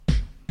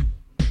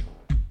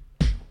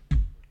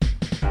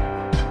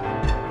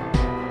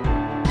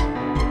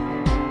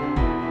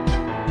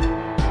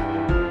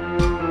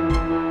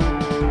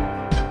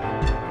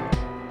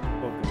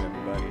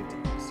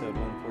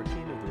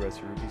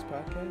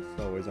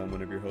I'm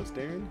one of your hosts,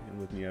 Darren, and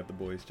with me I have the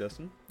boys,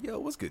 Justin, Yo,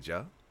 what's good,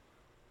 y'all?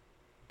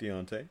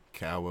 Deontay,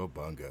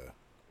 Cowabunga.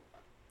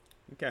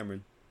 and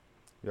Cameron.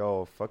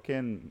 Yo,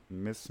 fucking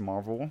Miss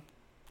Marvel.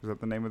 Is that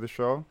the name of the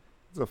show?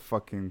 It's a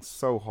fucking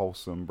so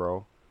wholesome,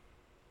 bro.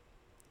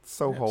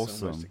 So I have wholesome.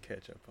 so much to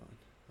catch up on.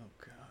 Oh,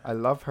 God. I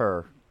love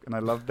her, and I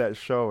love that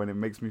show, and it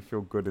makes me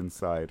feel good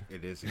inside.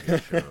 It is a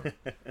good show.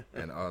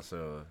 And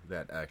also,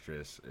 that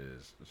actress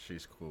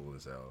she's cool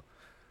as hell.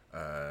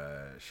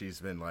 She's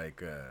been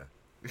like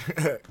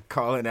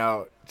calling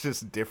out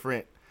just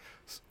different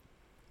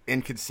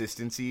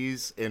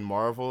inconsistencies in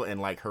Marvel and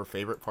like her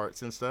favorite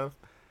parts and stuff.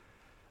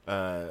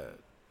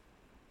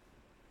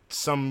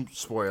 Some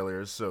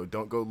spoilers, so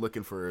don't go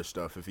looking for her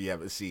stuff if you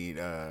haven't seen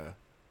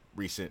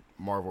recent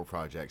Marvel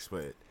projects,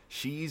 but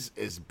she's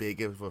as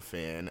big of a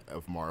fan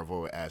of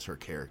Marvel as her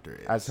character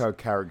is. As her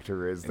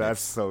character is. And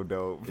That's so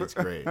dope. It's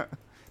great.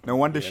 No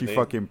wonder Yeah, she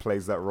fucking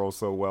plays that role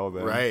so well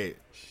then. Right.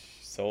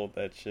 She sold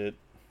that shit.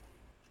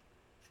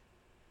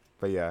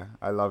 But yeah,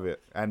 I love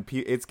it. And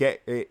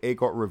it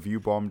got review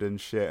bombed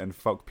and shit, and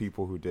fuck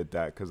people who did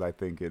that, because I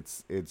think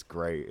it's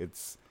great.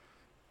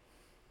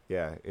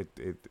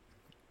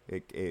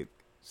 It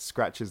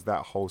scratches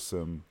that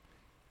wholesome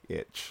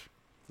itch.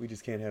 We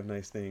just can't have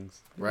nice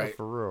things Right. Yeah,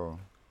 for real.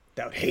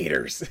 without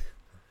haters.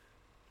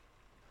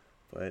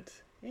 But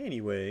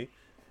anyway,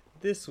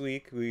 this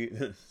week we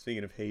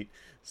speaking of hate,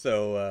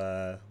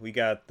 so we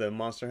got the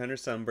Monster Hunter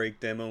Sunbreak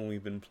demo, and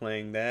we've been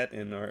playing that.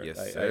 And Yes,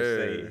 I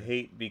sir. say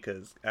hate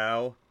because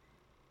ow,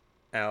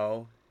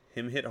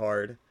 him hit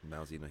hard.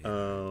 Mousy no hit.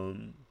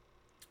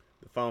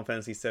 The Final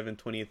Fantasy VII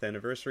 20th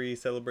anniversary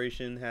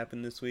celebration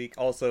happened this week.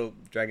 Also,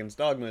 Dragon's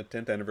Dogma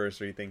 10th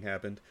anniversary thing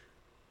happened.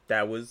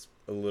 That was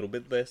a little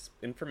bit less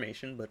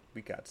information, but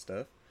we got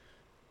stuff.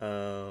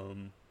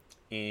 And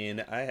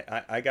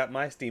I got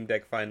my Steam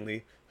Deck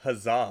finally.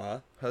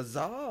 Huzzah!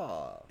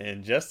 Huzzah!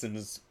 And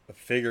Justin's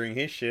figuring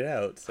his shit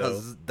out.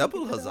 So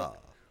Double huzzah!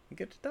 we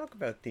get to talk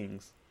about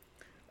things.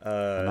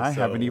 And I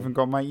haven't even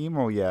got my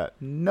emo yet.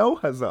 No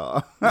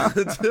huzzah. Bro,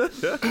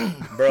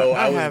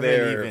 I was haven't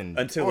there even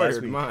until last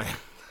ordered week. mine.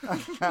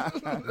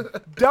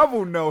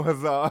 Double no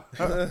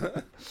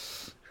huzzah.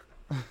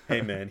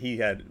 Hey man, he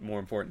had more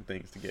important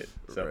things to get.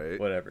 So Right.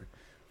 whatever.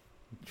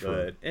 True.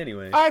 But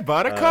anyway, I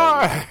bought a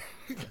car.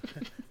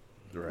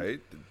 Right?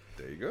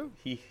 There you go.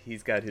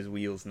 he's got his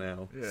wheels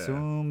now. Yeah.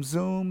 Zoom,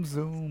 zoom,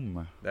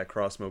 zoom. That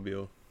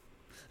Crossmobile.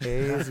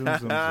 Hey, zoom,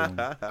 zoom, zoom.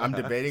 I'm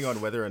debating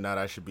on whether or not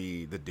I should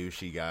be the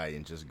douchey guy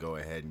and just go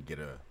ahead and get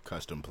a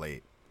custom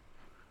plate.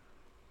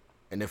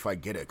 And if I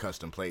get a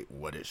custom plate,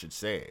 what it should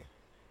say.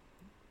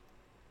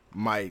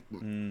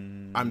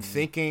 I'm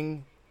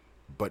thinking,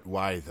 but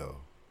why though?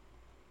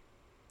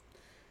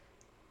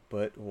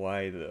 But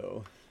why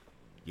though?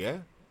 Yeah.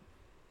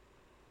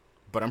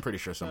 But I'm pretty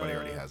sure somebody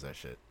already has that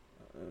shit.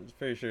 I'm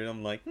pretty sure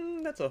I'm like,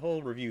 that's a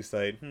whole review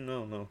site.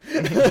 No.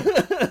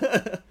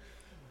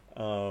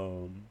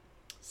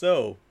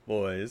 So,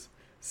 boys,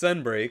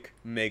 Sunbreak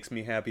makes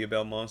me happy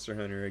about Monster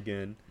Hunter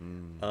again.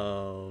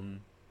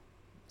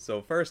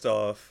 So first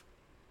off,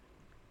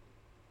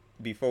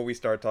 before we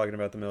start talking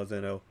about the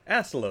Malzeno,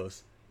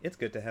 Astalos. It's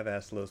good to have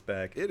Astalos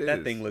back. It That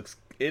is. thing looks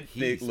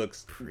He's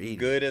looks pretty.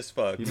 good as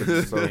fuck. He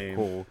looks so Game.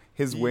 cool.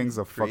 His He's wings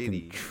are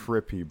pretty. fucking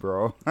trippy,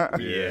 bro.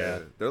 Yeah.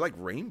 They're like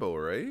rainbow,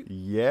 right?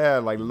 Yeah,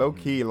 like low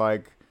key,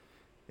 like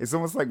it's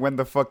almost like when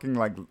the fucking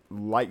like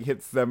light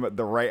hits them at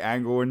the right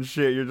angle and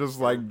shit. You're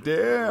just like,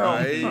 damn.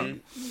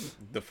 Right?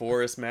 The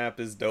forest map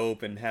is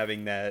dope, and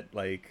having that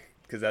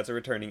because that's a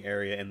returning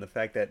area, and the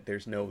fact that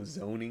there's no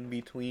zoning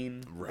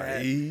between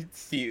Right?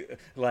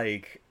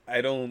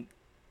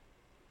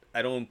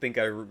 I don't think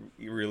I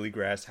really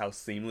grasped how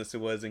seamless it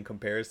was in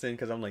comparison,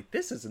 because I'm like,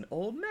 this is an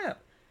old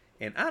map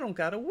and I don't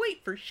gotta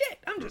wait for shit.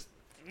 I'm just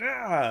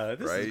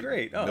this Right? is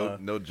great.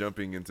 No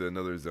jumping into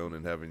another zone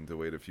and having to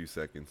wait a few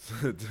seconds.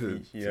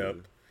 Yep.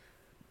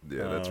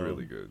 Yeah, that's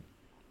really good.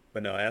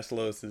 But no,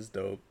 Astalos is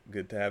dope.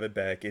 Good to have it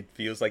back. It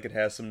feels like it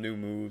has some new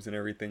moves and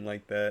everything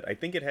like that. I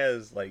think it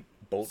has like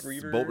Bolt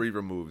Reaver. Bolt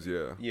Reaver moves,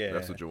 yeah. Yeah.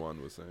 That's what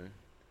Jawan was saying.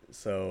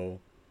 So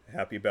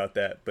happy about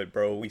that. But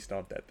bro, we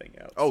stomped that thing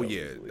out. Oh so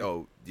yeah,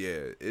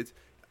 easily. It's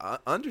I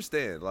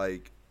understand.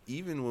 Like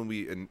even when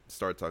we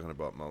start talking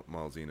about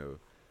Malzeno,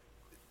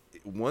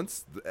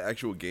 once the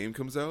actual game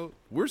comes out,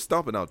 we're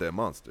stomping out that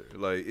monster.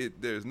 Like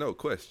there's no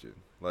question.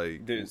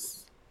 Like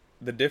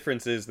The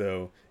difference is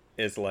though,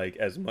 is like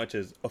as much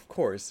as of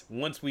course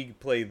once we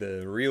play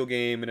the real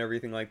game and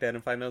everything like that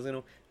in 5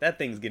 Malzeno, that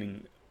thing's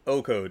getting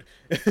O-code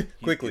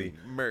quickly.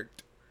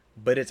 murked.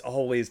 But it's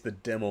always the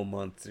demo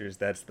monsters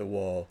that's the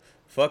wall.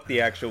 Fuck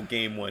the actual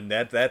game one.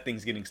 That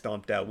thing's getting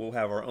stomped out. We'll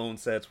have our own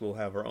sets. We'll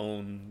have our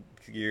own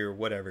gear,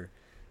 whatever.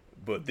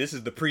 But this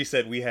is the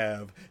preset we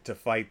have to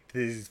fight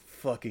these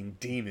fucking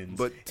demons.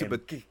 But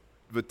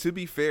to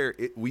be fair,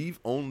 we've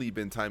only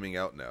been timing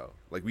out now.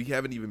 Like we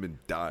haven't even been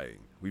dying.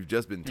 We've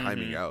just been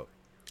timing out.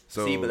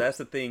 So see, but that's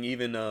the thing.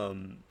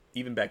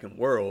 Even back in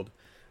World,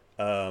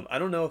 I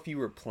don't know if you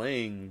were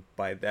playing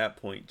by that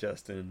point,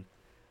 Justin,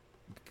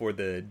 for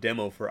the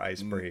demo for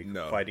Icebreak,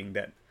 No. fighting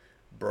that.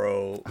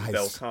 Bro, Ice-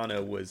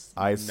 Velkhana was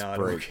Ice not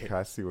break. okay.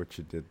 I see what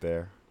you did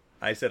there.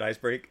 I said ice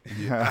break.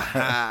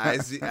 I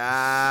see what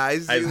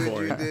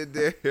you Iceborne. did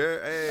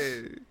there.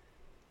 Hey.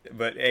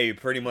 But hey,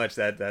 pretty much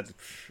that's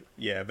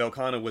yeah.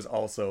 Velkhana was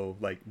also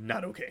like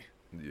not okay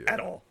Yeah. at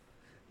all.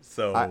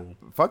 So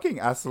Fucking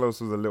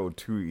Astalos was a little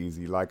too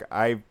easy. Like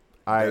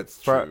That's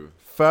true.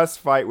 first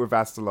fight with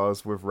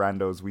Astalos with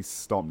Randos, we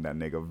stomped that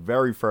nigga.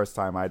 Very first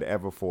time I'd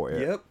ever fought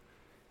it. yep.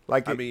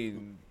 Like I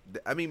mean,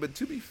 but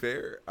to be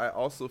fair, I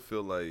also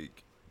feel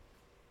like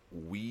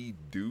we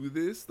do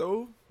this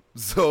though.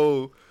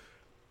 So,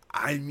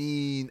 I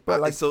mean,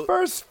 but like so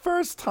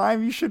first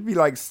time you should be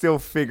like still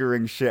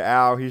figuring shit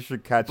out. He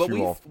should catch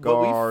you off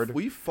guard.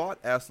 we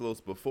fought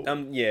Astalos before.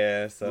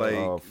 Yeah. So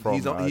Like from,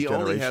 he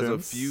only has a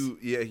Generations? few.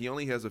 Yeah, he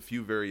only has a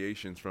few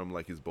variations from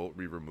like his Bolt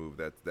Reaver move.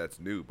 That's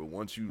new. But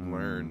once you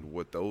learn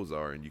what those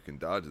are and you can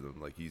dodge them,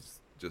 like he's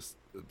just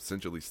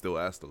essentially still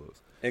Astalos.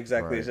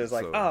 exactly. It's Right, just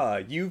like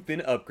so- you've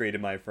been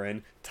upgraded, my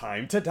friend.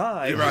 Time to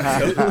die.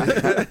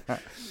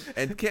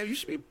 And Cam, you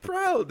should be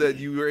proud that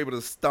you were able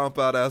to stomp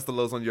out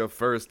Astalos on your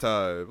first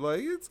time.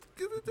 Like it's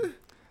good.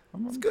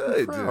 I'm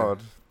good. proud,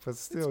 but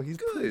still, he's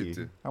good.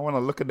 pretty. I want to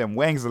look at them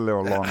wangs a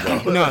little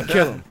longer. No,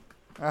 kill him.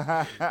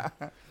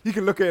 You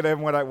can look at him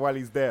while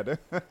he's dead.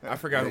 I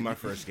forgot who my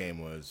first game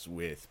was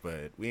with,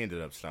 but we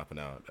ended up stomping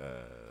out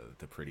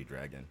the Pretty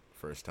Dragon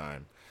first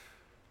time.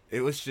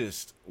 It was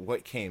just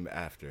what came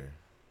after.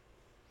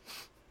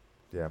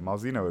 Yeah,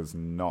 Malzeno is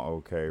not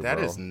okay, That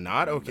bro. is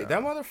not okay.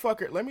 That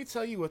motherfucker, let me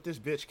tell you what this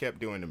bitch kept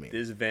doing to me.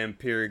 This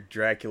vampiric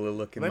Dracula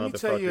looking Let motherfucker. me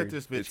tell you what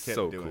this bitch It's kept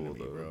so doing cool, to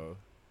me, though. bro.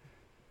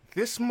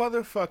 This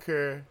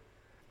motherfucker,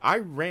 I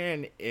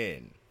ran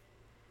in.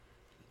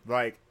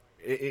 Like,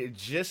 it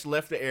just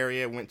left the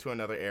area, went to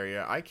another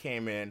area. I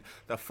came in.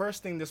 The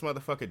first thing this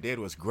motherfucker did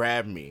was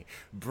grab me,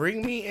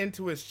 bring me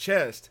into his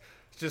chest,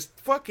 just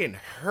fucking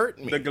hurt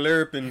me. The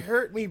Glurpin.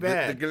 Hurt me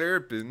bad. The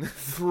Glurpin.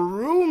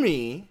 Threw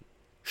me,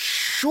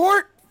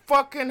 short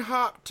fucking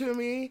hop to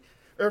me,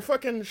 or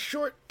fucking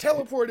short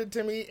teleported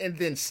to me, and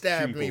then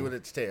stabbed me with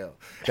its tail.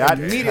 That-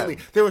 Immediately,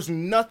 there was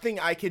nothing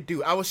I could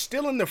do. I was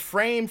still in the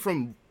frame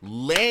from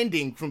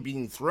landing, from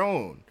being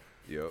thrown.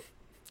 Yep.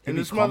 And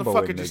be this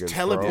motherfucker comboing just niggas,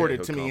 bro. teleported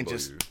He'll to me and combo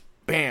just you.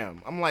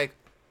 bam. I'm like,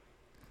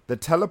 The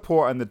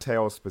teleport and the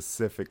tail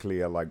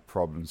specifically are like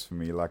problems for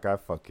me. Like I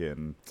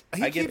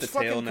he I get keeps the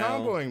tail fucking now.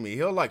 comboing me.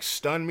 He'll like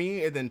stun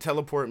me and then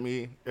teleport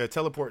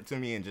to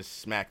me and just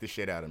smack the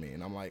shit out of me.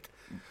 And I'm like,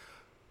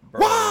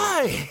 Bro,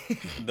 why?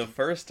 The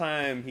first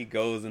time he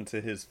goes into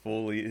his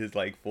full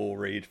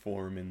rage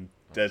form and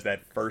does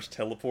that first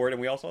teleport, and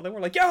we all saw that,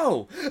 we're like,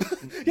 yo,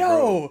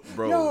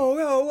 Bro.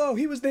 yo,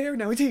 he was there,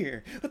 now he's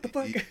here. What the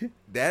fuck?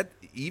 That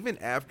even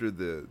after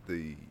the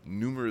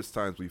numerous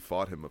times we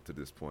fought him up to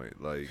this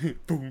point, like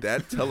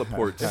that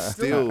teleport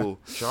still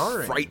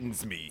Jarring.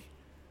 frightens me.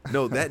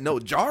 No,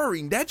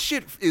 jarring. That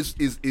shit is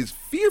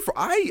fearful.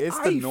 it's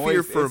I the noise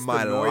fear for it's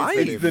my the noise that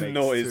life. it The makes,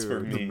 noise too. for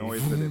The me.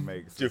 noise that it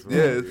makes. as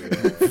Yes.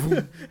 well,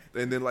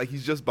 yeah. And then like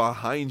he's just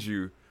behind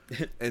you,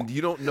 and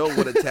you don't know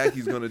what attack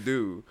he's gonna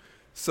do.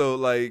 So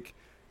like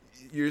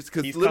you're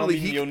because He's literally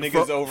calling your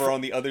niggas over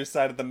on the other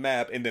side of the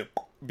map, and then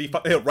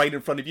right in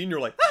front of you, and you're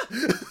like,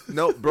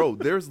 No, bro.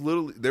 There was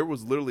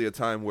literally a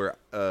time where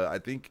I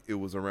think it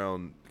was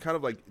around kind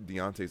of like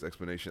Deontay's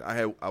explanation.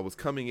 I was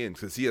coming in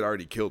because he had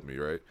already killed me,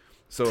 right?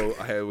 So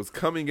I was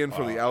coming in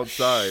from the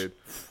outside.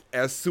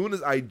 As soon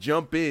as I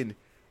jump in,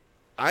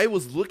 I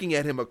was looking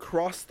at him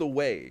across the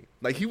way,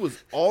 like he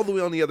was all the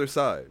way on the other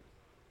side.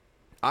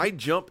 I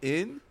jump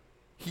in,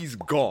 he's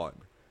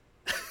gone,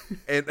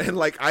 and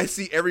like I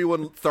see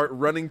everyone start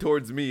running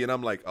towards me, and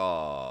I'm like,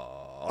 oh.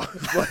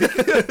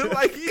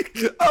 like,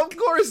 of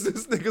course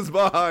this nigga's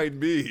behind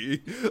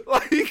me.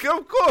 Like,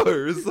 of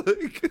course.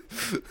 Like,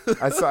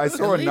 I saw At least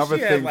another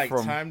you had, thing like,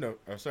 from. time to.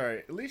 Oh, sorry.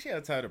 At least you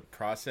had time to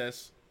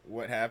process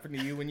what happened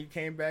to you when you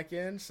came back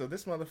in. So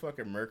this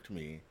motherfucker murked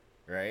me,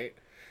 right?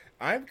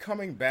 I'm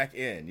coming back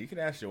in. You can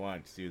ask Jawan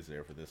because he was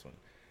there for this one.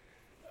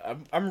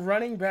 I'm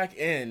running back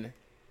in.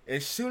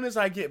 As soon as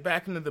I get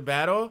back into the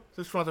battle,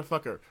 this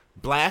motherfucker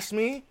blasts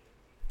me,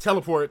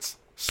 teleports,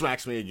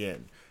 smacks me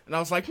again. And I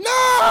was like,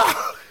 no!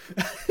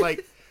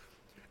 Like,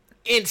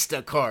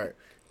 Instacart.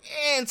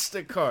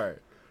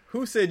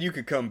 who said you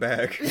could come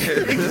back?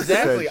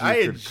 Exactly. said I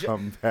you had could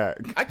come back.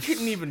 I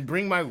couldn't even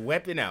bring my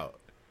weapon out.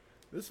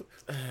 This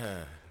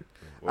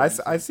I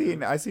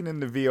seen in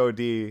the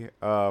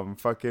VOD,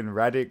 fucking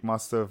Radic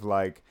must have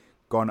like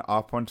gone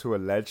up onto a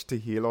ledge to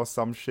heal or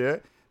some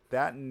shit.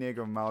 That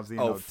nigga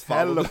Malzeno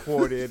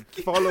teleported,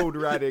 followed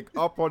Radic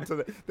up onto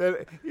the.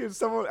 Then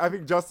someone, I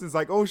think Justin's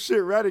like, "Oh shit,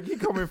 Radic, he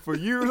coming for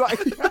you!" Like,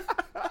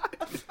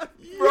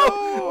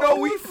 bro, no,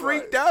 we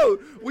freaked out.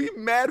 We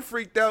mad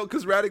freaked out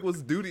because Radic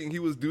was duding. He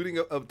was duding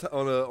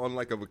on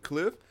like of a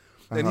cliff,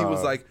 and he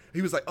was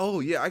like, "Oh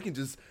yeah, I can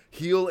just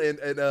heal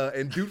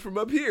and dude from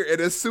up here."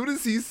 And as soon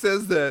as he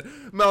says that,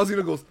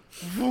 Malzeno goes,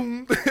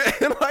 boom,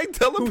 and like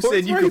teleports. Who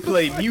said you right could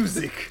play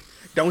music?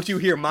 Don't you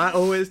hear my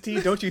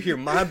OST? Don't you hear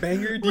my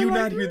banger? Do you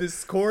not hear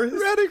this chorus?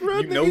 Radic,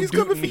 You know he's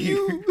Duke coming for me.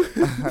 you.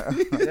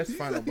 That's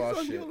final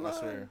boss shit. I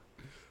swear.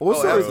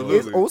 Also, absolutely.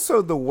 it's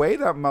also the way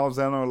that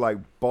Malzeno like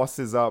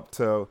bosses up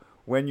to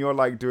when you're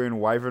like doing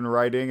wyvern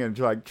riding and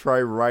like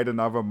try ride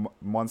another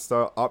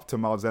monster up to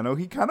Malzeno.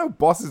 He kind of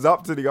bosses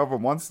up to the other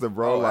monster,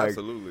 bro. like,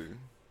 absolutely.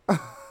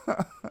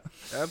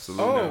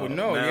 Absolutely. Oh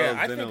no, yeah.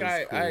 I think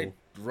Malzeno's I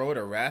cool. rode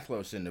a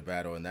Rathlos into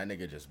battle, and that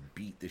nigga just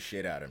beat the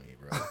shit out of me,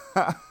 bro.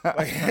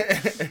 Like,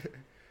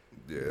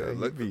 Yeah,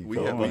 he'd be we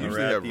going.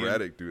 usually have Rathian.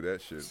 Radic do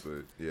that shit,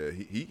 but yeah,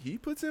 he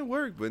puts in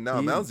work. But now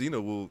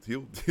Malzeno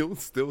he'll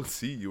still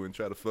see you and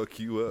try to fuck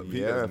you up.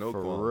 He yeah, has no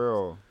for qualms.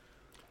 real.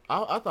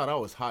 I thought I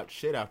was hot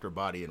shit after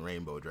bodying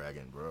Rainbow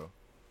Dragon, bro.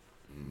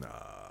 Nah.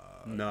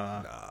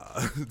 Nah.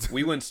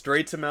 We went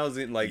straight to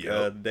Malzeno, like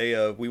Yep. day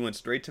of. We went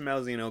straight to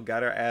Malzeno,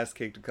 got our ass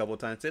kicked a couple of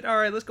times. Said, "All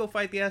right, let's go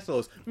fight the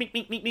Astalos." Meek,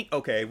 meek, meek, meek.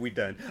 Okay, we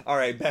done. All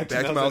right, back to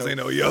Back to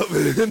Malzeno. Malzeno,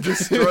 yup.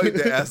 Destroyed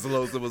the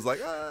Astalos and was like,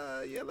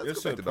 yeah, let's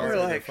This go back was to part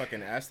Malzeno. of like- the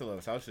fucking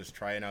Astalos. I was just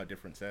trying out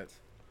different sets.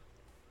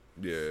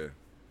 Yeah.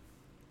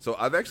 So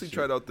I've actually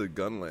tried out the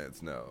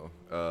Gunlance now,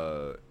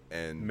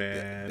 and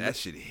Man. that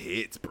shit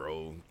hits,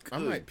 bro. I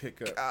Good might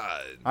pick up.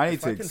 God. I need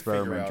If to I can figure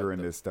experiment out during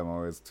the- this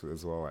demo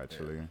as well,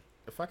 actually.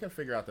 If I can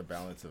figure out the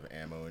balance of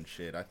ammo and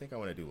shit, I think I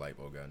want to do light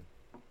bow gun.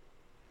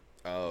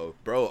 Oh,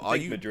 bro, I all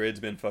think you Madrid's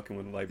been fucking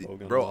with light bow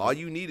guns. Bro, all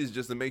you need is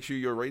just to make sure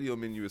your radio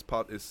menu is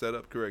set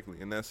up correctly,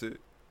 and that's it.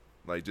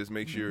 Like, just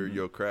make sure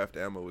your craft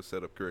ammo is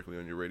set up correctly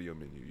on your radio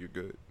menu. You're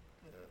good.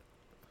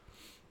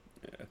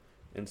 Yeah.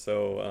 And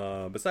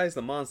so, besides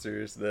the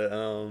monsters,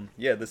 the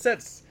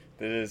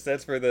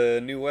sets for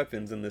the new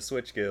weapons in the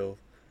Switch skill.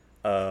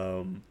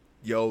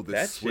 Yo, the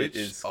That switch.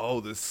 shit is-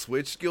 the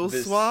switch skill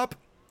this- swap.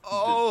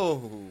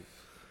 Oh,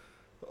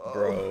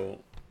 Bro,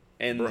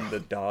 and the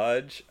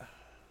dodge.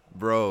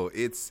 bro,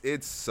 it's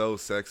so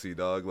sexy,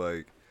 dog.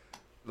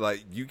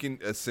 Like you can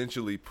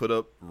essentially put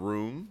up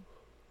room,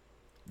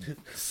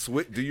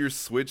 do your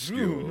switch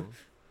skill,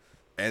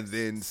 and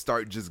then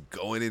start just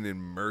going in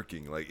and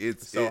murking. Like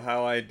So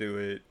how I do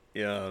it,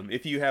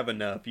 if you have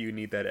enough, you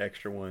need that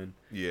extra one.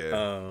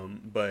 yeah.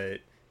 But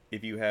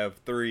if you have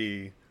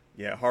 3,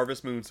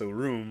 Harvest Moon, so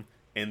room,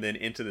 and then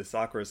into the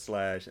Sakura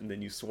Slash, and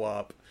then you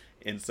swap.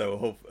 And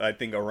so I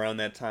think around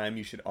that time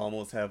you should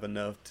almost have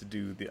enough to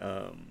do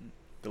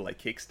the like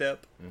kick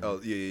step Oh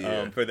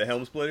yeah. for the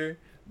Helm Splitter,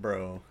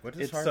 bro. What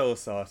does It's so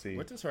saucy.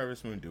 What does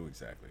Harvest Moon do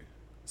exactly?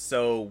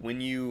 So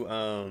when you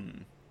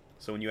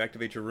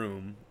activate your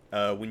room,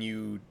 when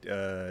you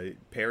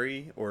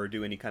parry or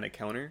do any kind of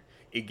counter,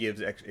 it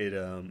gives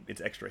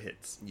it's extra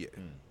hits. Yeah.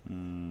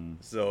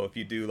 So if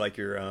you do like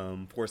your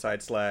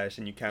four-side slash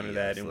and you counter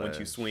that, and once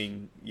you slash.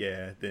 swing,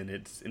 then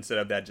it's instead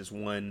of that just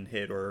one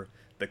hit or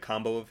the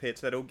combo of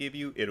hits that it'll give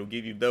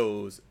you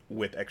those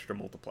with extra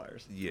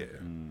multipliers. Yeah.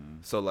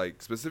 So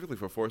like specifically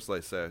for Force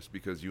Light Sash,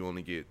 because you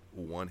only get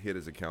one hit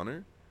as a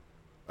counter,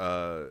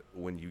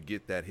 when you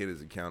get that hit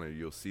as a counter,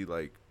 you'll see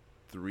like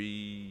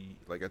three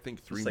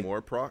It's like-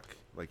 more proc,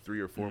 like 3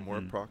 or 4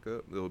 more proc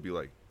up. It'll be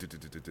like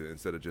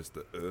instead of just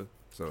the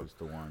So Just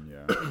the one,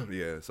 yeah.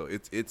 yeah, so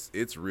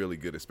it's really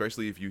good,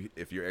 especially if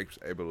you're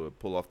able to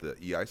pull off the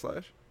EI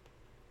slash,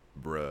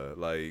 bruh.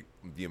 Like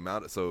the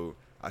amount. So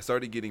I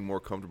started getting more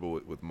comfortable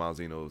with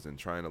Malzenos and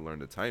trying to learn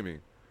the timing.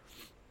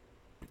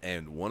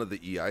 And one of the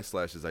EI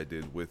slashes I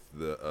did with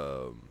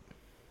the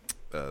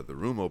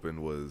room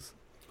open was.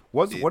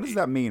 What does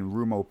that mean?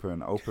 Room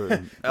open,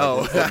 open.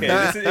 Oh, Okay,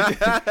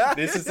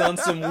 this is on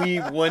some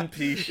weeb One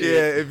Piece shit.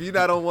 yeah. If you're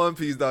not on One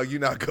Piece, dog, you're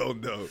not gonna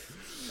know.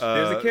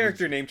 There's a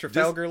character named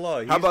Trafalgar Law.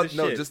 How He's about the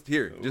no? shit. Just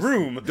here, just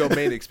Room.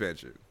 domain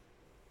expansion.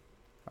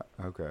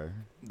 Okay.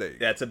 There you go.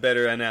 That's a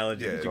better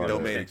analogy. Yeah, that you can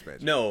domain understand.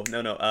 expansion.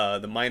 No.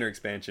 The minor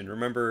expansion.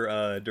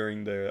 Remember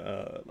during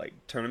the like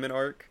tournament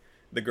arc,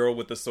 the girl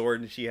with the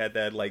sword and she had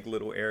that like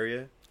little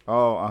area.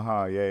 Oh,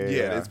 yeah.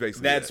 Yeah, it's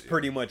basically That's that, yeah.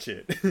 pretty much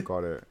it.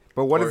 Got it.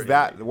 But what Or- is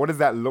that? What does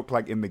that look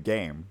like in the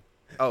game?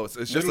 Oh, it's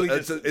just Literally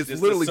it's just a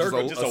literally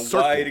circle, just just a a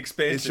circle. wide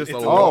expansion. It's just It's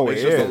a a- Oh,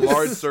 it's it just a is.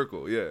 large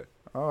circle. Yeah.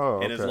 Oh,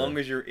 okay. And as long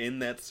as you're in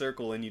that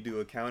circle and you do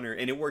a counter,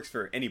 and it works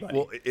for anybody.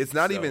 Well, it's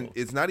not So-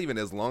 even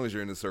as long as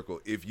you're in the circle.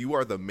 If you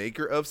are the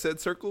maker of said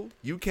circle,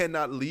 you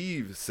cannot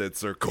leave said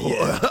circle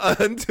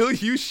until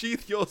you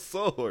sheath your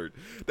sword.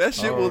 That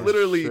shit will Oh,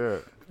 literally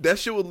shit. that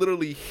shit will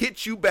literally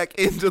hit you back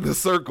into the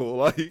circle.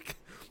 Like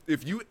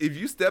if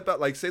you step out,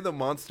 like say the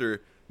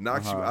monster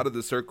knocks you out of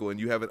the circle and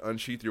you haven't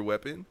unsheathed your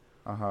weapon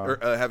or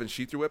haven't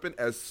sheathed your weapon,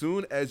 as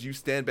soon as you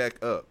stand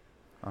back up,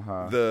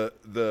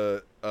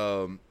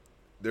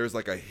 there's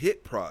like a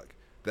hit proc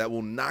that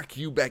will knock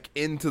you back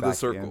into the Back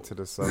circle. into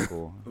the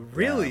circle.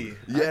 really? I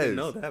Yes. didn't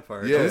know that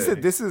part. Yeah.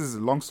 This is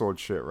longsword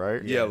shit,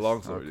 right? Yeah, Yes.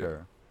 longsword.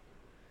 Okay.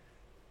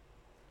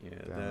 Yeah,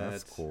 Damn,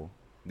 that's cool.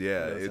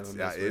 Yeah, That's it's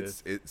how I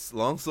mess it's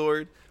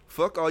longsword.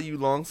 Fuck all you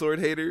longsword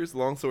haters.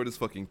 Longsword is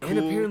fucking cool. And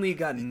apparently it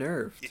got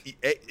nerfed.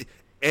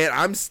 And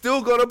I'm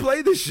still gonna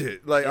play this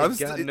shit. Like It I'm got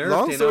still nerfed,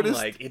 longsword and I'm is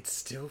like, it's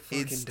still fucking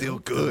it's still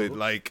dope, good. though.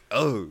 Like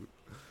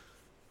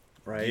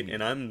right?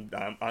 And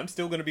I'm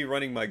still gonna be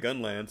running my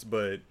gun lance,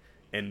 but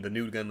And the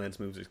new Gunlance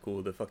moves is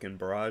cool. The fucking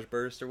Barrage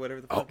Burst or whatever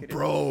the fuck it is.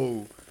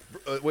 Bro.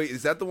 Wait,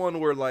 is that the one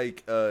where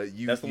like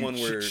you? That's the one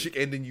where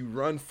and then you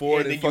run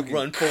forward and and then fucking you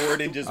run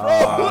forward and just.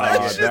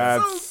 that shit's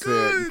that's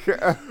so sick. good.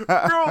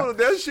 Bro,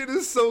 that shit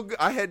is so good.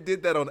 I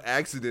did that on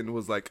accident and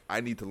was like,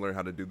 I need to learn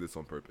how to do this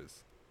on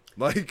purpose.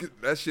 Like,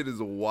 that shit is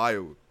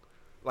wild.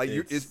 Like,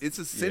 it's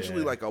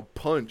essentially like a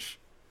punch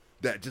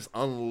that just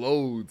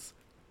unloads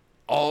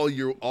all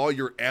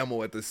your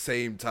ammo at the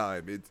same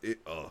time.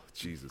 Oh,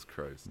 Jesus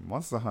Christ.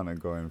 Monster Hunter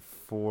going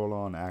full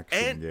on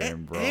action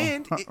game,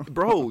 bro.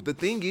 Bro, the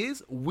thing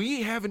is,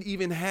 we haven't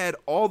even had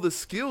all the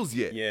skills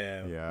yet.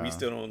 Yeah, we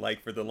still don't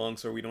like for the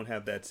longsword. We don't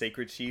have that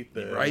sacred sheath,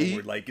 Right?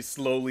 where like it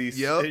slowly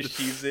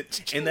sheaths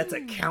it, and that's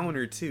a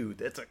counter too.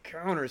 That's a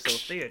counter. So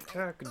if they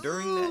attack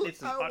during that,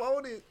 it's I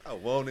want it. I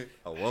want it.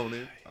 I want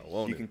it. I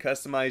want you it. can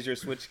customize your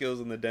switch skills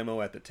in the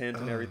demo at the tent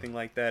and everything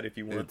like that if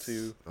you want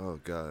to. Oh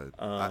God,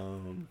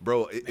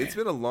 Bro, it's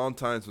been a long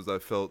time since I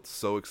felt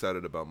so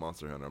excited about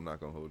Monster Hunter. I'm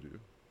not gonna hold you.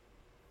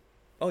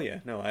 Oh yeah,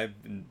 no, I've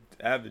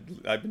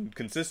been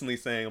consistently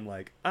saying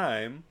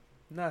I'm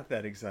not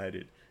that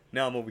excited.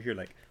 Now I'm over here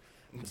like,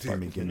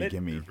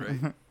 gimme.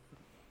 Right?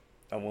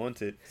 I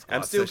want it. Squad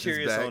I'm still sessions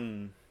curious back.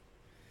 on.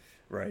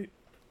 Right,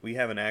 we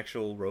have an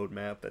actual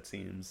roadmap that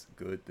seems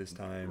good this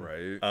time.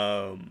 Right.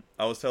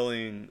 I was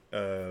telling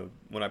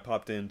when I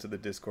popped into the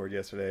Discord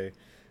yesterday,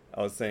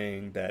 I was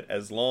saying that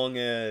as long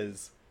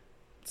as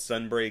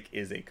Sunbreak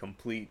is a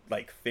complete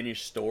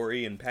finished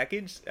story and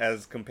package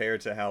as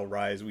compared to how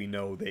Rise we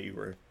know they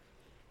were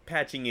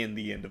patching in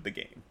the end of the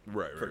game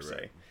per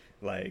se.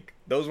 Like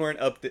those weren't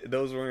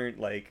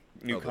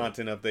new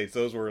content updates.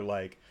 Those were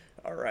like,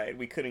 all right,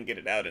 we couldn't get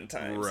it out in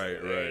time. Right.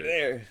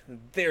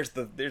 There's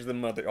the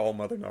mother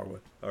Narwa.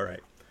 All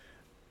right.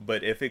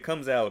 But if it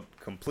comes out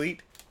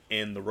complete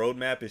and the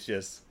roadmap is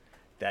just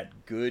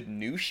that good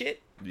new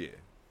shit, Yeah.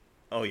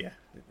 oh yeah,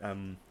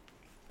 I'm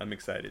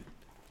excited.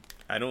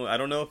 I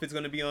don't know if it's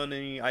gonna be on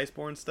any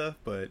Iceborne stuff,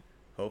 but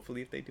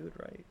hopefully if they do it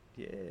right,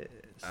 yes.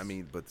 I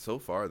mean, but so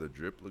far the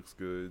drip looks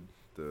good.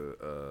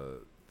 The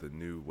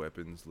new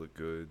weapons look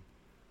good.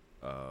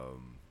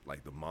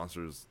 Like the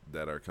monsters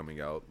that are coming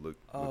out look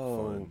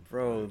fun.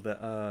 Bro,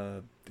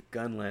 the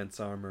Gunlance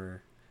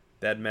armor,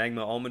 that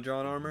Magma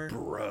Almudron armor,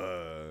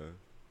 Bruh.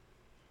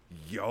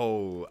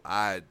 Yo,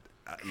 I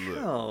look.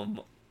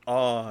 Come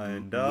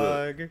on,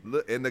 dog.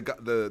 Look, and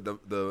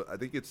the I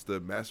think it's the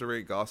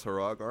Macerate Goss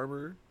Harag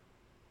armor.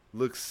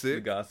 Looks sick.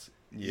 The Goss.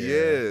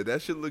 Yeah,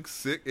 that shit looks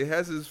sick. It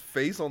has his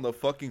face on the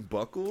fucking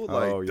buckle.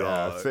 Like, Oh yeah,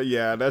 dog. so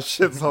yeah, that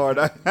shit's hard.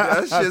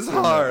 That shit's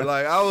hard.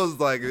 Like, I was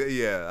like,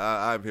 yeah,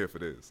 I'm here for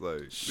this.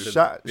 Like, this-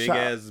 Big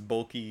ass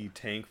bulky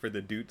tank for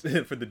the dude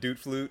for the dude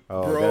flute.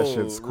 Oh, Bro, that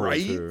shit's cool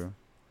right? too.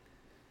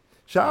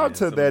 Shout out Yeah, to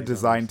some of their these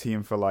design armors.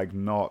 team for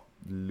not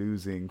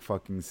losing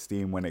fucking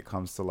steam when it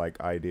comes to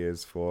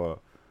ideas for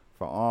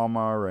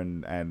armor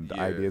and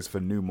Yeah. ideas for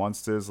new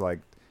monsters.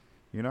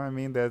 You know what I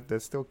mean? They're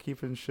still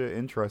keeping shit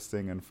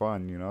interesting and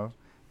fun. You know,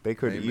 they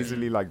could Amen.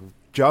 easily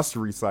just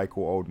recycle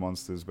old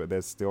monsters, but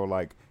they're still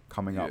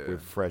coming up Yeah.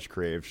 with fresh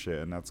creative shit,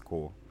 and that's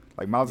cool.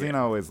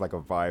 Malzeno is like a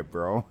vibe,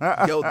 bro.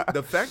 Yo,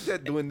 the fact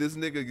that when this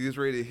nigga gets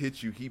ready to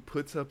hit you, he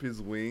puts up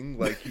his wing.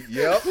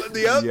 Yep,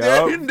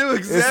 there you knew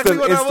exactly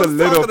what I was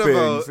talking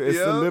about. It's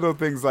the little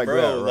things like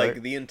Bro, that,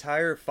 right? the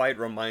entire fight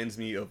reminds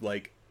me of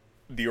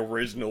the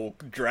original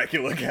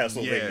Dracula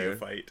Castlevania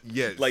fight.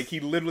 Yes.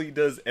 He literally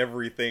does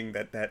everything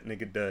that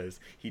nigga does.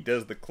 He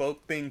does the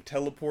cloak thing,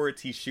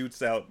 teleports, he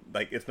shoots out,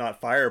 it's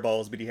not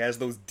fireballs, but he has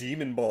those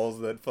demon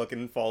balls that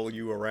fucking follow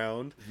you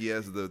around. He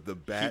has the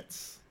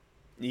bats.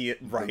 He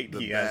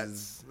The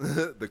has...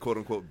 bats. The quote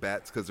unquote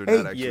bats, because they're Hey,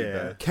 not actually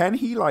yeah. bats. Can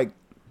he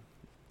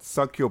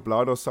suck your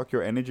blood or suck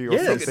your energy or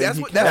Yeah, something? That's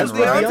He what can, that's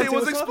what right? Deontay Deontay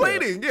was was talking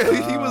explaining.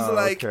 Yeah, he was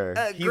like,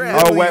 okay. He grab.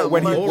 literally Oh,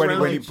 when Roll he around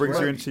brings you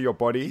right. into your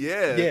body.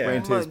 Yeah, Yeah. Right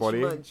into his body.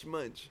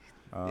 Munch.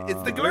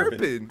 It's the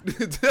Glurpin.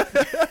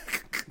 glurpin.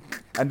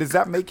 And does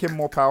that make him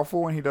more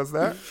powerful when he does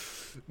that?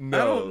 No,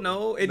 I don't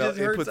know. It just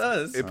hurts puts,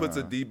 us. It puts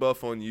a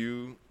debuff on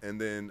you, and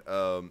then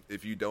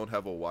if you don't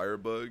have a wire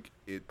bug,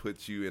 it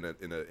puts you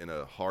in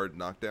a hard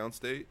knockdown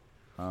state.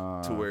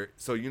 To where,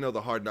 so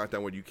the hard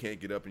knockdown where you can't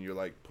get up and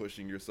you're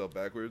pushing yourself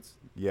backwards.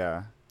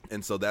 Yeah.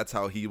 And so that's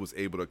how he was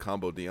able to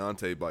combo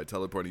Deontay by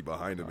teleporting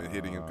behind him and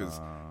hitting him because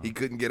he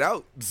couldn't get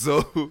out.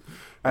 So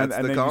that's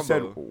And the then combo. you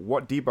said,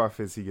 what debuff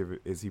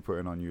is he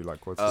putting on you?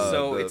 What's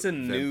So the it's a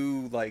vamp-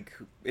 new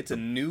it's a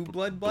new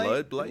blood blight. Blood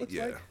it blight, looks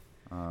yeah.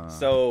 like.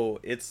 So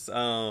it's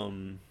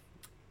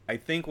I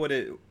think what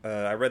it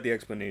I read the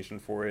explanation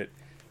for it.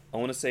 I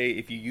want to say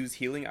if you use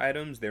healing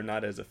items, they're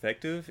not as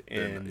effective,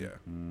 and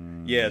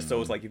yeah, so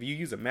it's if you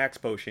use a max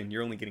potion,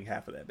 you're only getting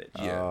half of that bitch.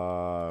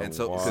 Yeah. And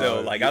so- wow.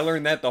 So I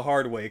learned that the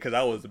hard way because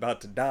I was about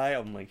to die.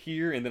 I'm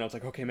here, and then I was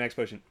like, okay, max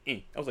potion.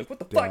 I was like, what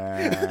the fuck?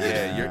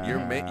 Yeah, your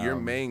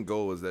Damn. main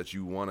goal is that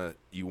you wanna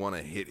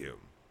hit him.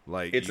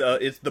 Like It's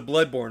the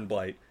Bloodborne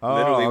blight. Oh,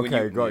 Literally,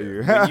 okay, got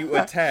you. when you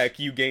attack,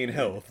 you gain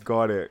health.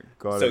 Got it.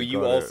 So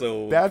you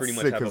also pretty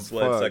much have a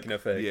blood sucking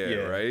effect. yeah,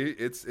 right.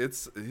 It's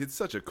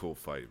such a cool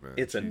fight, man.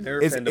 It's a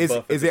nerf and a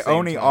buff. Is it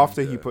only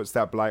after he puts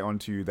that blight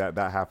onto you that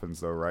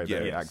happens though, right? Yeah.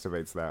 That it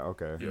activates that.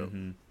 Okay. Yep.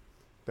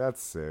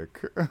 That's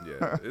sick.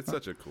 Yeah, it's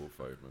such a cool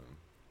fight, man.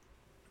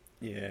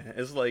 Yeah,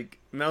 it's like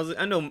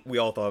I know we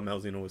all thought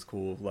Malzeno was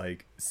cool,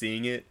 like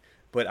seeing it,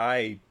 but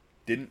I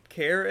didn't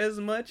care as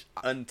much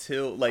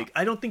until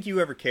I don't think you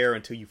ever care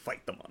until you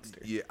fight the monster.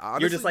 Yeah,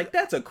 honestly, you're just like,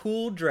 that's a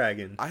cool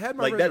dragon. I had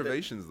my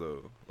reservations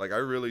though. Like I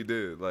really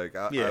did. Like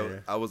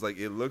I was like,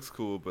 it looks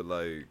cool, but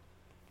like,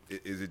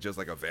 is it just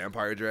like a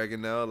vampire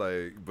dragon now?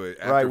 Like, but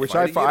after right, which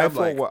I thought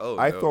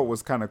thought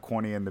was kind of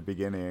corny in the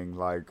beginning.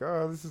 Like,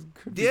 oh, this is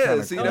could be yeah.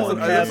 kinda See, cool.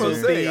 that's what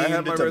I'm saying. I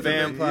had my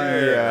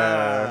vampire.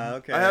 Yeah.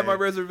 Okay. I had my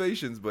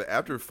reservations, but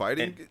after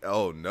fighting,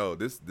 oh no,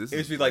 this It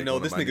is was like, no,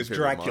 one this of my nigga's new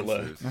favorite Dracula.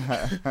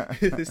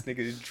 monsters. This nigga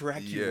is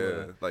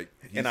Dracula. Yeah, like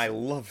and I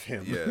love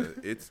him. Yeah,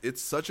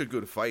 it's such a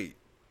good fight.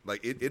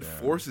 Like it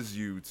forces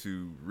you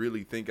to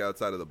really think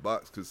outside of the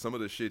box because some of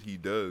the shit he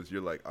does,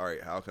 you're like, all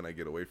right, how can I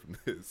get away from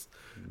this?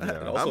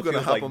 Yeah. I'm gonna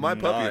hop on my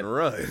puppy and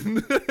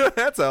run.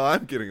 That's how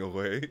I'm getting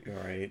away.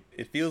 Right.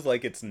 It feels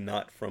like it's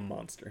not from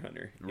Monster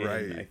Hunter.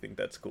 Right. And I think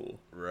that's cool.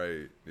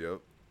 Right.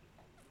 Yep.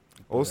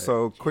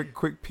 Also,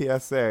 quick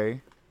PSA.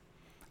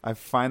 I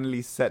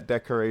finally set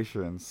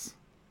decorations.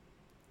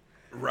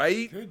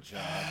 Right. Good job.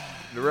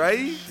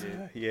 Right.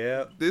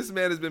 Yeah. This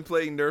man has been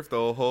playing Nerf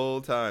the whole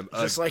time.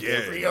 Just like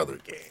every other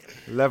game.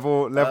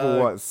 Level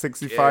what?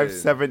 65,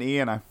 70,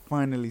 and I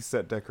finally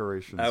set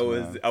decorations. I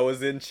man.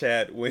 was in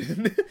chat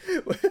when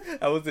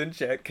I was in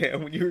chat,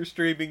 Cam, when you were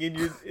streaming and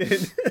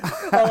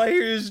all I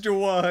hear is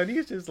Jawan.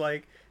 He's just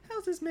like,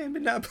 how's this man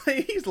been not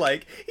playing? He's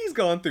like, he's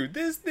gone through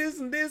this,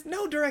 and this,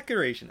 no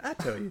decoration. I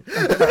tell you.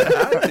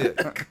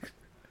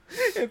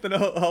 And then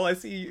all I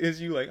see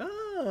is you like,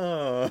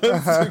 oh,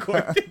 so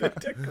going to the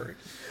decoration.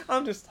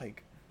 I'm just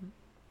like,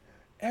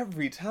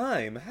 every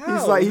time.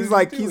 How? He's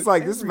like,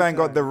 this man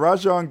got the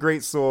Rajan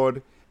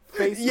Greatsword,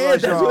 face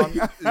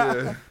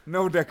Rajan,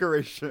 no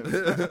decorations.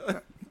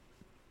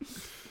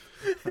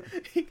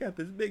 He got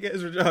this big ass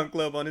Rajan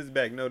club on his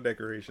back, no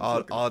decorations.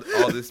 All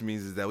this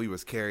means is that we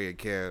was carrying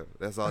Cam.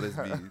 That's all this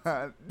means.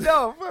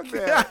 No, fuck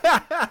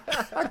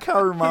that. I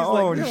carry my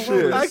own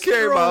shit. I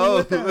carry my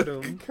own.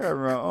 I carry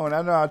my own.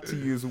 I know how to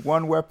use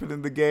one weapon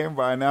in the game,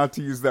 but I know how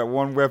to use that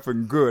one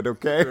weapon good,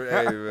 okay?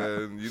 Hey,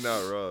 man, you're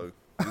not wrong.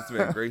 This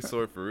man, great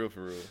sword for real.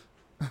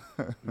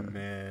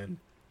 Man.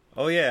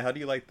 Oh, yeah. How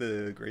do you like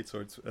the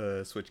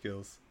Greatsword switch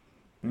kills?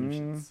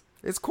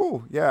 It's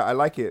cool. Yeah, I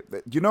like it.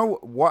 You know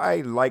what I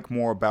like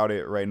more about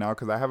it right now,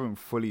 because I haven't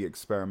fully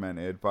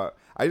experimented, but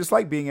I just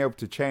like being able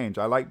to change.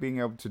 I like being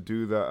able to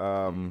do the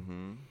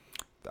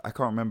I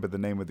can't remember the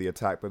name of the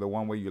attack, but the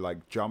one where you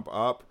like jump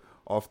up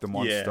off the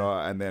monster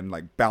and then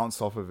like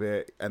bounce off of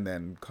it and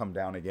then come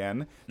down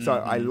again. So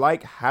I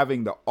like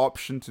having the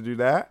option to do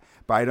that,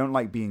 but I don't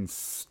like being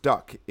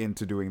stuck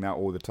into doing that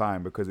all the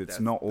time because it's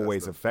not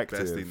always effective.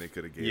 Best thing they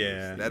could have gave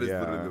us. That is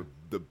literally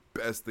the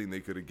best thing they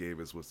could have gave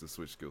us was the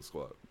switch skill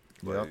squad.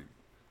 Like,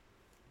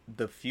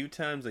 the few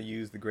times I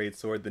use the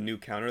Greatsword, the new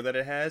counter that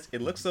it has,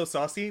 it looks so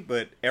saucy,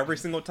 but every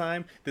single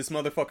time this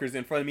motherfucker's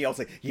in front of me, I was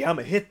like, yeah, I'm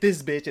gonna hit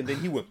this bitch, and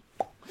then he went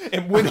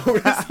and went over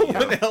to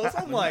someone else.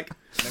 I'm like,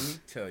 let me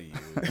tell you,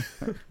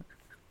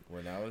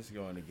 when I was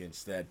going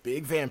against that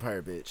big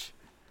vampire bitch,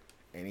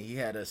 and he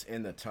had us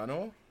in the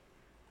tunnel,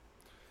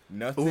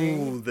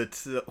 nothing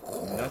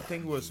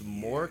was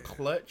more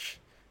clutch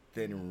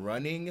than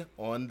running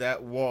on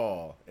that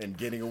wall and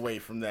getting away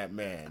from that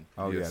man.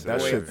 Oh Yes, yeah,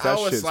 sir. that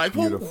shit's like,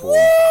 beautiful.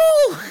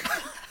 Woo!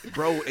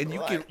 bro, and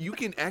you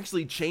can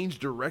actually change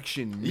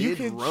direction mid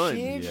run.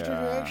 You can change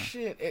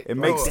direction. It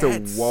makes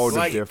the world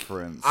of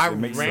difference. I It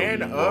makes ran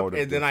the up world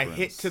and of then I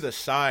difference. hit to the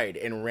side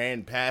and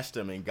ran past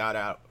him and got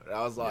out.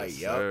 I was like,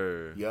 Yes,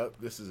 sir. yup,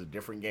 this is a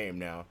different game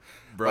now.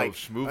 Bro, like,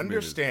 movement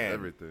understand is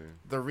everything.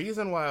 the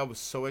reason why I was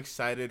so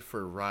excited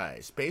for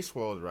Rise, Space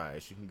World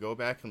Rise. You can go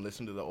back and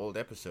listen to the old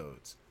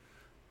episodes.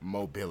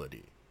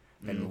 Mobility.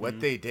 And what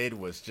they did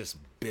was just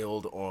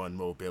build on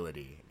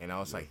mobility. And I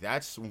was like,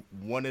 that's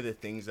one of the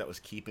things that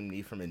was keeping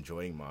me from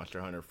enjoying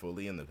Monster Hunter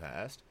fully in the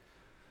past.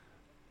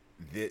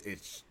 That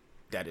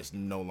is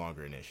no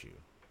longer an issue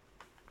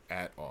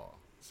at all.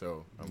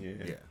 So,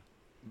 yeah.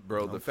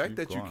 Bro, No, the fact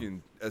that you gone.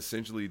 can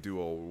essentially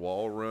do a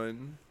wall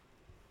run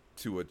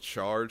to a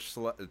charge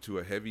to a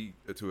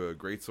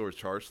greatsword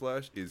charge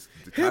slash is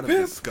kind of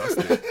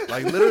disgusting.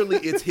 Like literally,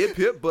 it's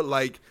hip, but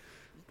like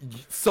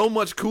so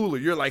much cooler.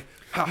 You're like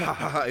ha ha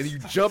ha, ha and you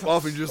jump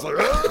off and you're just like,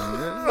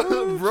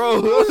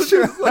 bro, it's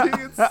just like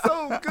it's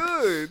so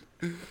good.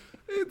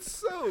 It's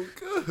so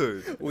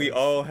good. we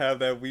all have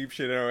that weep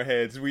shit in our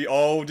heads. We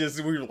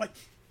were like,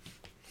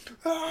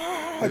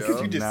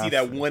 because you just see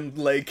that one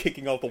leg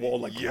kicking off the wall,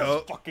 like,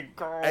 let's fucking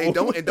go. Hey,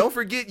 don't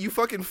forget you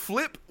fucking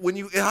flip when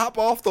you hop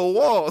off the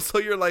wall. So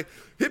you're like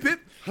hip,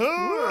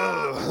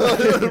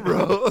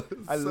 bro.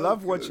 I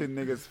love watching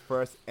niggas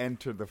first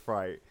enter the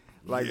fight.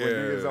 Like when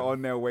niggas are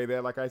on their way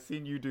there. Like I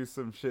seen you do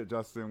some shit,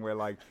 Justin, where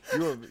like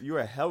you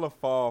were hella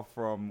far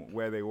from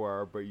where they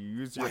were, but you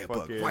used your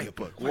fucking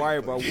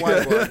wire bug,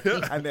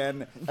 and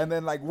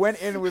then like went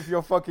in with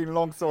your fucking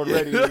longsword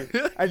ready,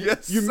 and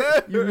you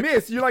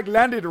missed. You like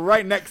landed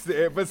right next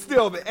to it, but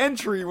still the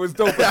entry was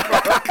dope as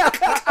fuck.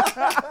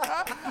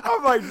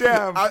 I'm like,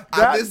 damn,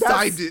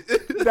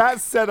 that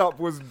setup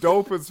was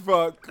dope as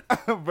fuck,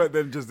 but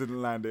then just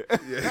didn't land it.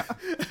 Yeah.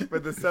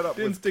 But the setup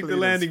didn't was stick the clean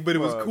landing, as but it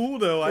was fuck. cool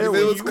though. It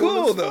was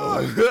cool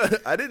though.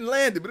 I didn't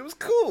land it, but it was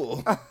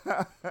cool.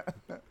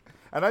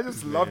 And I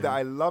just love that.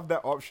 I love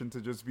that option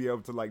to just be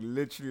able to like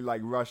literally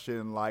like rush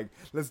in, like,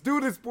 let's do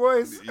this,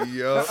 boys.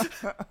 Yup.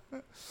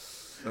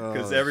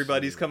 Because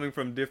everybody's coming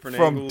from different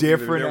From angles.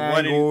 different They're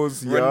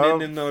angles,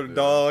 running in the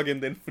dog,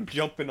 and then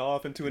jumping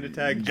off into an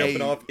attack, jumping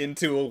Hey. off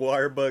into a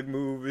wire bug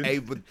move. Hey,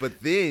 but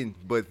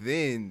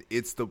then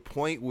it's the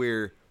point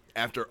where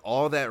after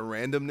all that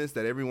randomness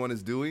that everyone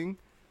is doing,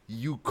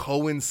 you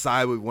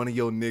coincide with one of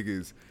your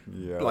niggas,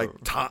 Yeah.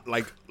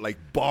 like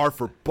bar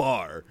for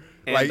bar.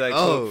 And like, I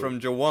quote from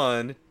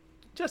Jawan,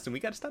 Justin, we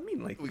gotta stop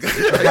meeting like this.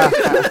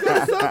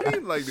 Stop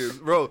eating like this,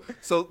 bro.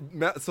 So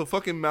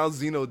fucking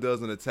Malzeno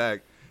does an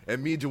attack,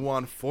 and me and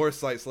Jawan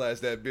foresight slash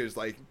that bitch,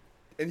 like,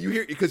 and you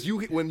hear, because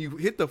when you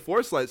hit the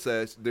foresight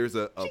slash, there's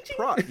a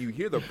proc. You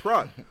hear the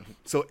proc,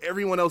 so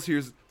everyone else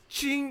hears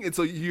ching, and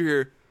so you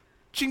hear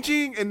ching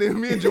ching, and then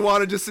me and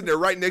Jawan are just sitting there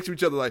right next to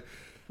each other, like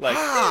hey.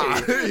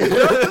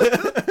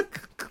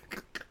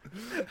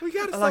 We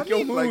gotta I stop like your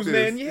eating moves, like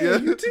man. this. Yeah,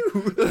 you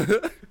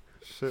too.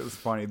 Shit is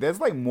funny. There's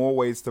like more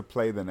ways to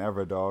play than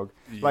ever, dog.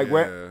 Like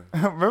Yeah.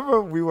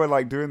 remember we were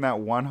like doing that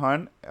one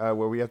hunt where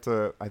we had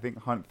to, I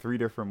think, hunt 3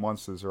 different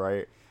monsters,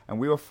 right? And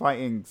we were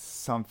fighting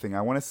something.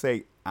 I want to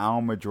say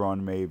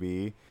Almadron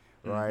maybe,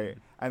 right?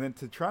 And then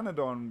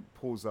Tetranodon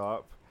pulls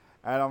up,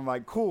 and I'm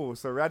like, cool.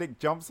 So Radic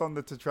jumps on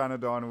the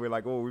Tetranodon, and we're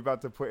like, oh, we're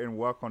about to put in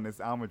work on this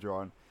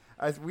Almadron.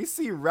 As we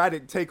see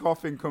Radic take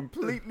off in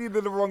completely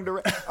the wrong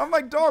direction. I'm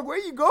like, dog, where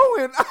you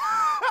going?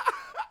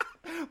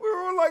 We were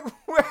all like,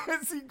 where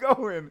is he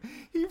going?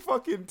 He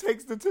fucking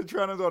takes the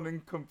Tetranodon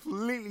in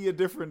completely a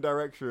different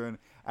direction,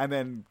 and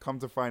then come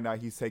to find out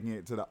he's taking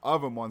it to the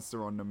other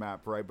monster on the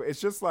map, right? But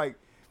it's just like,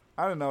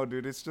 I don't know,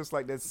 dude. It's just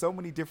like there's so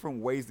many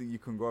different ways that you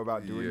can go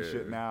about doing Yeah.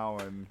 shit now,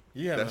 and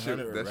You haven't That shit-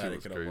 hunted that with shit Radic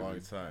was in crazy. a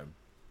long time.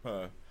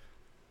 Huh.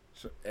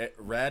 So,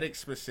 Radic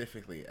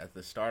specifically, at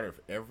the start of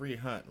every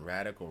hunt,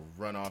 Radic will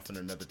run off in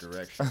another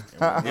direction.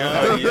 And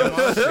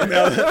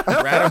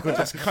Radic will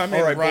just come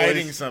in All right,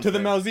 riding boys, something. to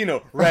the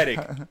Malzeno.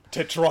 Radic,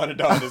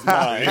 Tetranodon is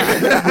mine.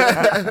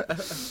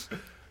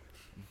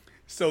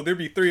 So there'd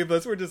be 3 of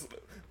us. We're just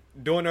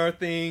doing our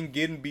thing,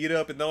 getting beat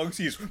up, and then all you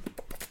see is Hey,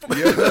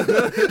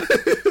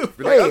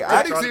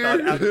 Radic's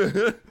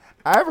here.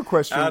 I have a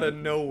question. out of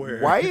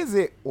nowhere. Why is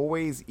it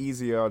always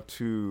easier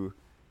to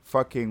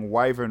fucking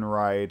wyvern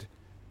ride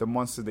the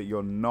monster that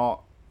you're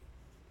not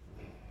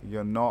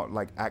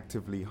like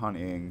actively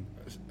hunting,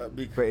 but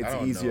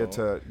it's easier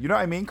to, you know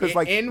what I mean? Because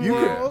like in you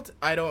world,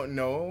 I don't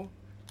know,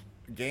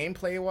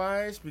 gameplay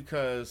wise,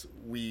 because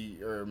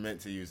we are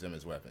meant to use them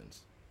as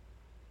weapons.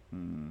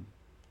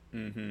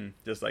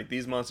 Just like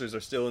these monsters are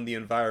still in the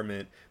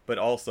environment, but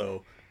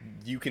also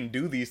you can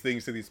do these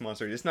things to these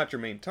monsters. It's not your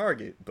main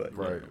target, but you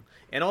Right. know.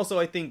 And also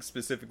I think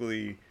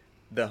specifically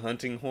the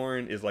hunting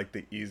horn is like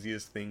the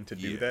easiest thing to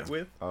do that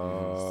with.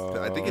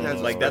 I think it has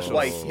a Like that's special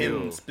why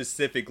skill. him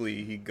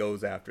specifically he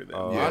goes after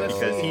them. Yeah.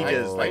 Because he I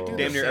just do the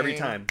damn near every same.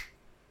 time.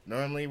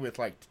 Normally with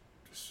like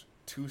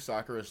 2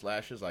 Sakura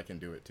slashes, I can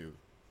do it too.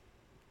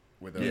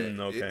 With a,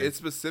 Yeah. Okay. It's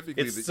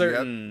specifically It's that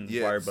certain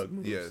you have, wirebug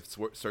moves. Yeah,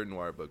 certain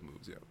wirebug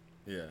moves. Yeah.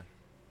 yeah.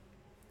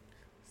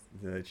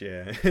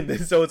 Yeah. And then,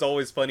 so it's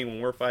always funny when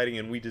we're fighting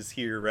and we just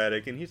hear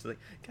Radic and he's like,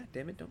 God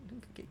damn it, don't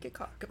get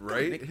caught. Come on,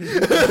 Right? Nick."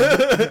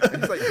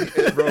 It's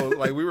like, bro,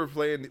 like we were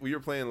playing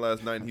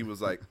last night, and he was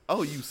like,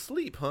 "Oh, you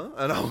sleep, huh?"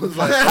 And I was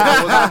like,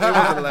 it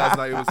wasn't last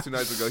night; it was 2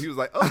 nights ago. He was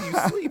like, "Oh, you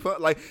sleep, huh?"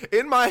 Like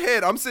in my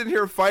head, I'm sitting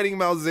here fighting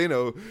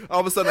Malzeno.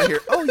 All of a sudden, I hear,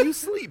 "Oh, you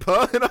sleep,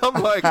 huh?" And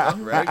I'm like, "Oh,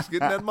 Radic's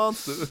getting that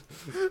monster."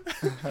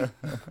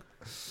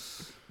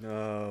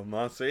 No,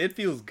 Monster. It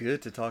feels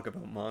good to talk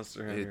about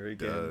Monster Hunter It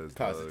again. does,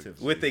 Positive.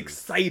 dog. With Jesus.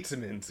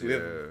 excitement. Yeah.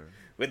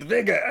 With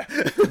vigor.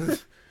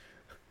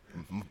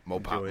 More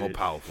Enjoy it.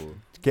 powerful.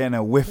 getting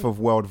a whiff of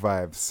world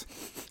vibes,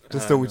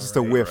 just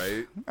a whiff.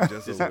 Right?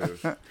 Just a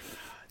whiff.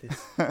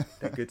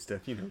 That good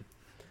stuff, you know.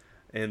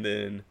 And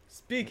then,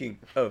 speaking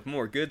of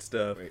more good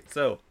stuff, Wait.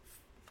 so,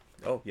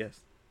 oh,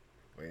 yes.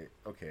 Wait,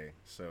 okay,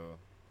 so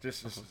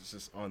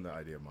just on the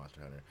idea of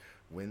Monster Hunter,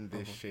 when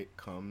this shit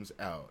comes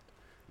out,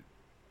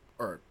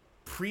 or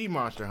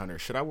pre-Monster Hunter,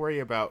 should I worry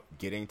about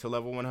getting to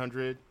level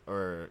 100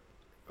 or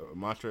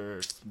Monster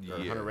or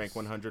Hunter rank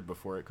 100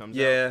 before it comes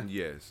out? Yeah.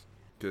 Yes.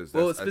 Cause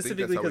Well, that's- I think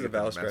specifically that's how we because of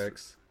get the master-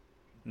 Valstrax.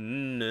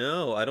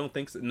 No, I don't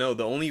think so. No,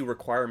 the only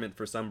requirement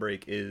for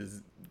Sunbreak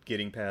is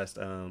getting past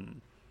the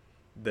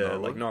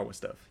Narwa? like Narwa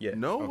stuff. Yeah.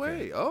 No Okay.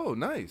 way. Oh,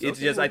 nice. It's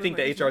Okay, just well, I think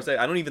the then HR said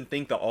I don't even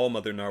think the All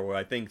Mother Narwa.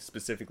 I think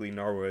specifically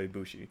Narwa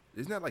Ibushi.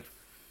 Isn't that like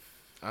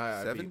I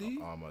beat 70?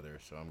 All Mother,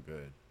 so I'm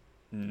good.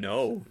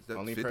 No. Is that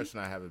Only 50? person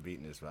I haven't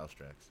beaten is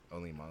Valstrax.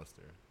 Only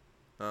monster.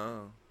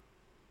 Oh.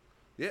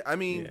 Yeah, I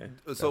mean,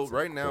 Yeah, so that's a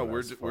right now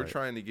cool-ass we're fight.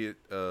 trying to get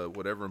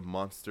whatever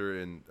monster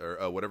and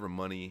or whatever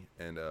money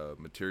and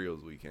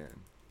materials we can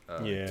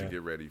Yeah. to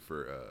get ready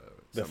for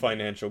The Sunbreak.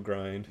 financial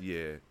grind.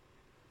 Yeah.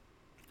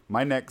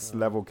 My next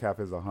level cap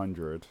is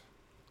 100.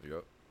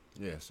 Yep.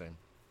 Yeah, same.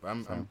 But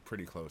I'm Same.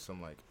 pretty close.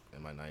 I'm like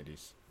in my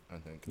 90s, I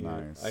think.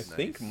 Nice. I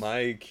think Nice.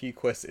 my key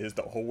quest is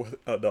the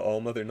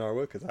All Mother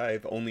Narwa because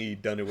I've only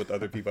done it with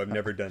other people. I've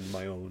never done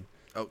my own.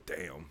 Oh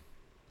damn.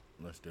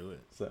 Let's do it.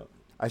 So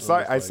I just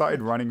started. I like-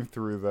 started running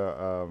through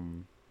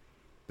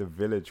the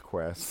village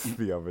quest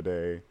the other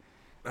day.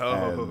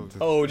 Oh.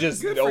 oh,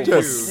 just Good for oh, you.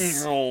 Just-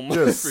 just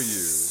Just for you.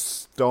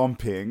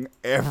 stomping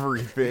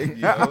everything.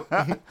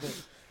 Yep.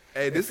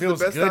 Hey, this is the Feels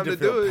best good time to to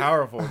feel do it.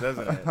 powerful,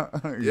 doesn't it?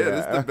 Yeah,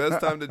 this is the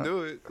best time to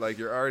do it. Like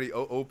you're already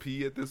OP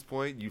at this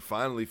point. You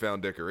finally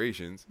found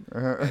decorations,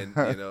 and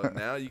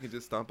now you can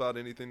just stomp out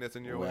anything that's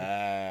in your way.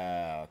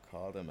 Wow,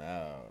 called him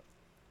out.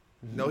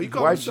 No, he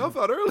called Why'd himself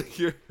out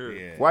earlier.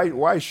 Yeah.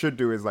 What I should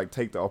do is like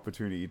take the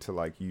opportunity to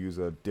like use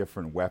a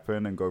different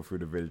weapon and go through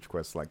the village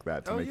quests like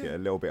that to Oh, make yeah. it a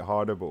little bit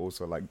harder, but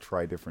also like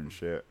try different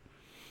shit.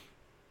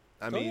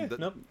 I oh, mean, yeah,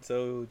 nope.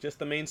 So just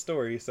the main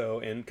story. So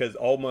and because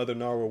All Mother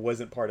Narwa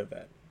wasn't part of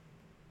that.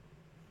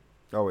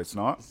 Oh, it's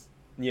not.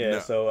 Yeah, No.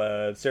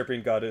 so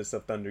Serpent Goddess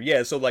of Thunder.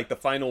 Yeah, so like the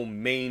final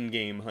main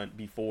game hunt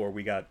before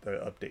we got the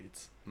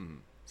updates. Mhm.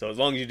 So as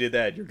long as you did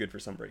that, you're good for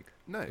Sunbreak.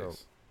 nice. So-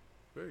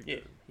 Very Yeah,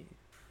 good. yeah.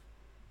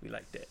 We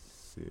like that.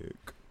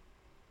 Sick.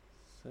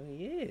 So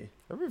yeah.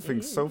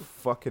 Everything's so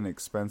fucking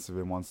expensive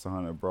in Monster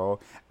Hunter, bro.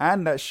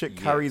 And that shit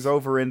Yes. carries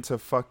over into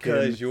fucking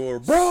Cause you're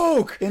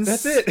broke.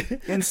 That's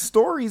it. in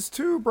stories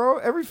too, bro.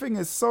 Everything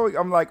is so.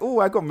 I'm like, oh,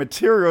 I got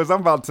materials.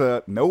 I'm about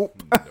to.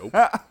 Nope. Nope.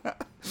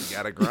 You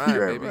gotta grind,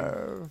 Yeah, baby.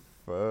 man.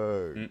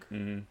 Fuck.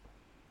 Mm-mm.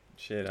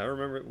 Shit, I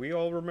remember. We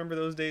all remember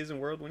those days in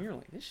World when you're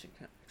like, this shit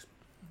kind of expensive.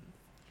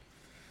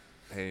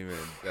 Hey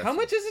man, How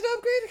much is it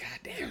upgraded? God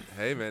damn.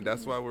 Hey man,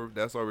 that's why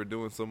we're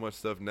doing so much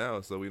stuff now,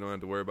 so we don't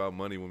have to worry about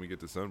money when we get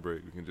to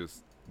Sunbreak. We can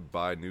just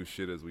buy new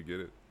shit as we get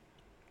it.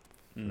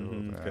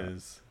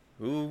 Because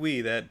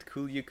that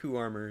Cool Yaku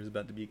armor is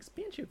about to be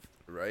expensive.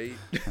 Right,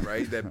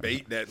 right. That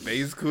base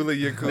Kula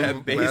Yaku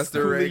That base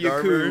Master Kula Rank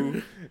Yaku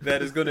armor.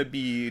 that is going to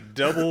be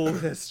double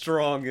as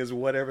strong as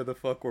whatever the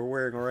fuck we're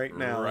wearing right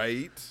now.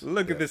 Right.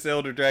 Look at this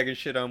Elder Dragon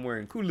shit I'm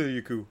wearing.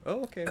 Kula Yaku.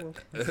 Oh, okay. Well,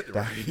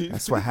 Right.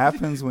 That's what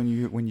happens when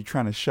you're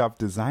trying to shop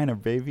designer,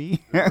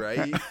 baby.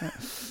 Right.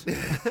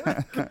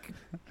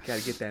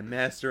 gotta get that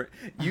master.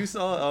 You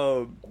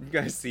saw, you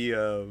guys see,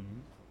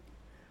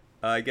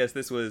 I guess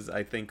this was,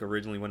 I think,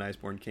 originally when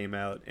Iceborne came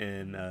out,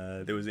 and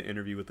there was an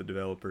interview with the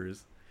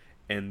developers,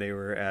 and they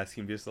were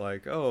asking just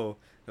like, oh,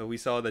 we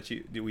saw that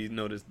we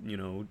noticed,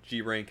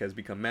 G rank has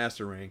become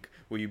master rank.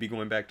 Will you be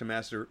going back to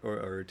master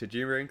or to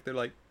G rank? They're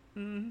like,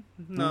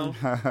 no.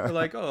 They're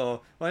like,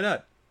 oh, why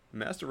not?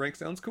 Master rank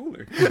sounds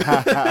cooler.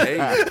 Hey,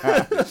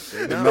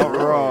 they're Not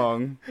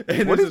wrong.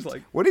 And What it's did, just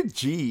like, what did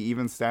G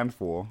even stand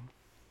for?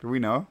 Do we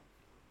know?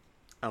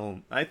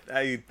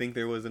 I think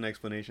there was an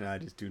explanation. I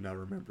just do not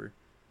remember.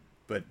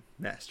 But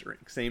master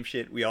rank, same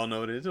shit. We all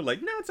know what it is. They're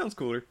like, no, it sounds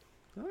cooler.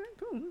 All right,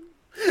 cool.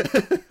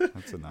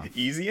 That's enough.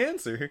 Easy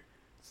answer.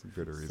 It's a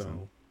good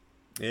reason.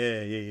 So,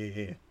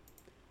 yeah.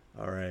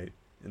 All right.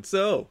 And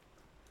so,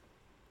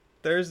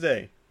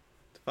 Thursday,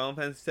 the Final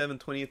Fantasy VII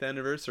 20th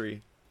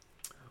anniversary.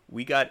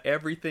 We got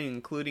everything,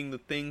 including the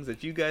things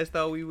that you guys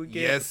thought we would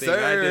get. Yes, the thing I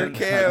sir. didn't- the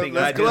Cam, thing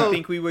I let's didn't gloat.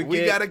 think we would We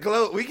get. gotta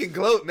gloat. We can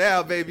gloat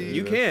now, baby.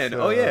 You That's, can.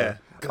 Oh, yeah.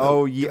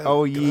 Oh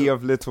ye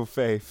of little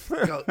faith.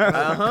 Gloat,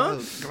 Uh-huh.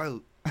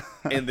 gloat.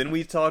 And then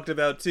we talked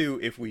about, too,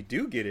 if we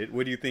do get it,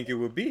 what do you think it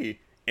would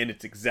be? And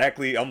it's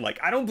exactly, I'm like,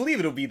 I don't believe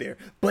it'll be there,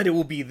 but it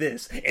will be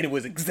this. And it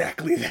was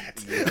exactly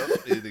that.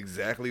 Yep, it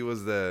exactly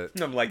was that.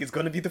 I'm like, it's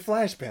going to be the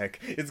flashback.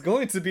 It's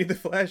going to be the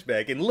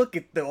flashback. And look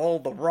at all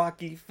the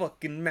rocky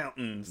fucking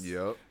mountains.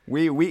 Yep.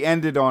 We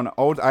ended on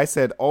I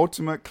said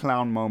ultimate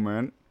clown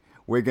moment.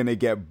 We're gonna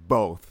get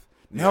both.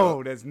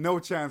 No, there's no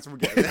chance we're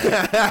getting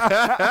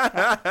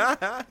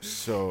that.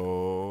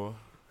 So,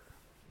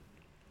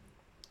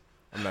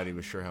 I'm not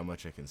even sure how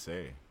much I can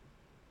say.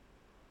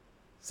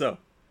 So,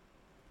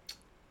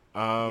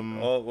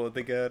 well,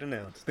 they got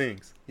announced.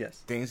 Things. Yes.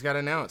 Things got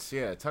announced.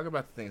 Yeah, talk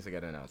about the things that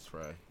got announced,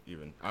 Fry.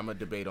 I'm a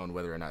debate on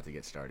whether or not to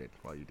get started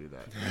while you do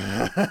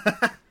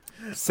that.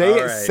 Say All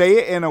it. right. Say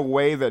it in a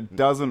way that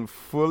doesn't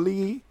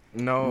fully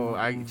No,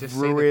 I just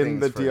ruin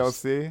the say the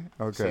things first. DLC.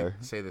 Okay.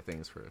 Say the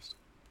things first.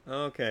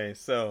 Okay,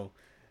 so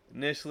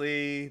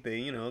initially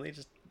they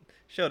just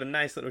showed a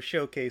nice little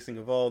showcasing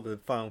of all the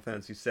Final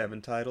Fantasy VII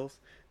titles.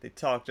 They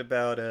talked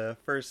about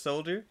First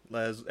Soldier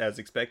as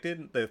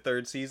expected, the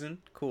third season.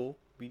 Cool,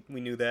 we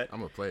knew that. I'm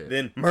gonna play it.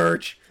 Then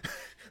merch.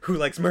 Who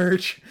likes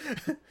merch?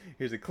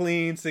 Here's a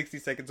clean 60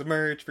 seconds of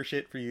merch for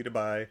shit for you to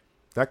buy.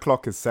 That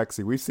clock is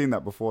sexy. We've seen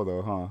that before,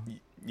 though, huh?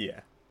 Yeah,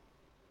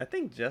 I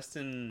think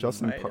Justin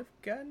Justin might have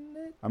gotten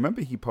it. I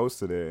remember he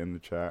posted it in the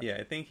chat. Yeah,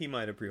 I think he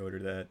might have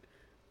pre-ordered that.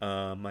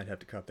 Might have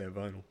to cop that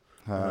vinyl.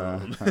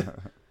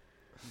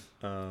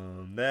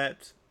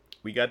 That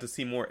we got to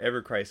see more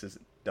Ever Crisis.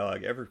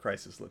 Dog, Ever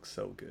Crisis looks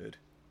so good.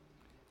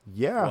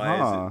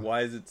 Yeah,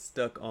 Why is it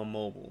stuck on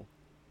mobile?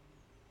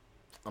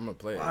 I'm gonna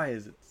play Why it.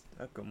 is it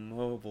stuck on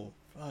mobile?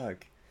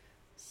 Fuck.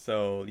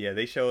 So yeah,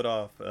 they showed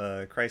off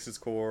Crisis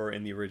Core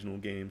and the original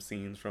game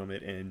scenes from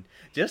it, and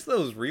just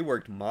those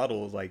reworked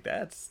models. Like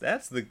that's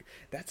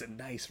a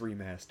nice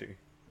remaster.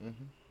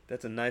 Mm-hmm.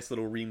 That's a nice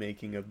little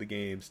remaking of the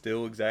game.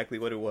 Still exactly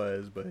what it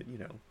was, but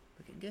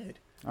looking good.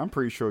 I'm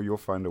pretty sure you'll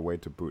find a way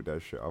to boot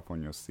that shit up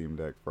on your Steam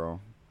Deck, bro.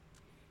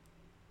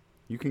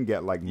 You can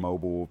get like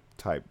mobile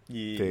type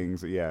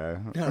things, yeah.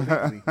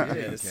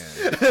 Yes.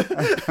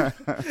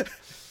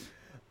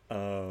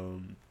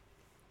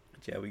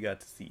 Yeah, we got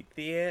to see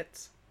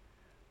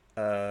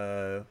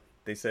that.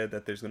 They said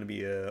that there's going to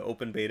be a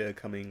open beta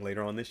coming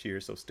later on this year,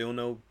 so still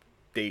no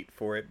date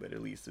for it, but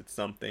at least it's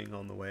something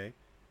on the way.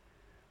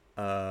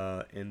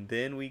 And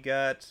then we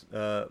got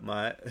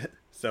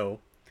so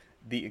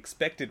the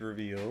expected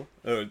reveal,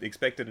 or the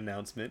expected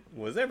announcement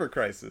was Ever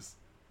Crisis.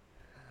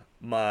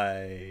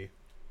 My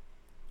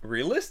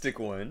realistic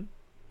one,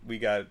 we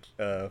got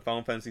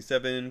Final Fantasy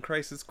VII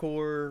Crisis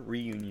Core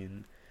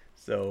Reunion.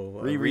 So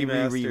re. With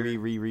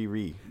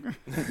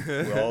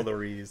all the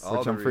re's.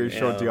 Which I'm pretty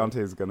sure Deontay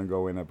is gonna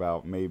go in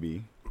about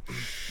maybe.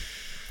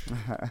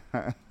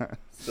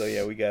 So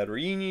yeah, we got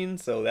Reunion.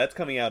 So that's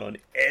coming out on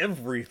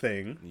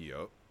everything.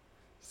 Yup.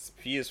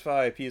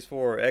 PS5,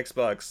 PS4,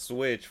 Xbox,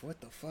 Switch. What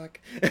the fuck?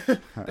 They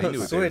knew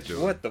what Switch. they were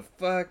doing. What the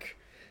fuck?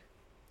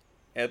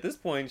 At this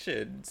point,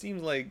 shit, it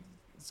seems like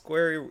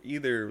Square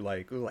either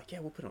like yeah,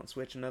 we'll put it on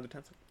Switch another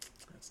time.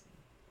 That's,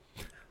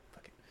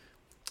 fuck it.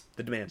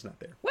 The demand's not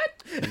there. What?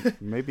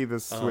 Maybe the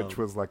Switch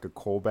was like a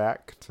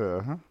callback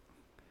to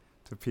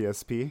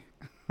PSP.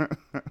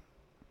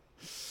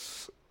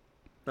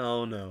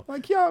 Oh no.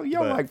 Like y'all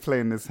But- like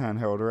playing this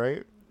handheld,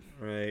 right?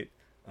 Right.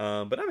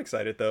 But I'm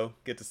excited though.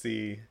 Get to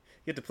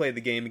play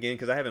the game again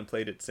because I haven't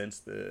played it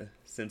since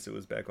it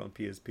was back on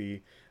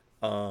PSP.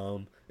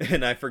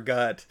 And I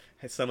forgot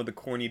some of the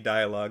corny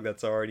dialogue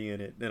that's already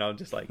in it, and I'm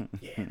just like,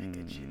 yeah, that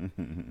good shit.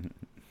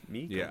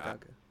 Me, Yeah,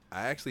 Gaga.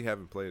 I actually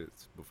haven't played it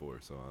before,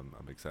 so I'm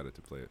excited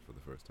to play it for the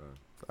first time.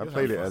 I You'll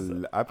played have it.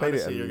 fun. I played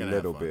Honestly, it you're a gonna have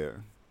little fun. bit.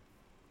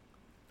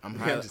 I'm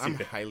Yeah, just see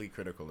that. highly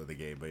critical of the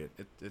game, but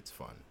it's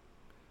fun.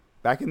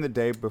 Back in the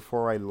day,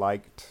 before I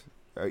liked,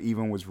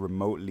 even was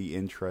remotely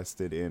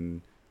interested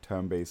in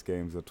turn-based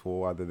games at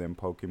all, other than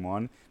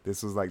Pokemon,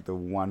 this was like the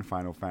one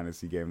Final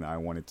Fantasy game that I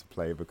wanted to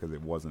play because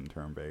it wasn't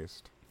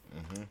turn-based.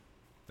 Mm-hmm.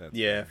 That's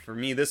Yeah, for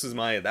me,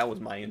 that was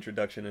my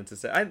introduction into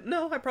I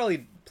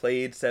probably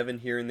played 7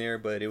 here and there,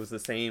 but it was the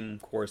same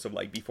course of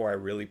like before I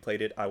really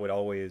played it, I would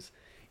always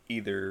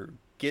either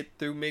get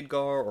through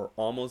Midgar or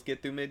almost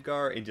get through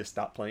Midgar and just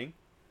stop playing.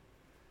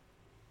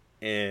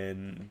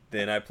 And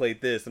then I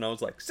played this, and I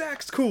was like,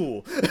 Zack's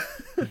cool.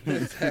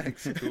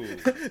 Zack's cool.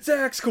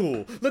 Zack's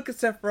cool. Look at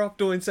Sephiroth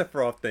doing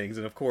Sephiroth things.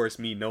 And of course,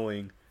 me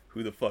knowing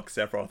who the fuck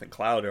Sephiroth and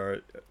Cloud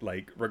are,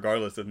 like,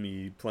 regardless of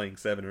me playing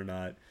 7 or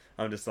not,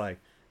 I'm just like,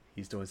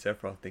 he's doing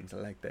Sephiroth things. I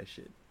like that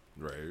shit.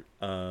 Right.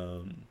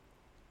 And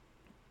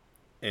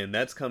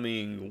that's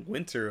coming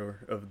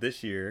winter of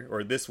this year,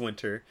 or this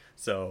winter.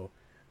 So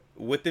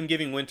with them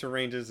giving winter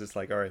ranges, it's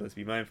like, all right, let's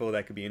be mindful.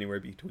 That could be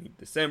anywhere between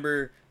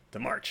December to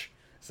March.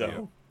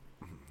 So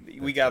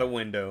we got a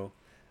window.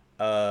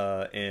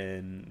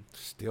 And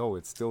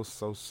It's still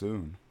so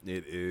soon.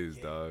 It is,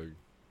 dog.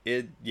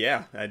 I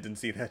didn't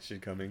see that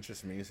shit coming.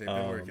 Just means they've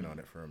been working on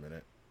it for a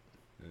minute.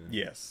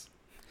 Yes.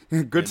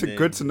 Good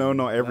then, to know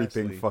not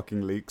everything lastly-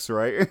 fucking leaks,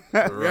 right?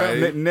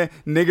 Right.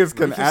 Niggas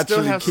can can still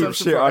actually have keep some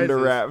shit under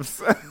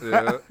surprises.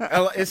 wraps.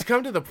 Yeah. It's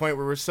come to the point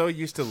where we're so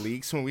used to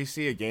leaks when we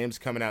see a game's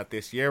coming out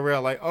this year, we're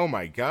like, oh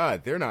my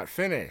god, they're not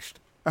finished.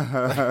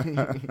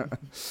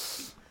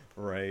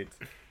 Right.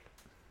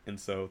 And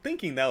so,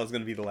 thinking that was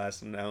going to be the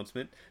last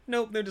announcement,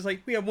 nope, they're just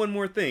like, we have one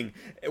more thing.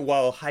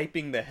 While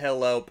hyping the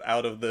hell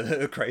out of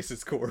the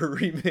Crisis Core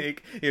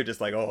remake, you're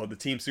just like, oh, the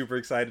team's super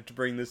excited to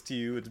bring this to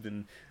you. It's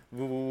been,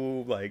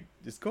 like,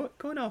 just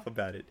going off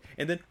about it.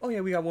 And then, oh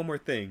yeah, we got one more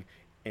thing.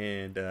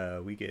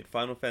 And we get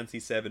Final Fantasy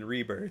VII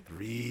Rebirth.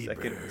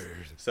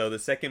 So the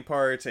second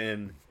part,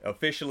 and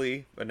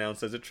officially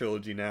announced as a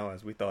trilogy now,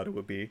 as we thought it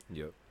would be.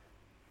 Yep.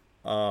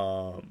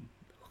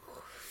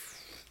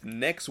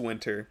 Next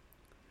winter.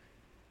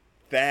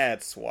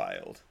 That's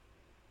wild.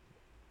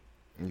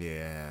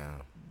 Yeah.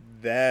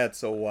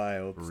 That's a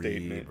wild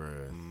statement.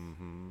 Rebirth.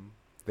 Mm-hmm.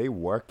 They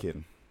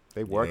working.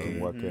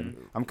 Working.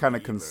 I'm kind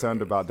of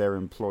concerned about their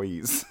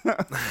employees.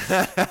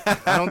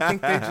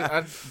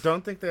 I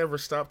don't think they ever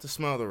stopped to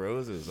smell the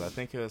roses. I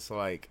think it's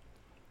like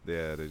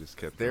Yeah, they just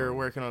kept. they were going.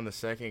 working on the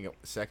second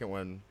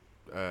one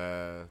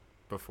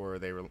before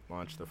they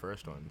launched the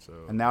first one. So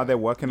And now they're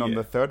working on Yeah.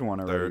 the third one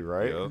already, Third,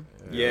 right? yep.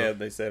 Yeah,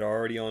 they said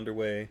already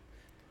underway.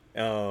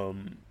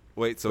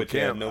 Wait, so But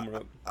yeah, Cam, no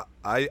more-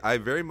 I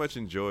very much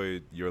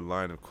enjoyed your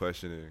line of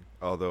questioning,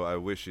 although I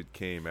wish it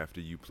came after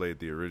you played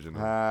the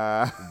original.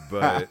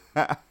 But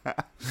I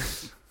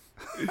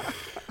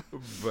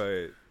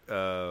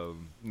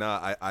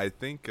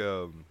think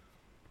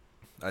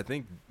I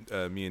think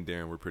me and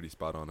Darren were pretty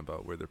spot on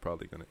about where they're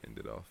probably going to end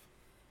it off.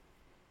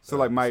 So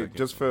like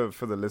Second one.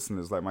 for the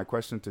listeners, like my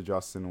question to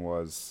Justin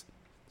was,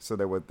 so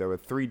there were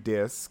 3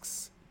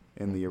 discs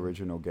in the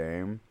original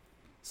game.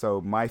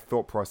 So my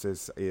thought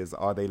process is,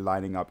 are they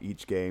lining up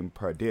each game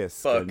per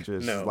disc Fuck, and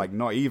just no. like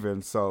not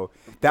even? So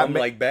that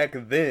Like back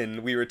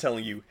then, we were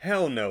telling you,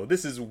 hell no.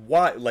 This is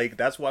why, like,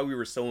 that's why we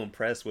were so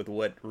impressed with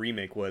what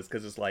Remake was,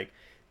 because it's like,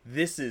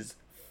 this is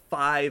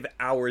 5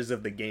 hours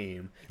of the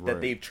game that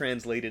Right. they've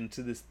translated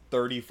into this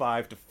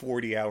 35 to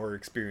 40 hour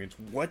experience.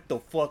 What the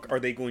fuck are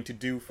they going to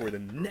do for the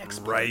next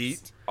Right.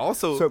 place?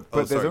 Also, So, but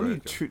there's sorry, go only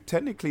ahead, go. two.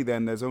 Technically,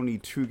 then there's only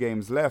 2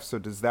 games left. So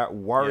does that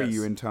worry Yes.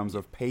 you in terms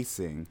of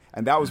pacing?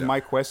 And that was my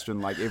question.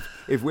 Like,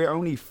 if we're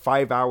only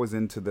 5 hours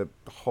into the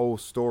whole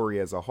story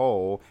as a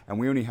whole, and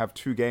we only have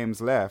 2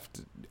 games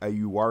left, are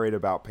you worried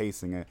about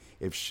pacing it?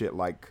 If shit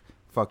like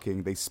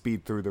fucking they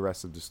speed through the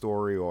rest of the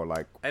story, or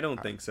like I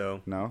don't think so.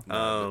 no?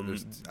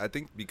 I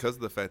think because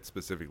of the fact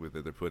specifically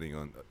that they're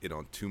putting it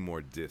on 2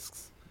 more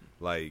discs,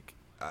 like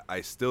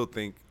I still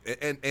think,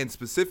 and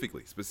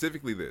specifically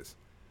this,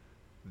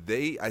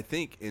 I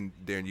think, and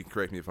Darren, you can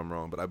correct me if I'm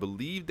wrong, but I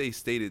believe they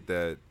stated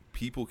that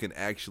people can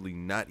actually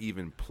not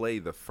even play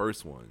the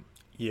first one,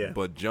 Yeah.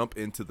 but jump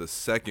into the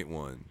second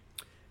one,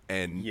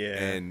 and Yeah.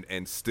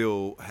 and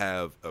still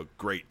have a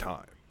great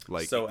time.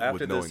 Like, so with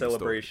after the knowing story.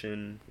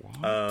 celebration,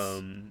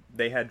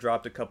 they had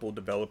dropped a couple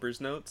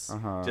developers notes,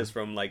 Uh-huh. just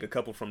from like a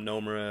couple from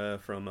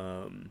Nomura, from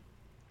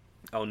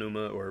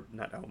Aonuma, or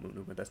not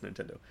Aonuma, that's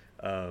Nintendo.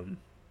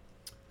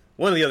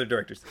 One of the other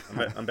directors.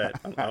 I'm bad.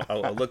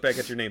 I'll look back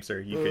at your name,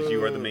 sir, because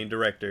you are the main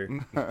director.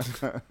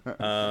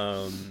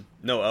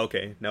 No,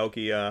 okay,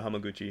 Naoki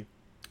Hamaguchi.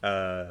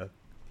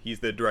 He's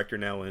the director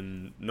now,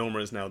 and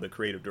Nomura is now the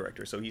creative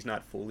director. So he's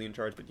not fully in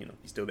charge, but you know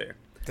he's still there.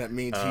 That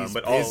means he's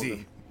but all of busy.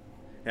 them-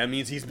 That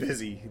means he's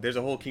busy. There's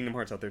a whole Kingdom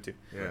Hearts out there too.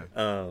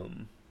 Yeah.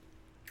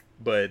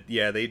 But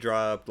yeah, they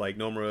dropped like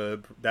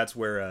Nomura. That's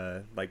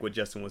where like what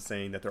Justin was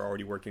saying, that they're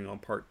already working on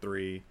part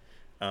 3.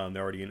 They're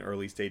already in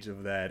early stages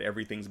of that.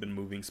 Everything's been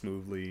moving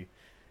smoothly,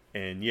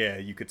 and yeah,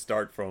 you could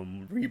start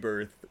from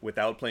Rebirth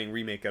without playing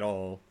Remake at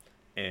all,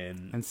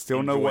 and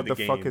still know enjoy what the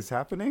fuck game. is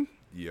happening.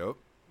 Yep,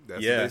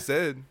 that's Yeah. what they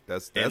said.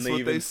 That's And they what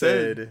even they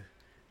said.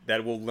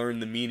 that we'll learn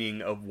the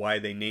meaning of why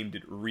they named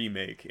it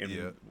Remake and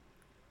Yeah.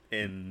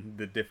 and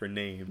the different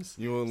names.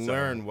 You will So-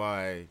 learn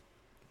why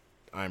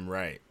I'm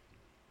right.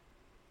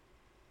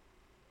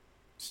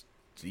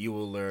 So you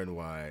will learn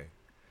why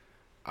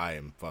I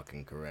am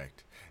fucking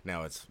correct.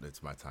 Now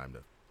it's my time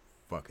to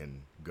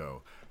fucking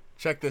go.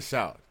 Check this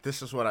out.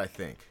 This is what I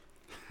think.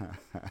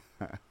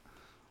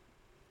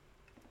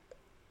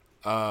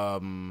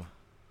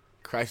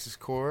 Crisis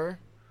Core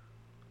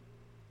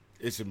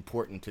is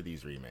important to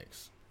these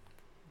remakes.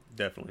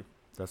 Definitely.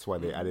 That's why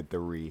they added the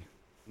re.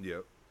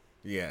 Yep.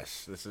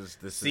 Yes, this is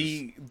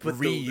See, but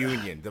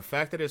reunion. The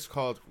fact that it's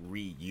called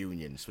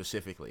reunion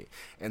specifically,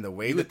 and the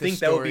way You that would this think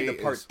that would be story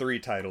the part is- 3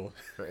 title.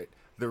 right,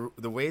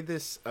 the way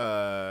this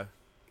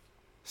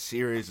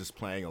series is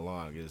playing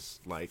along is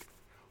like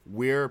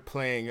we're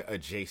playing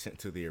adjacent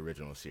to the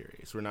original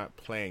series. We're not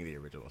playing the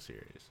original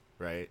series,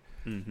 right?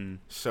 Mm-hmm.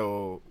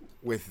 So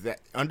with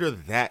that, under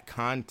that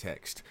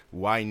context,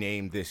 why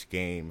name this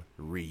game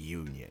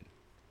Reunion?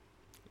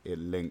 It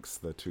links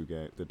the two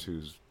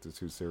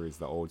series,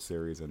 the old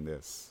series and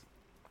this.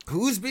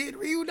 Who's being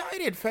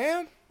reunited,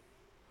 fam?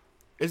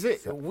 Is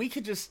it? We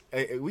could just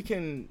we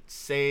can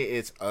say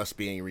it's us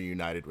being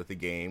reunited with the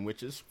game,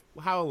 which is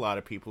how a lot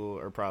of people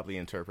are probably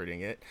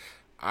interpreting it.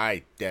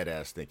 I dead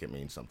ass think it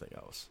means something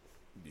else.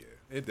 Yeah,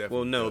 it definitely.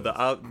 Well, no,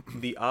 does.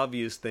 the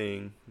obvious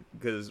thing,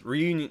 because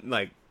reunion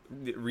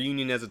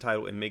as a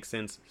title, it makes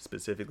sense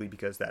specifically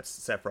because that's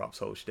Sephiroth's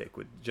whole shtick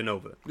with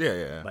Genova.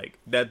 Yeah. Like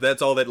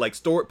that's all that, like,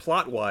 story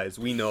plot wise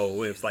we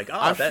know. It's like,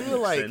 I that feel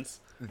makes like sense.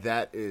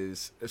 that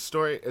is a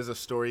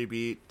story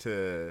beat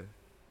to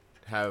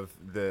have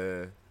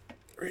the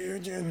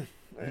Reunion.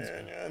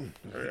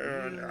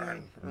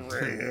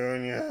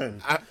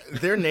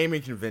 their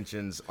naming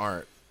conventions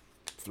aren't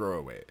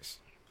throwaways.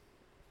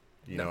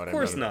 You know what I mean? Of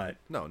course not.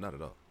 No, not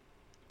at all.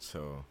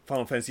 So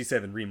Final Fantasy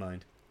VII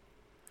Remind.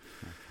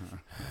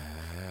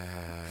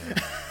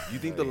 You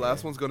think the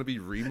last one's gonna be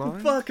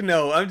Remind? Fuck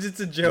no, I'm just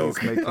a joke.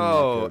 He's making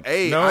Oh, it good.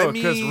 hey, no, I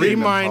because mean,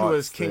 Remind Hearts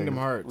was Kingdom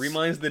thing. Hearts.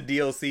 Remind's the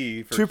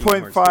DLC for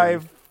Kingdom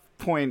Hearts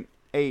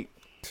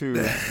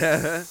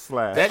 2.5.82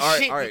 slash. That All right,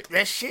 shit. all right.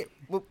 That shit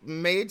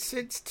made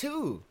sense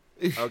too.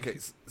 Okay,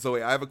 so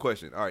wait, I have a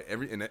question. All right,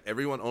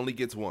 everyone only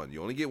gets one.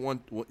 You only get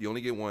one. You only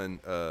get one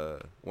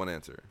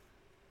answer.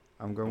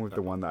 I'm going with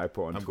the one that I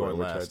put on I'm Twitter. going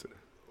Which last.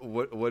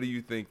 What do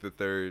you think the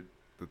third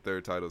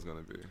title is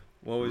gonna be?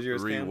 What was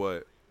yours, Cam?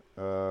 What?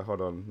 hold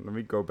on, let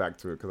me go back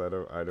to it because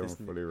I don't Just-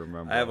 fully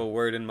remember. I have a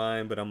word in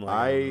mind, but I'm like,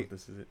 I don't know if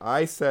this is it.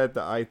 I said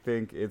that I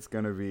think it's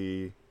gonna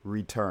be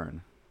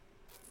Return.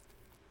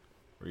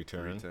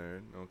 Return.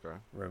 Return. Okay.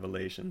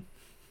 Revelation.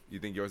 You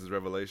think yours is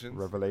Revelations?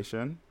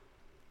 Revelation.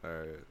 All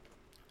right.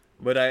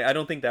 But I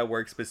don't think that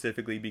works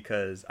specifically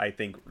because I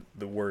think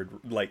the word,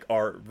 like,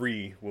 R,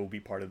 re will be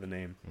part of the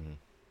name.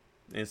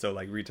 And so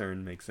like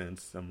Return makes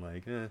sense. I'm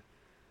like,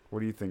 What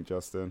do you think,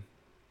 Justin?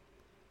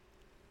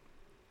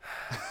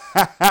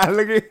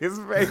 Look at his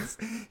face.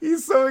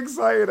 He's so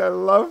excited. I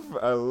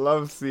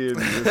love seeing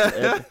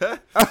this.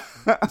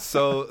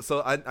 So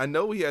I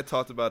know we had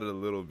talked about it a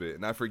little bit,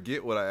 and I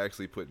forget what I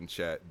actually put in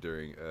chat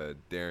during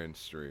Darren's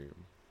stream.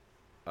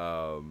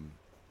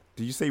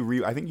 Did you say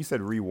I think you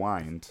said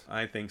rewind.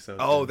 I think so.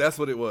 Oh, too. that's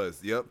what it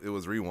was. Yep, it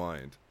was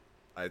rewind.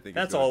 I think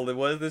That's all it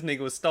was. This nigga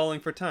was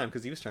stalling for time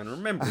because he was trying to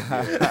remember.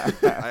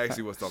 I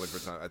actually was stalling for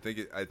time. I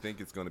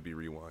think it's going to be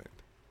rewind.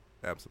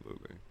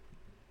 Absolutely.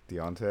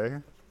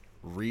 Deontay?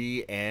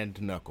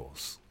 And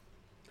Knuckles.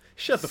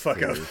 Shut the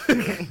fuck up.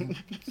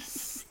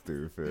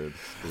 Stupid.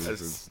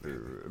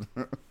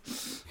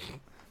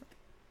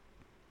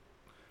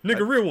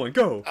 Nigga, real one,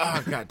 go.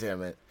 Oh, God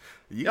damn it.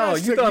 You thought I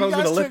was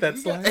going to let that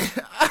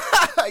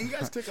slide? You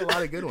guys took a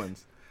lot of good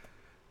ones.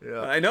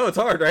 Yeah. I know, it's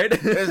hard, right?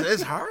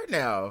 It's hard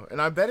now.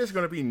 And I bet it's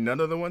going to be none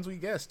of the ones we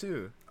guessed,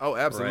 too. Oh,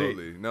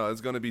 absolutely. Right. No,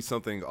 it's going to be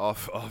something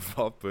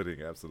off-putting,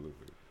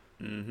 absolutely.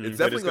 Mm-hmm. It's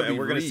definitely going to be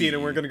we're going to see it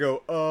and we're going to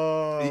go,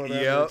 oh, that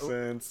makes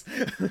sense.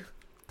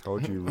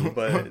 Told you.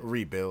 But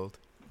rebuild.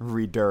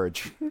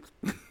 Redirge.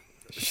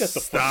 Shut the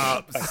fuck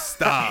up.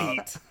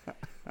 Stop.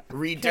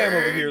 Redirge. Cam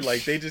over here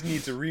like they just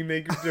need to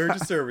remake Dirge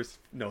service.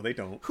 No, they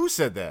don't. Who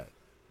said that?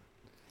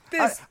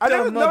 This I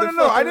never,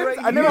 no. I never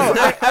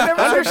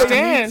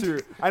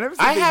understand. I never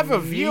said I they have a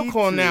need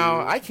vehicle to.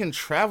 now. I can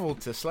travel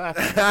to Slap.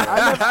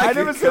 I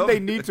never said they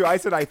need to. I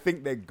said I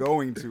think they're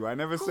going to. I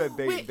never said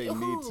they need to.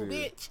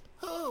 Bitch?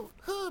 Who,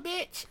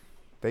 bitch?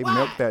 They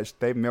milk that.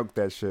 They milk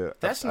that shit.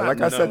 That's not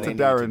like I said to nothing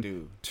they Darren. need to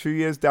do. 2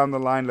 years down the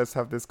line, let's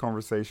have this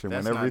conversation.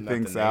 That's when not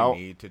everything's nothing out, they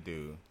need to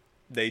do.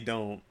 They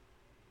don't.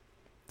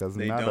 doesn't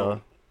They matter.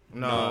 don't.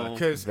 No,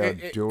 because They'll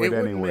it do it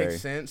wouldn't anyway. make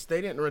sense. They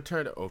didn't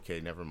return to. Okay,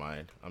 never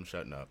mind. I'm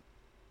shutting up.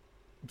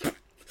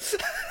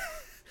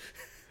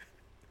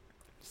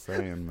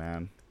 Saying,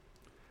 man.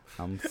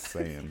 I'm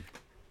saying.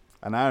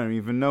 And I don't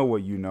even know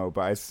what you know,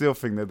 but I still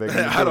think that they're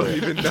going to do I don't it.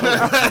 even know.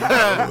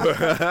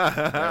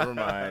 Never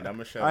mind. I'm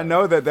gonna shut up. I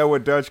know that there were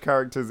Dutch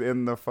characters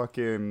in the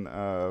fucking...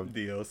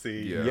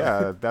 DLC.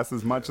 Yeah. that's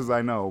as much as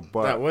I know,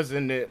 but... That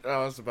wasn't it.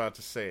 I was about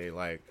to say,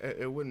 like,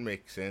 it wouldn't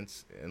make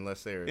sense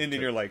unless they were And then to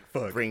you're like,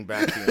 fuck. bring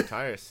back the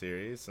entire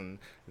series. And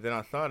then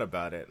I thought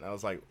about it, and I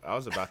was like, I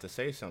was about to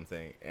say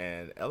something,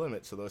 and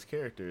elements of those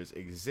characters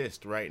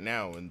exist right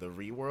now in the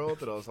reworld.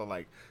 That I was all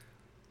like,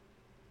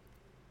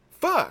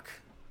 fuck.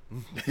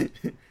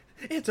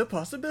 It's a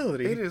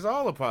possibility. It is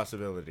all a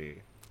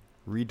possibility.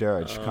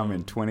 Redirge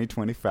coming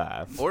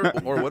 2025. or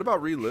what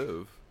about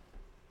Relive?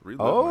 Relive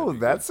might Oh, be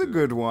that's a too.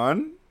 good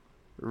one.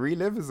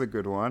 Relive is a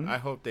good one. I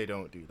hope they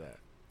don't do that.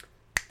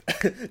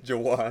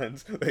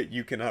 Jawans, that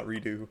you cannot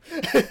redo.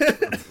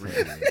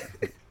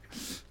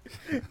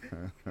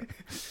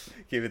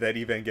 Give it that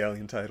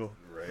Evangelion title.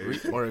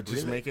 Right. Or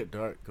just make it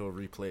dark. Go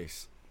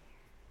replace.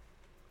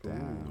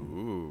 Damn.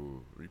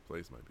 Ooh,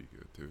 Replace might be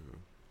good too.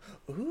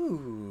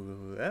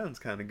 Ooh, that one's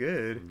kind of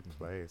good.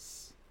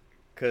 Place.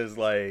 Because,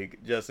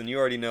 like, Justin, you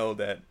already know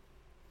that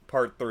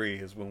part 3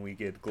 is when we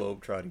get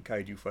globe-trotting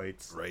kaiju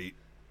fights. Right.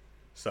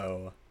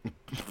 So,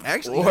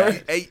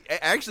 Actually,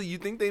 actually, you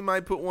think they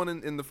might put one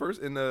in the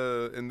first in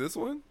this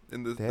one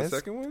in the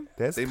second one?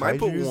 There's They might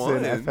put kaijus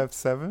one in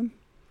FF7.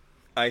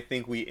 I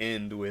think we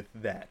end with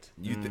that.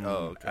 You think?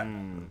 Oh, okay.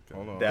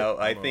 Hold on. That I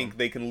Hold on. think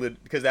they can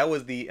live because that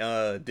was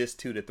the disc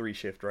 2 to 3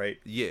 shift, right?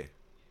 Yeah.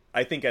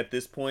 I think at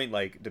this point,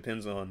 like,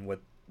 depends on what,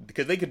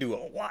 because they could do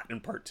a lot in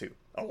part 2,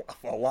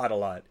 a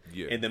lot.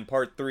 Yeah. And then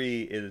part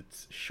 3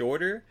 is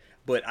shorter,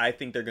 but I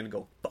think they're gonna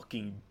go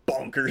fucking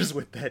bonkers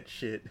with that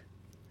shit.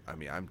 I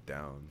mean, I'm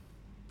down.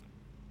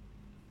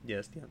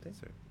 Yes, Deontay.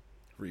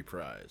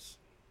 Reprise.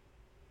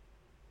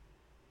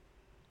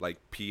 Like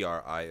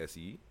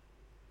Prise.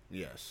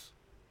 Yes.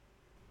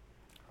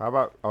 How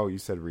about? Oh, you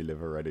said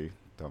Relive already.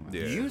 Dumbass.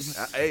 Yeah. You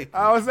Hey,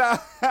 I was out.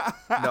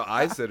 no,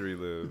 I said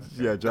Relive.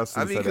 Yeah,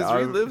 Justin I mean, said it. because I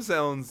was- Relive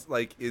sounds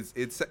like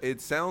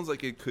it sounds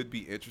like it could be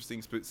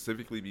interesting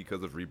specifically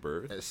because of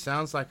Rebirth. It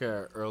sounds like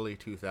a early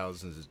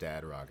 2000s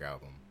dad rock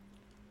album.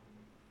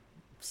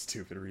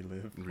 Stupid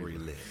relive.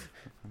 Relive.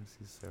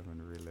 Fantasy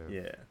 7 Relive.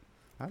 Yeah.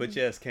 I But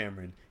yes,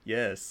 Cameron.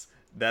 Yes,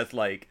 that's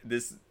like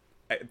this.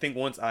 I think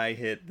once I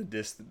hit the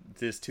disc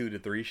 2 to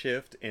 3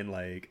 shift and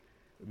like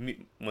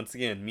once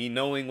again me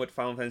knowing what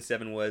Final Fantasy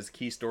 7 was,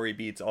 key story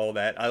beats, all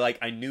that.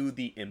 I knew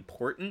the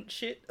important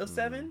shit of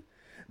 7,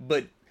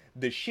 but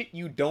the shit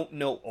you don't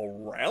know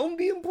around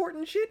the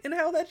important shit and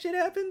how that shit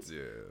happens.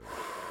 Yeah.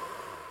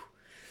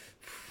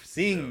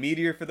 Seeing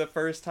Meteor for the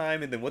first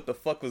time and then what the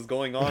fuck was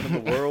going on in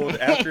the world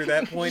after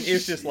that point,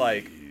 it's just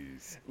like,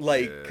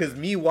 because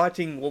me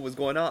watching what was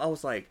going on, I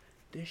was like,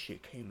 this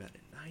shit came out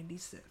in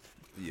 97.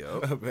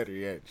 Yep. Better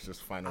yet,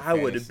 just Final I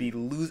would Fantasy.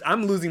 be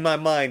I'm losing my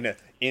mind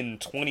in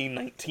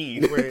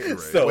 2019. Wait,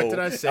 So what did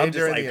I say I'm just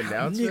during like, the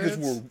announcements? niggas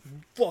were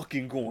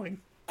fucking going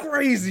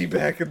crazy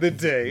back in the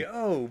day.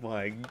 Oh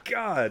my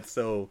god.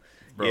 So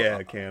Bro,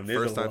 yeah, Cam.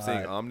 There's First a time lot.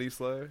 seeing Omni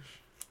Slash.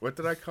 What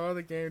did I call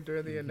the game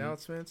during the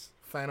announcements?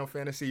 Final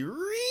Fantasy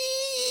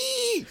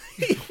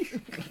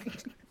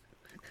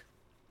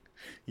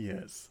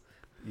Yes.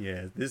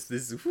 Yeah. This.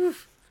 Whew.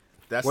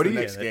 That's What the do you-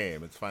 next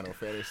game. It's Final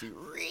Fantasy.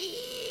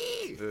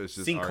 It's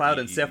just Seeing Cloud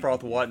and REE.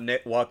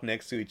 Sephiroth walk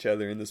next to each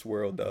other in this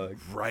world, dog.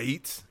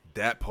 Right?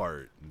 That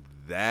part.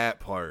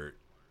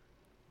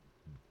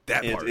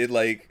 It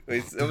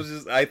was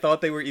just, I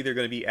thought they were either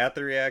going to be at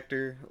the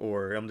reactor,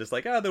 or I'm just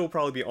like, they'll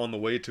probably be on the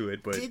way to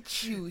it, but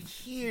Did you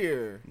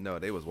hear No,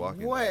 they was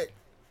walking. what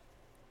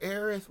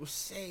Aerith was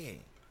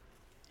saying?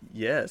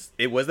 yes.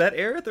 It was that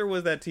Aerith or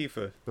was that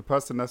Tifa? The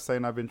person that's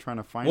saying I've been trying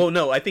to find Well,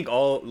 no, I think it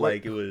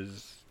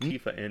was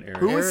Tifa and Aerith.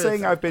 Who was Aerith-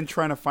 saying I've been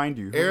trying to find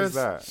you? Who was Aerith,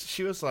 that?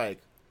 she was like,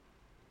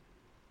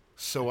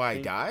 "So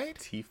I died?"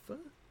 Tifa?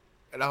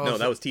 And I No,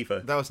 that was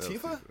Tifa. That was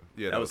Tifa.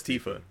 Yeah, That was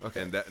Tifa.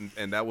 Okay.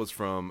 And that was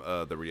from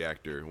the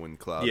reactor when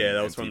Cloud. Yeah, that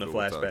and was from the Tifa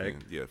were flashback.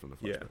 talking. Yeah, from the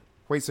flashback. Yeah.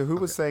 Wait, so who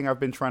was saying I've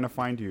been trying to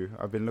find you?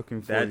 I've been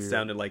looking for you. That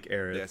sounded like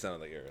Aerith. Yeah, it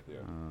sounded like Aerith.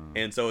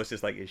 Yeah. And so it's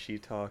just like, is she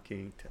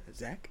talking to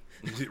Zach?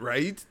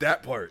 Right?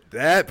 That part.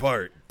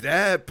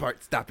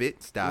 Stop it.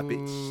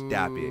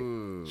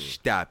 Ooh.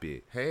 Stop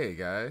it. Hey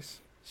guys.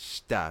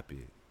 Stop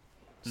it.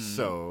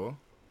 So,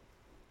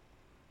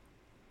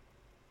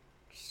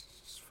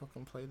 just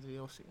fucking play the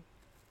DLC.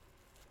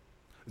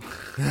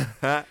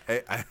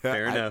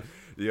 Fair enough.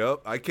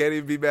 Yep, I can't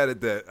even be mad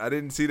at that. I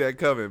didn't see that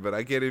coming, but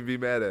I can't even be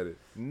mad at it.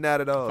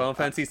 Not at all. Final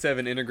Fantasy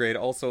VII Integrate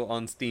also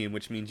on Steam,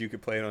 which means you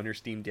could play it on your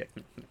Steam Deck.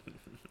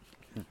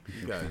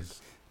 You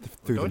guys.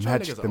 through Don't the y'all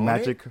magic, niggas the own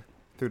magic,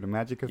 through the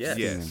magic of Yes.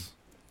 Steam. Yes.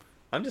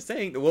 I'm just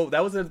saying. Well,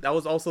 that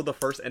was also the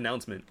first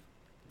announcement.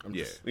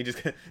 Yeah. We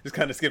just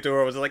kind of skipped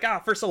over. I was like,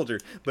 First Soldier,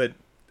 but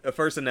the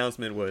first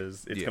announcement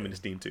was it's Yeah. coming to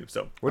Steam too.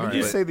 So What did Alright.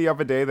 you But- say the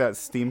other day that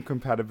Steam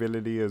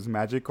compatibility is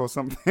magic or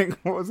something?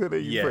 What was it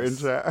that you put in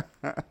Yes.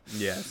 chat?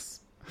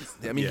 yes,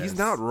 I mean, he's Yes.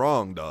 not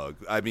wrong, dog.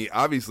 I mean,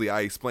 obviously,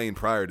 I explained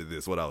prior to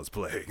this what I was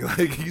playing.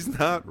 Like, he's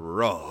not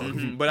wrong.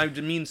 Mhm. But I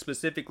mean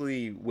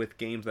specifically with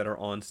games that are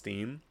on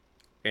Steam,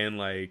 and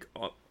like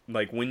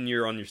when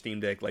you're on your Steam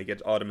Deck, like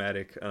it's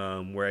automatic.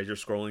 Whereas you're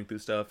scrolling through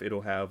stuff,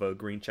 it'll have a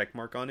green check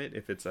mark on it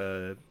if it's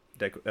a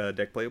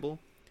deck playable.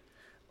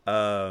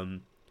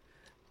 And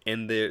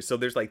there's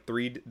like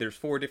there's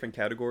 4 different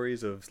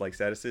categories of like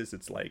statuses.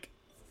 It's like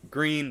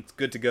green, it's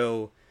good to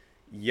go.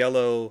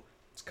 Yellow,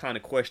 it's kind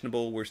of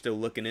questionable. We're still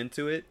looking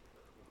into it.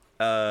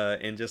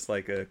 And just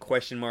like a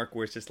question mark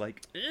where it's just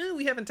like,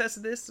 we haven't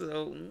tested this,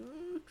 so.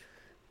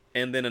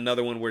 And then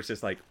another one where it's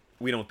just like,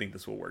 we don't think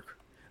this will work.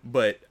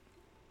 But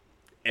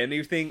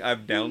anything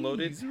I've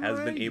downloaded has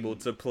been able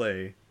to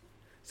play.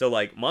 So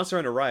like Monster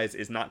Hunter Rise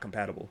is not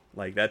compatible.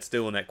 Like that's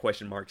still in that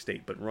question mark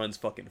state, but runs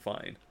fucking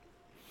fine.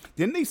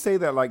 Didn't they say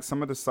that like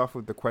some of the stuff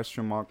with the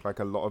question mark, like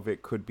a lot of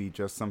it could be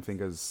just something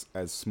as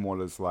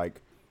small as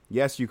like,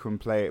 yes, you can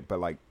play it, but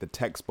like the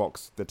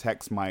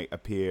text might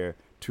appear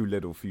too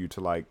little for you to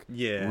like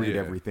Yeah. read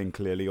Yeah. everything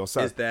clearly or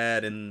so. Is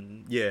that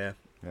and yeah.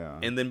 Yeah.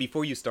 And then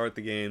before you start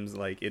the games,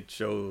 like it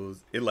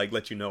like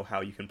lets you know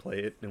how you can play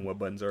it and what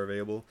buttons are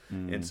available.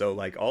 And so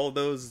like all of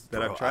those that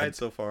Bro, I've tried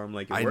so far, I'm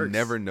like, it I works.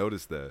 never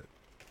noticed that.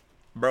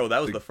 Bro, that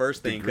was The- the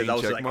first the thing because green I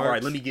was check like, all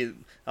right, marks? let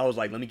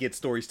me get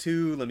Stories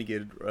 2, let me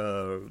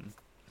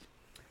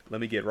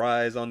get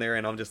Rise on there,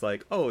 and I'm just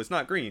like, oh, it's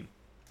not green.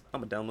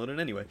 I'm gonna download it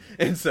anyway,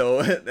 and so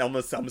I'm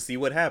gonna see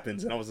what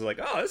happens. And I was just like,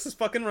 oh, this is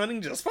fucking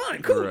running just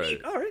fine. Cool, Right.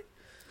 neat, all right.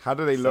 How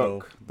do they So-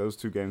 look? Those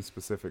two games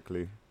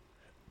specifically.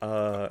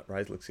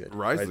 Rise looks good.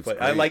 Rise looks play-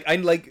 great. I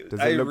like. Does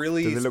I it look-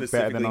 really does it look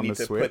better than specifically on need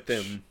the to put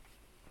Switch? them.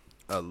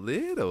 A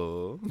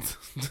little.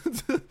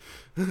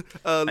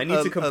 I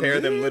need to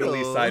compare them literally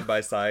little. side by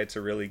side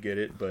to really get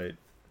it, but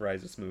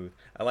Rise is smooth.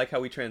 I like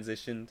how we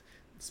transitioned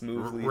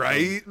smoothly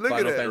Right? from Look at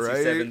Final that,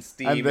 Fantasy right? VII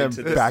Steam And then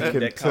into the back Steam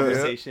Deck into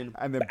conversation.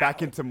 and then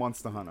back into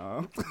Monster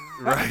Hunter.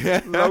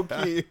 Right. Low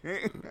key.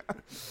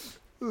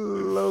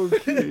 Low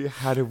key.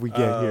 How did we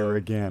get here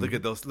again? Look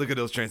at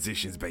those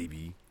transitions,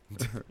 baby.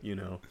 You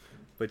know,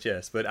 but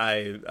yes, but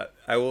I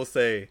will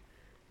say,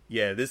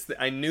 yeah,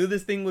 I knew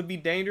this thing would be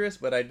dangerous,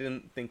 but I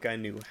didn't think I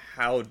knew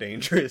how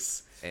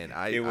dangerous And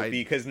it would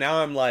be, because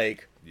now I'm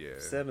like, Yeah.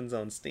 7's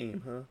on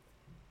Steam, huh?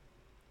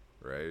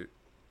 Right.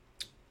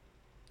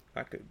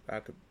 I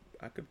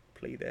could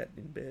play that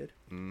in bed,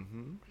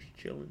 Mm-hmm. just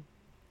chilling,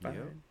 fine.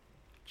 Yep.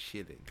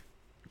 Chilling.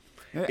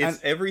 Yeah, It's and-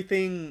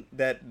 everything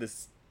that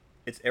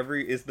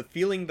it's the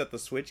feeling that the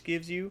Switch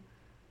gives you,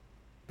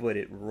 but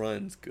it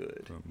runs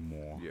good.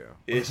 more. Yeah.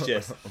 It's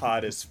just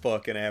hot as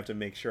fuck, and I have to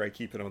make sure I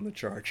keep it on the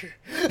charger.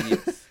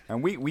 Yes.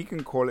 And we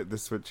can call it the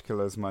Switch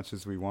killer as much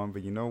as we want,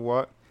 but you know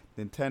what?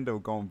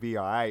 Nintendo gonna be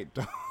alright,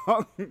 dog.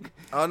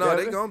 Oh no,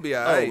 they gonna be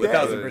alright.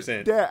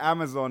 1000%. They're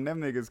Amazon.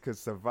 Them niggas could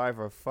survive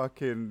a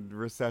fucking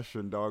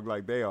recession, dog.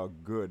 Like they are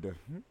good.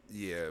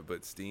 Yeah,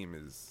 but Steam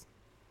is.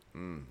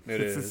 It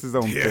It's is. his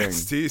own Yeah, thing.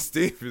 Steve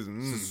is.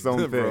 It's his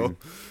own bro. thing.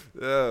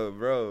 Oh,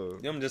 bro.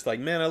 I'm just like,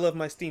 man, I love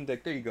my Steam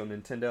Deck. There you go,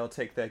 Nintendo. I'll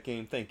take that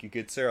game. Thank you,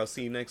 good sir. I'll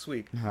see you next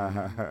week.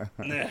 Nah.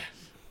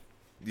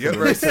 Yep,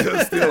 right.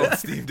 Still on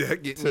Steam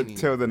Deck.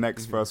 Till the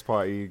next first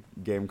party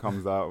game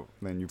comes out,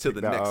 then you Till pick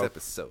the that next up.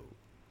 episode.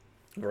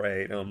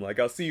 Right. I'm like,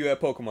 I'll see you at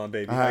Pokemon,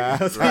 baby.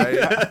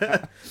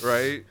 Right?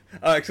 Right?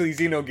 Actually,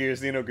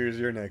 Xenogears,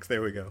 you're next.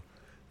 There we go.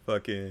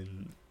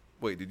 Fucking.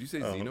 Wait, did you say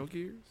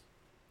Xenogears?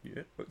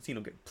 Yeah.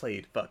 Xenogears.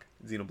 Played. Fuck.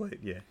 Xenoblade.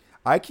 Yeah.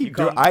 I keep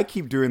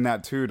doing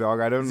that too, dog.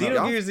 I don't know.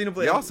 Xenogears,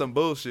 Xenoblade. Y'all some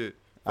bullshit.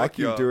 I Fuck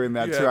keep y'all. doing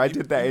that You too. had I me-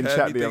 did that you in had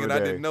chat me the thinking other I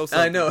day. didn't know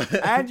something. I know.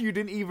 And you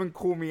didn't even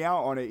call me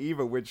out on it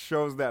either, which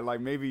shows that like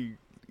maybe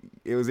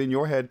it was in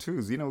your head too.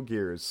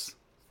 Xenogears,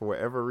 for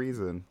whatever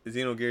reason.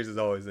 Xenogears is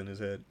always in his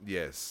head.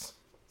 Yes.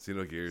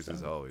 Xenogears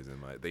is always in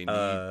my. They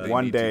need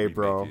One need to day, remake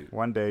bro. it.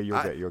 One day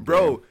you'll get your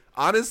bro. game.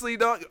 Honestly,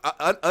 dog,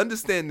 I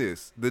understand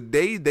this. The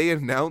day they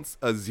announce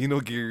a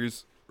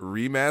Xenogears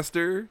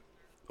remaster,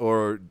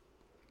 or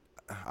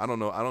I don't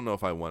know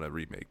if I want a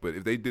remake, but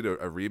if they did a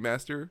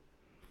remaster,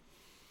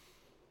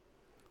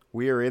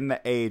 We are in the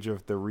age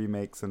of the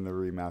remakes and the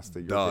remaster.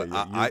 You'll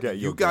dog, get your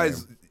you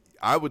guys, game.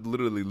 I would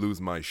literally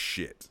lose my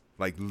shit,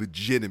 like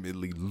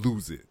legitimately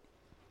lose it.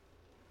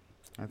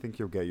 I think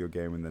you'll get your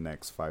game in the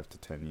next 5 to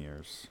 10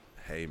 years.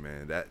 Hey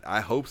man,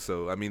 I hope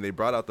so. I mean, they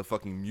brought out the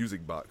fucking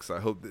music box. I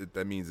hope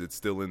that means it's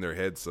still in their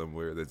head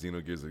somewhere that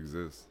Xenogears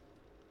exists.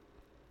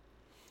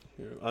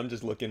 I'm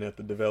just looking at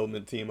the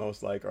development team. I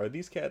was like, are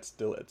these cats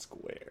still at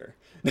Square?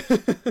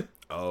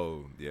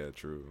 Oh yeah,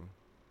 true.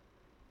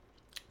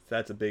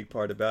 That's a big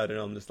part about it.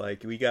 I'm just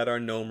like, we got our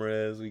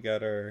Nomras, we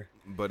got our...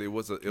 But it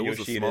was a small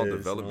Yoshidas and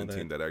development all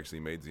team that actually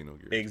made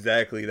Xenogears.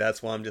 Exactly.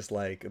 That's why I'm just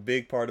like, a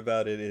big part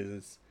about it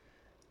is,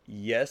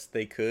 yes,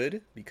 they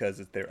could, because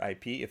it's their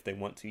IP, if they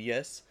want to,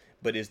 yes.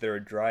 But is there a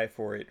drive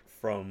for it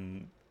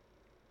from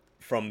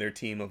their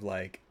team of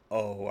like,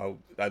 oh,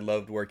 I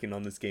loved working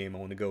on this game, I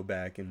want to go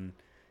back and...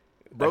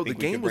 Bro, the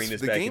game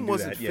wasn't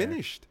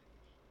finished.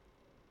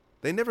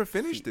 They never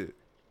finished it.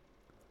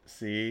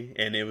 See,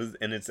 and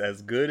it's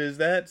as good as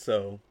that.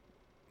 So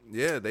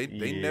Yeah, they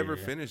never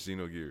Yeah. finished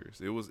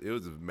Xenogears. It was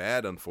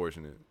mad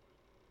unfortunate.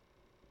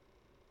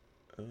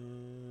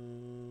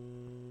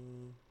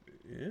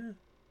 Yeah.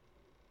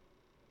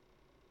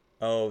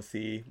 Oh,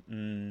 see,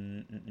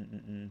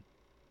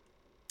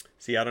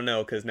 see, I don't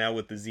know, because now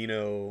with the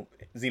Xeno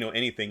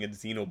anything, it's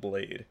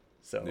Xenoblade.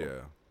 So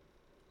Yeah.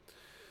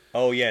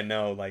 Oh yeah,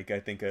 no, like I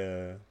think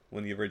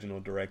one of the original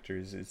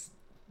directors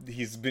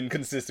he's been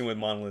consistent with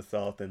Monolith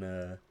Soft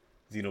and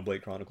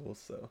Xenoblade Chronicles,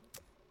 so.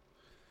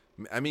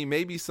 I mean,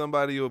 maybe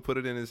somebody will put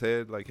it in his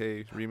head, like,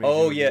 hey, remake.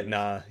 Oh Xenogears. yeah,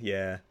 nah,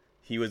 yeah.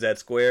 He was at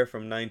Square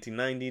from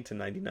 1990 to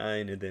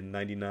 99, and then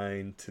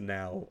 99 to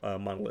now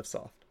Monolith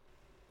Soft.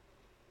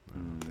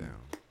 Damn.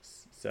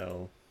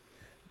 So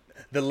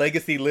the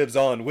legacy lives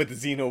on with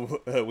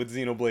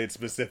Xenoblade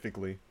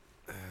specifically.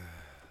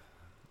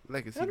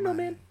 Legacy. I don't know,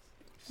 man.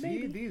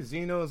 See, these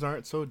Xenos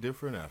aren't so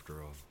different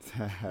after all.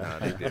 Nah,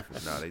 they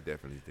different. Nah, they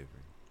definitely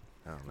different.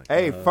 I don't like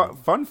Hey, that.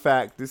 fun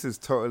fact. This is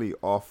totally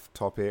off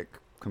topic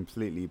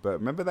completely, but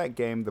remember that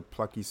game, The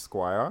Plucky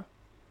Squire?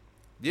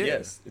 Yeah.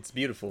 Yes, it's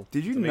beautiful.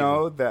 Did you It's amazing.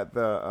 know that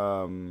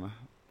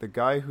the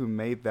guy who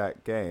made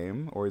that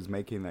game or is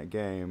making that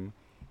game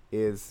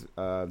is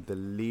one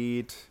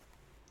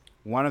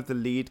of the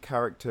lead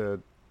character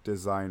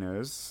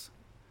designers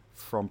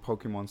from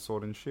Pokemon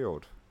Sword and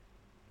Shield?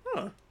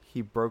 Huh.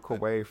 He broke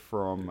away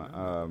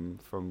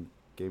from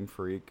Game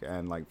Freak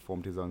and like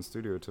formed his own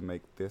studio to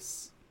make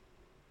this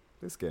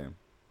game.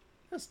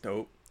 That's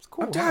dope. It's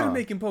cool. I'm tired huh? of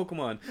making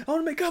Pokemon. I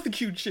want to make other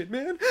cute shit,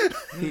 man.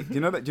 Do you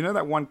know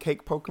that one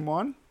cake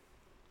Pokemon?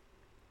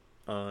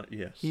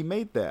 Yes. He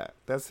made that.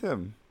 That's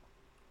him.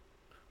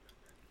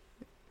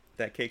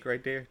 That cake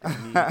right there.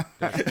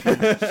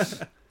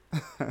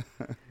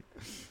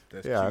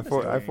 That's Yeah, I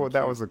cute. thought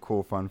that was a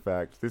cool fun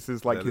fact. This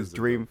is like That his is a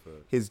dream dope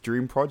fact. his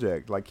dream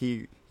project. Like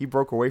he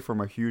broke away from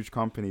a huge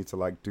company to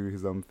like do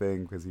his own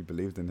thing because he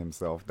believed in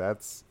himself.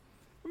 That's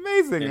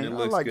amazing. And it I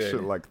looks like good.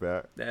 shit like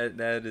that.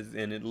 That is,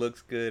 and it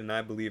looks good, and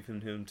I believe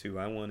in him too.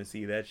 I want to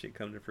see that shit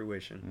come to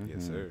fruition.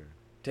 Yes, sir.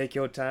 Take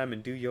your time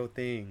and do your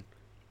thing.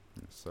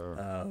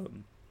 So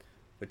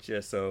But yeah,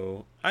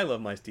 so I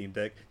love my Steam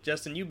Deck.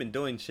 Justin, you've been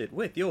doing shit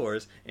with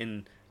yours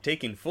and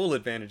taking full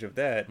advantage of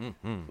that.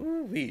 Mm-hmm.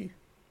 Ooh-wee.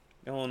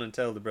 Go on and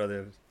tell the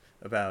brothers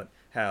about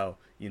how,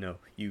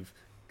 you've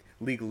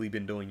legally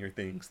been doing your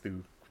things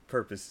through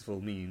purposeful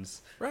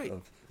means. Right.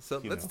 Of,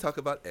 So you let's know. talk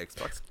about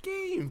Xbox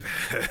Game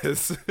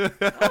Pass.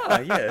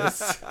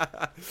 Yes.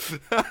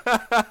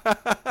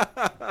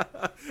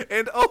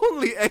 And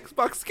only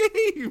Xbox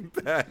Game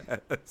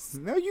Pass.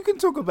 no, you can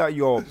talk about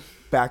your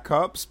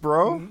backups,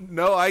 bro.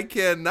 No, I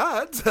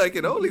cannot. I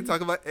can only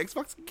talk about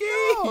Xbox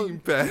Game You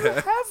Pass.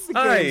 have the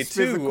I, games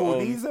too, physical. own-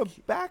 These are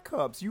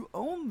backups. You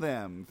own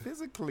them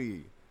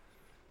physically.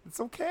 It's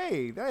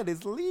okay. That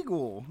is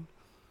legal.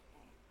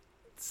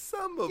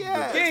 Some of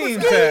Yeah. them. Game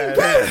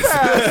Pass.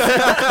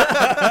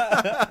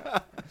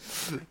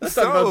 Let's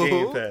talk about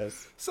Game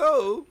Pass.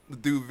 So,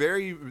 do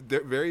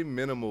very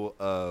minimal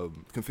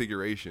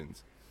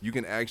configurations. You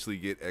can actually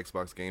get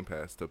Xbox Game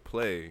Pass to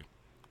play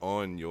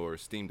on your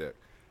Steam Deck.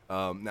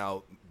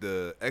 Now,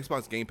 the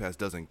Xbox Game Pass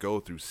doesn't go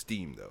through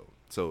Steam, though.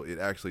 So, it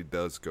actually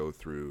does go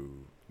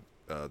through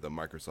the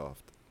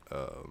Microsoft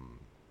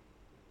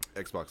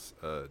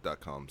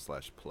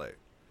xbox.com/play.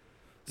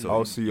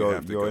 So you you're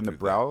have to go in the through that.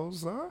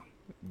 browser?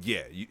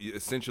 Yeah,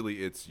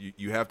 essentially it's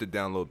you have to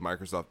download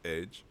Microsoft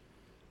Edge,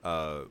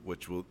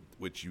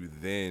 which you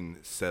then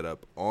set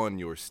up on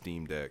your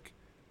Steam Deck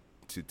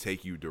to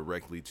take you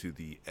directly to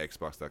the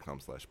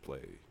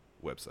xbox.com/play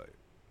website.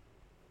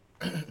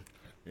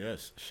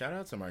 Yes, shout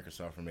out to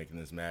Microsoft for making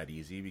this mad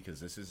easy, because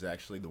this is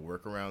actually the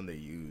workaround they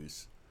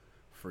use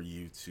for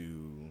you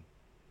to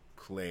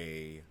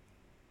play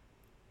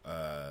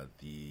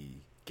the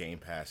Game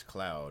Pass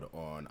Cloud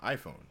on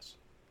iPhones.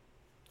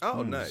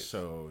 Oh, nice.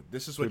 So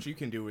this is what you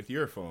can do with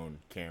your phone,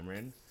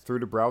 Cameron. Through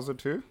the browser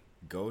too?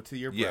 Go to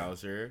your Yeah.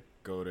 browser,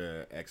 go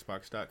to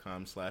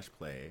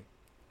xbox.com/play,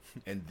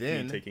 and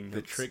then taking the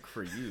notes. trick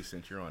for you,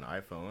 since you're on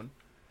iPhone,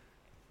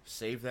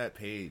 save that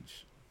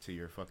page to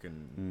your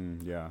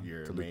fucking Yeah,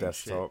 your to the main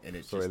desktop. shit, and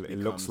it So just it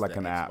becomes looks like the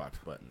an Xbox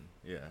app. button.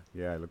 Yeah,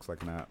 Yeah, it looks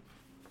like an app.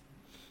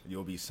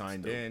 you'll be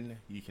signed in.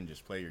 You can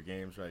just play your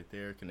games right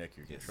there. Connect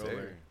your Yes,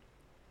 controller. sir.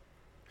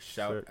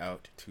 Shout Sick.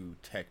 out to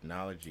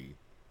technology,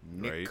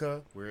 Right.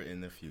 Nika. We're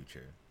in the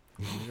future.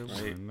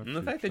 Right. And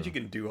the fact that you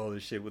can do all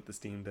this shit with the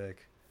Steam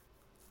Deck.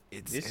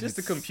 It's and just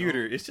a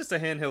computer. It's just a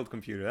handheld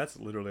computer. That's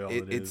literally all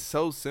it is. It's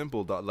so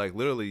simple, dog. Like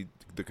literally,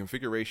 the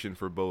configuration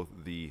for both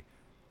the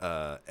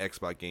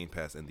Xbox Game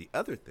Pass and the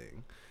other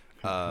thing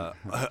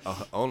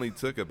only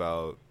took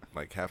about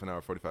like half an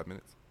hour, 45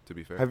 minutes. To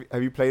be fair,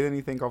 Have you played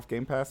anything off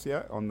Game Pass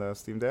yet on the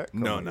Steam Deck?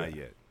 no, Or not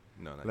yet.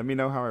 No, not Let me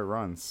know how it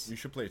runs. You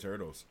should play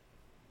Turtles.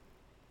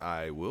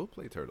 I will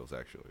play Turtles.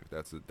 Actually,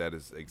 that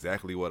is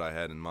exactly what I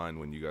had in mind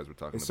when you guys were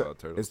talking Is, about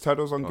Turtles. is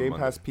Turtles on on Game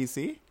Monday. Pass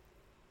PC?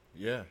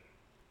 Yeah.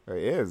 It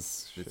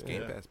is. It's Shit.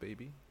 Game Yeah. Pass,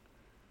 baby.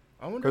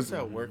 I wonder if 'Cause-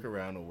 that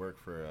workaround will work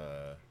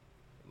for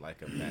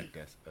like a Mac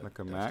Like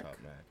a desktop Mac?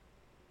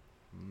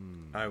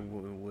 I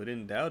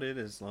wouldn't doubt it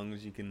as long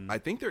as you can. I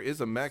think there is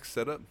a Mac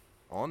setup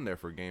on there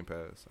for Game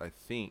Pass. I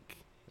think.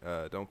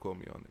 Don't quote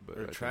me on it, but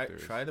Or I think try there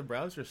is. try the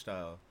browser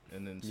style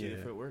and then see if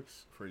Yeah. it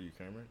works for you,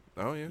 Cameron.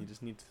 Oh yeah. You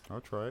just need to.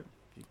 I'll try it.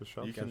 If For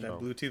sure, you for got that sure.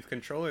 Bluetooth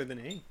controller, then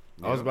hey.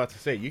 I was Yeah. about to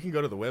say, you can go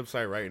to the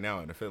website right now,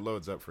 and if it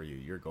loads up for you,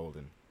 you're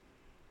golden.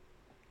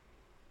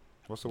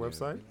 What's the Yeah.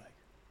 website?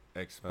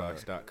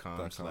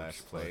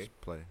 Xbox.com/play.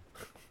 Play.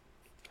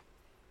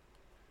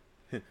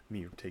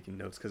 Me taking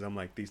notes because I'm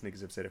like, these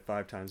niggas have said it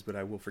 5 times, but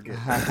I will forget.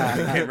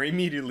 The camera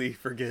immediately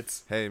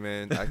forgets. Hey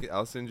man,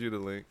 I'll send you the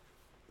link.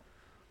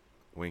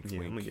 Wink, Yeah,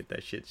 wink. I'm gonna get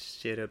that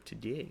shit up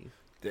today.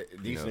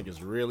 These know. niggas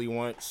really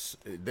want.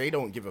 They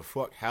don't give a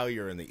fuck how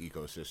you're in the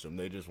ecosystem.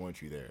 They just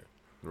want you there.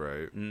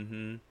 Right.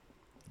 Mm-hmm.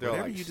 They're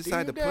Whatever like, you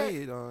decide to "Steam play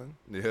Deck, it on.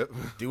 Yep.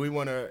 Do we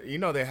want to? You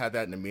know, they had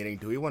that in the meeting.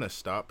 Do we want to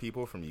stop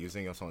people from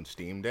using us on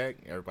Steam Deck?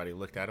 Everybody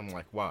looked at him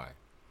like, why?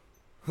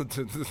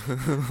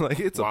 Like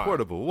it's Why? a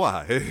portable.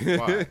 Why?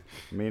 Why?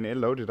 I mean, it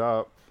loaded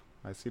up.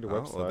 I see the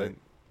Oh, website. well,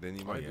 then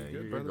you Oh might yeah, be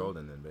you're good, brother.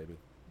 golden then, baby.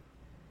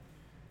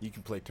 You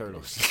can play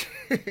Turtles.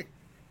 There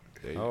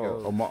you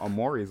Oh, go.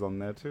 Amori's on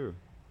there too.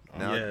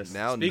 Now, Yes.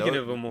 now, Speaking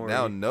no, of Amori.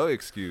 now no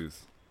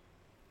excuse.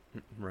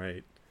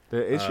 Right.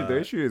 The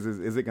issue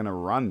is it gonna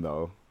run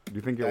though? Do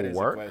you think That it'll is a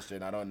work?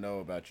 question. I don't know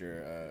about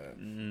your. I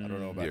don't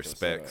know about Your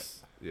setup.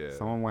 specs. Yeah.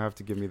 Someone will have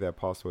to give me their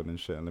password and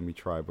shit and let me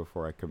try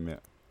before I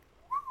commit.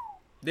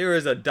 There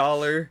is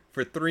 $1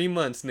 for 3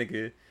 months,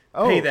 nigga.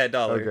 Pay that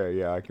 $1. Okay,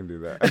 yeah, I can do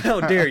that. How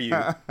dare you?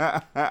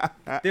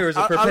 There is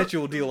a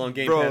perpetual deal on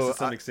Game Bro, Pass to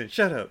some extent.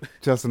 Shut up.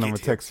 Justin, I'm gonna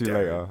Get text you it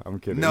later. I'm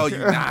kidding. No,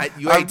 you're not.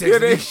 You I'm ain't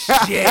texting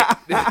me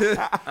kidding.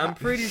 shit. I'm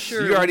pretty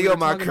sure You already we were on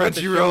my talking about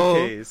the Crunchyroll.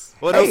 showcase.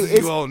 What Hey, else is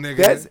it's- you on,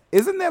 nigga?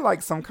 Isn't there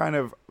like some kind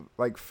of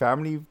like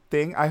family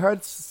thing? I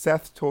heard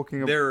Seth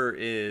talking There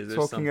is. There's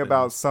talking something.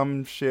 about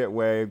some shit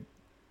where,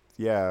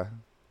 yeah,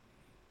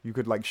 you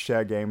could like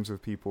share games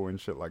with people and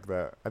shit like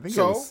that. I think it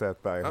So? was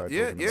Seth that I heard.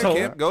 Yeah, talking yeah,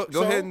 about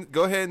Cam. that.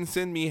 Go ahead and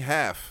send me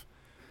half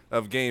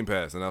of Game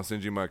Pass, and I'll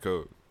send you my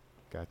code.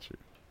 Got you.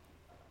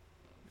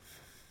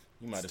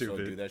 You might as well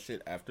Stupid. do that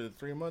shit after the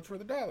 3 months for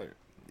the $1.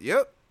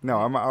 Yep. No,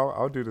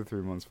 I'll do the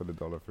 3 months for the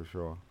 $1 for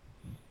sure.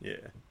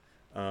 Yeah.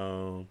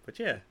 But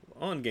yeah,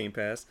 on Game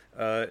Pass,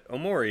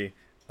 Omori.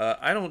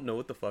 I don't know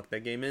what the fuck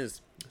that game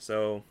is.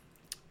 So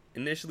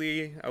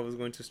initially, I was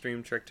going to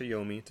stream Trek to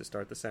Yomi to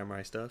start the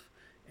samurai stuff,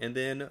 and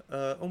then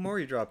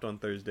Omori dropped on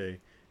Thursday,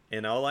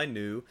 and all I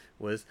knew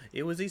was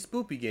it was a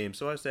spoopy game.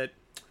 So I said,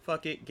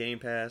 "Fuck it, Game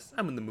Pass.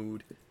 I'm in the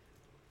mood.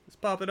 Let's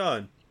pop it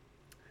on."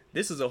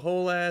 This is a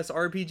whole ass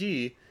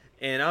RPG,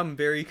 and I'm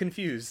very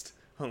confused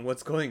on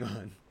what's going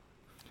on.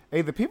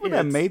 Hey, the people Yeah,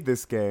 that it's- made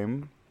this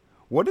game,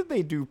 what did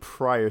they do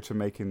prior to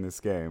making this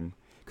game?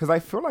 Because I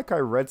feel like I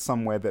read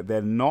somewhere that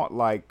they're not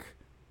like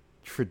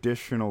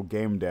traditional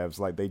game devs.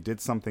 Like they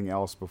did something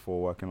else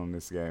before working on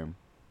this game.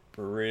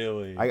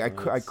 Really?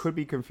 I could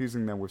be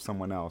confusing them with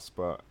someone else,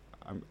 but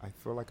I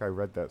feel like I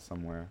read that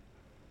somewhere.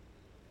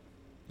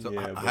 So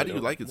Yeah, how but do you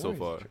like it so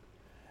far?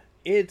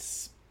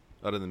 It's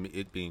Other than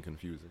it being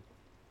confusing.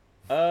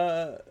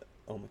 oh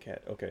my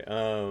cat. Okay.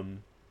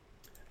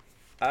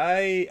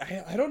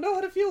 I don't know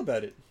how to feel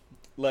about it.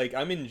 Like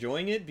I'm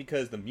enjoying it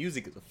because the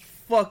music is the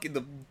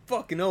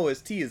fucking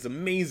OST is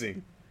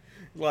amazing.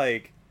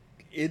 Like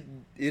it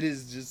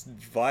is just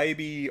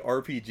vibey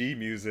RPG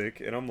music,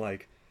 and I'm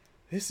like,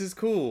 this is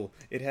cool.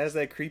 It has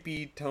that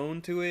creepy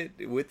tone to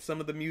it with some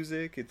of the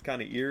music. It's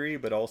kind of eerie,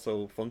 but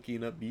also funky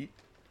and upbeat.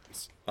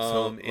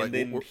 And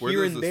then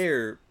here and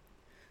there,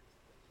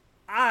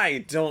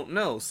 I don't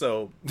know.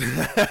 So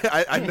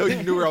I know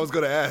you knew where I was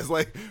gonna ask.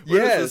 Like,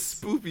 where does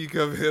the spoopy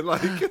come in?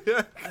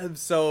 Like,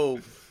 so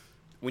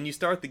when you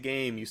start the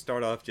game, you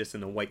start off just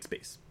in a white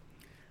space.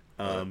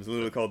 It's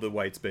literally called the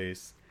white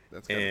space.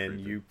 That's and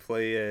creepy. you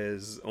play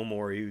as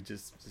Omori, who's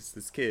just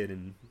this kid,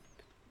 and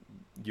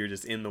you're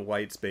just in the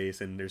white space,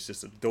 and there's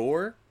just a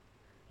door.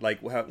 Like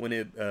when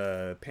it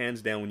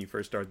pans down when you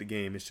first start the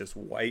game, it's just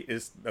white.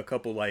 It's a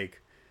couple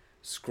like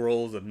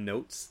scrolls of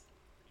notes,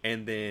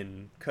 and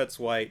then cuts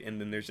white, and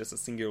then there's just a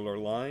singular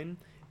line,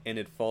 and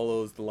it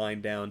follows the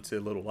line down to a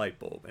little light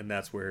bulb, and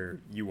that's where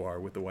you are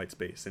with the white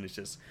space, and it's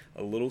just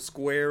a little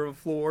square of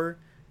floor.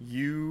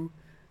 You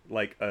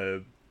like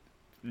a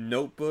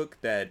notebook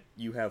that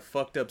you have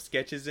fucked up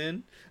sketches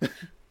in.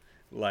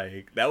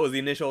 Like that was the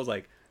initial. I was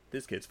like,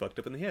 this kid's fucked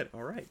up in the head.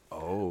 All right.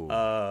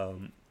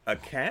 A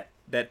cat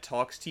that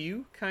talks to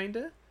you,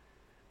 kinda.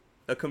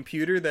 A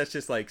computer that's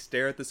just like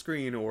stare at the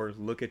screen or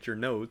look at your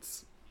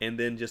notes, and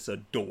then just a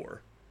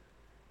door.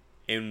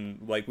 And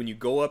like when you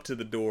go up to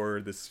the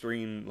door, the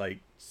screen like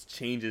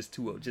changes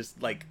to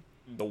just like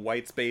the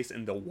white space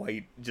and the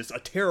white, just a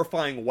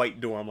terrifying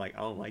white door. I'm like, I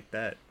don't like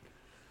that.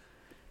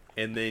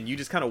 And then you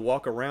just kind of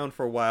walk around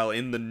for a while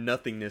in the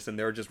nothingness, and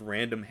there are just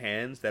random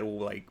hands that will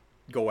like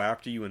go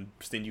after you and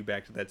send you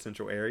back to that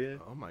central area.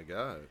 Oh my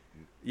god.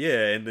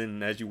 Yeah, and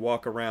then as you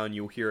walk around,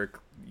 you'll hear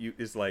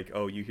it's like,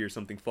 oh, you hear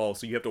something fall,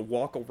 so you have to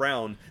walk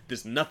around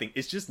this nothing.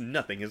 It's just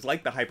nothing. It's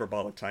like the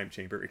hyperbolic time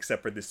chamber,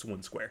 except for this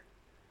one square.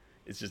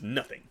 It's just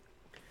nothing.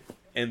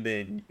 And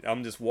then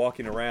I'm just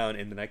walking around,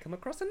 and then I come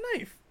across a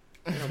knife.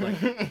 And I'm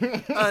like,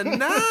 A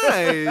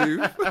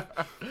knife.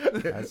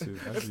 That's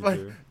It's like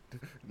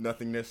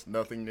nothingness.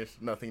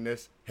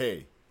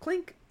 Hey,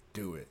 clink.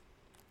 do it.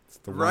 It's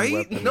the one Right?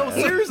 weapon No, that-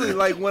 seriously.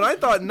 Like when I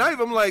thought knife,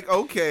 I'm like,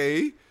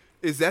 okay,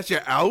 is that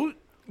your out?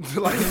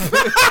 like,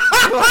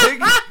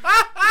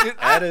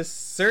 At a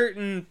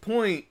certain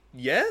point,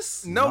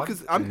 yes. no, Not-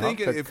 because I'm not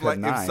thinking the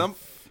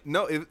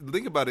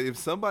think about it. If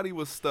somebody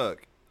was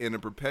stuck in a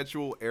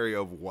perpetual area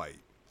of white,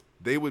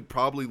 they would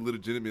probably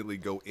legitimately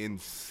go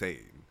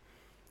insane.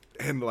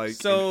 And like,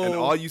 So- and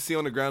all you see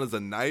on the ground is a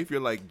knife. You're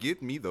like,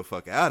 get me the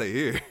fuck out of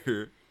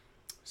here.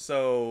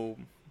 So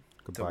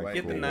Goodbye,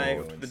 get the cool knife,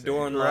 world. the insane.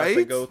 door unlocked to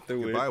Right? go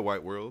through Goodbye, it.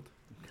 white world.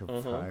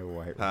 Goodbye,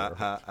 white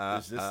Ha, world.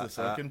 Is this the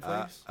second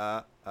place?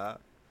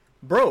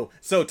 Bro,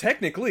 so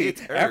technically,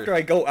 It's after Earth.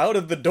 I go out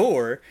of the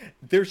door,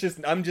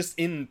 I'm just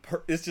in,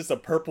 it's just a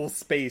purple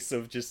space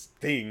of just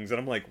things, and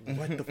I'm like,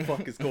 what the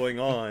fuck is going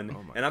on?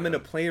 Oh my And I'm in a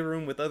God.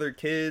 playroom with other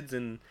kids,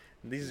 and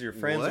these are your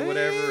friends What? or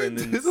whatever, and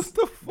then, This is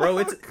the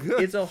bro, fuck?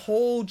 it's a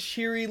whole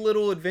cheery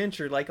little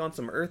adventure, like on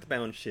some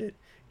Earthbound shit.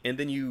 And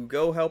then you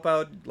go help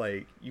out,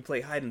 like, you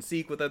play hide and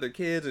seek with other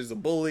kids, there's a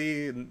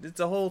bully, and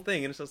it's a whole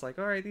thing, and it's just like,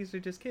 alright, these are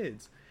just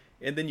kids.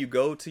 And then you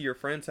go to your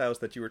friend's house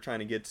that you were trying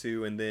to get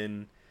to, and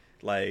then,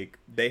 like,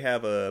 they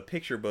have a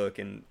picture book,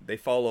 and they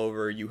fall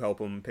over, you help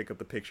them pick up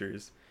the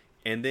pictures.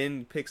 And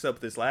then picks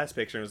up this last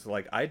picture, and it's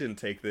like, I didn't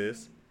take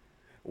this.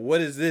 What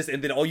is this?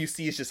 And then all you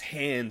see is just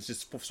hands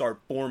just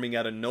start forming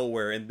out of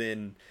nowhere, and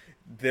then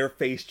their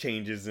face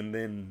changes, and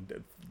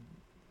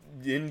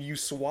then you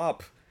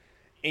swap,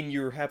 and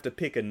you have to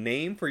pick a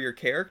name for your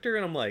character,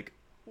 and I'm like,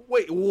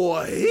 Wait,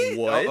 what?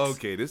 What? Oh,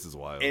 okay, this is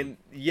wild. and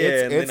yeah,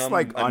 It's, and it's then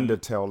like I'm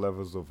Undertale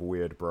levels of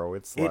weird, bro.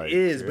 It's It like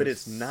is, but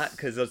it's not,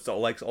 because it's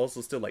like also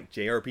still like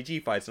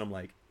JRPG fights, and I'm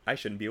like, I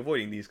shouldn't be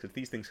avoiding these because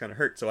these things kind of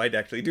hurt, so I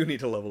actually do need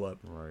to level up.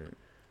 right.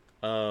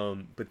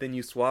 But then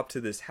you swap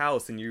to this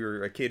house, and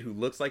you're a kid who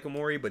looks like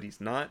Omori, but he's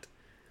not.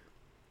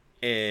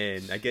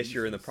 And I guess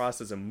you're in the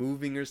process of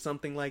moving or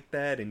something like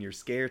that, and you're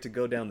scared to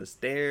go down the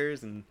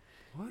stairs, and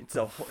it's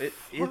a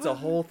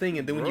whole thing.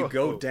 And then when you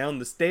go Bro. down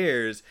the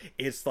stairs,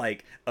 it's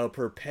like a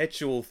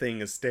perpetual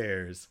thing of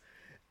stairs.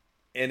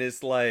 And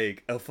it's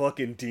like a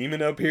fucking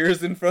demon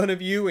appears in front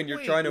of you, and you're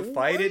Wait, trying to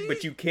fight it, what?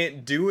 but you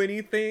can't do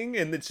anything,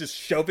 and it's just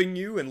shoving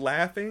you and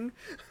laughing.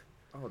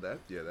 oh,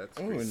 that's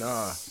Oh crazy.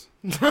 nah.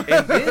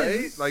 And then,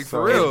 Right? Like So-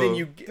 for real. and then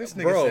you This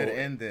nigga bro, said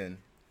and then.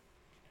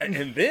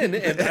 and then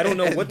I don't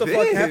know what the And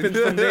fuck then. happens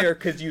from there,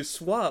 because you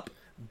swap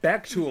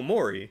back to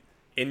Omori,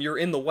 and you're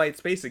in the white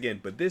space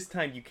again, but this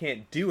time you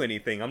can't do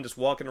anything. I'm just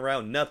walking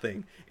around,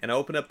 nothing. And I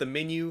open up the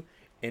menu,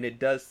 and it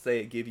does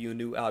say give you a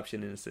new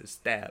option, and it says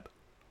stab.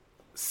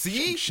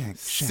 See? Shank,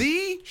 shank,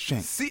 See?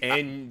 shank. See?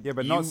 And Yeah,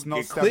 but you not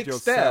stab click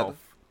yourself.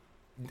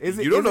 Is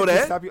it? You don't is know it to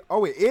that? stab you?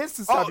 Oh, it is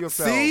to stab Oh,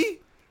 yourself. see?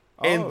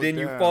 and Oh, then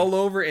you damn. fall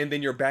over, and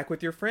then you're back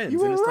with your friends. You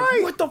and were it's right.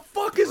 like, what the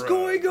fuck is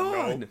going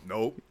on?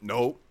 Nope.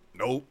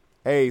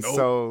 Hey,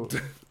 Nope.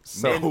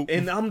 so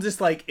And I'm just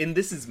like, and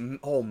this is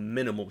all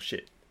minimal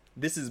shit.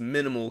 This is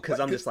minimal, because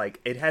I'm just like,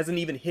 it hasn't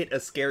even hit a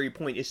scary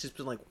point. It's just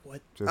been like,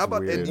 what? just How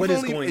about weird. and What you've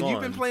is only- going and on?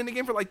 you've been playing the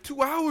game for like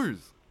 2 hours.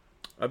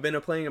 I've been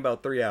playing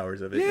about 3 hours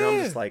of it, and I'm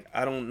Yeah. just like,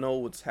 I don't know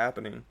what's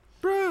happening.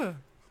 Bruh.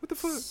 What the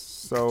fuck?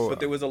 So, But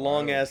there was a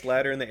long ass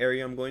ladder in the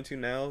area I'm going to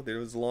now. There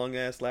was a long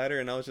ass ladder,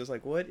 and I was just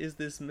like, "What is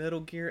this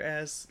Metal Gear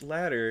ass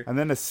ladder?" and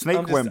then a snake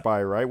I'm just- went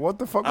by, right? What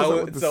the fuck was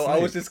that with the so snake? I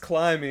was just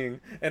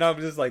climbing, and I'm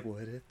just like,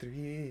 "What a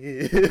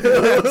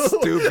thrill!"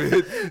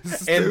 Stupid.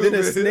 And then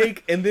a Stupid.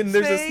 snake, and then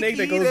there's a snake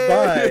that goes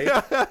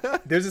by.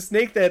 There's a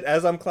snake that,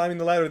 as I'm climbing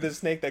the ladder, there's a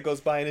snake that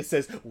goes by, and it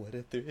says, "What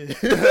a thrill!"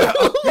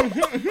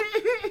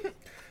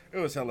 It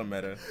was hella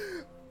meta.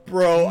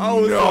 Bro, I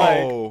was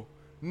like,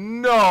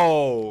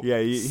 No. Yeah,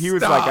 he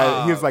was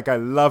like, I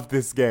love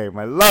this game.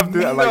 I loved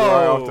it. Like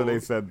right after they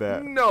said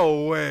that.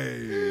 No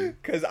way.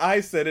 because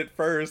I said it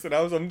first, and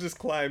I'm just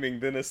climbing,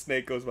 then a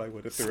snake goes by.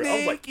 What a thrill! I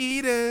was like,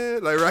 eater.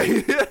 Like,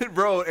 right?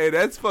 Bro, and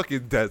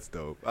that's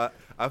dope. I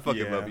fucking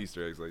Yeah. love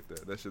Easter eggs like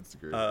that. That shit's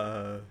great.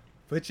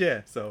 but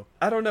yeah, so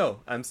I don't know.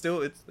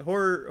 It's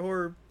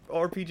horror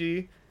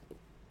RPG.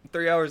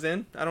 3 hours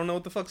in, I don't know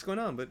what the fuck's going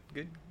on, but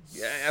good.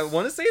 Yeah, I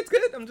want to say it's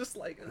good. I'm just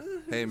like,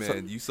 Hey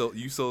man, you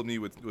sold me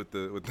with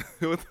the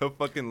with the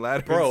fucking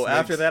ladder. bro. and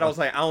After snakes. that, I was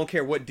like, I don't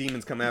care what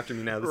demons come after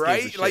me now. This game's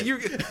right, the like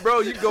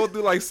shit. you go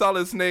through like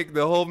Solid Snake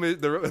the whole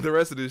the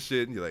rest of this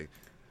shit, and you're like,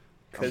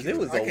 Because it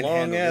was I a can long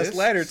handle ass this.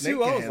 ladder Snake too.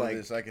 can I was handle like,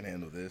 this. I can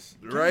handle this.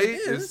 right? yeah,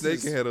 If this Snake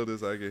is- can handle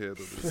this, I can handle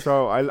this.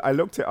 So I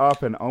looked it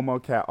up, and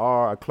Omocat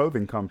are a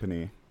clothing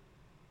company.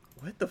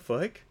 what the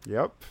fuck?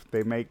 Yep,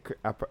 they make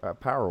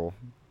apparel,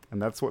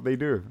 and that's what they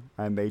do.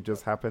 And they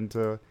just happen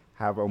to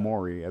have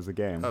Omori as a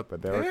game.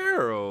 But they're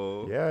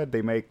Apparel. yeah,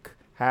 they make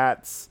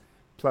hats,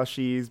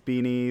 plushies,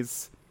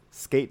 beanies,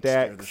 skate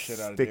Scare the decks, shit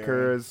out of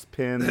stickers,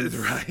 pins.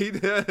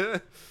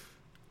 Right.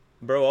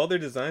 Bro, all their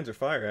designs are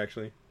fire.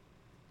 Actually,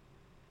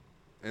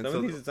 And some so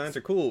of these designs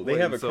are cool. They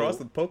wait, have a so- cross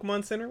with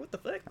Pokemon Center. What the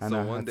fuck? And So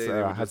a one day they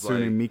were just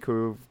Hatsune like-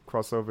 Miku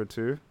crossover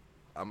too.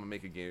 I'm gonna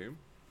make a game.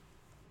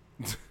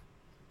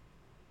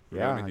 We're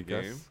Yeah, gonna I make a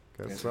game.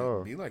 guess Guess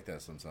so. Be like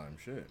that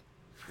sometimes. Shit.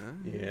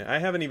 Yeah, I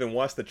haven't even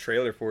watched the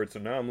trailer for it, so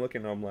now I'm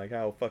looking. I'm like,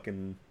 how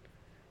fucking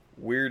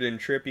weird and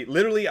trippy.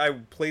 Literally, I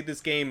played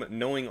this game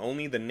knowing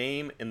only the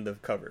name and the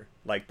cover,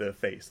 like the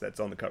face that's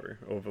on the cover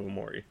of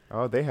Omori.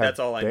 Oh, they have That's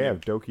all I they knew.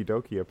 have Doki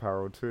Doki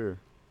apparel too.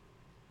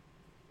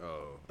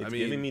 Oh, It's I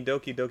mean, giving me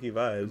Doki Doki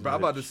vibes. but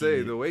I'm but about to say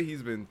shit. the way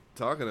he's been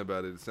talking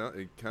about it,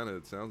 it kind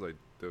of sounds like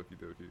Doki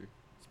Doki.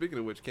 Speaking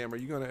of which, Cam, are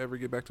you gonna ever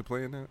get back to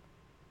playing that?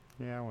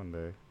 Yeah, one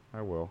day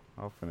I will.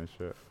 I'll finish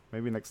it.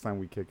 Maybe next time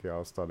we kick it,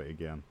 I'll start it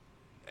again.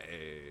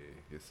 Hey,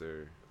 yes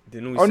sir.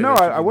 Didn't we Oh say no,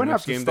 that I should be wouldn't the have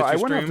next to game start. that I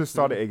you wouldn't have to stream?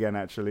 start it again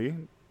actually,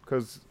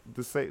 because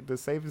the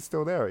save is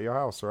still there at your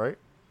house, right?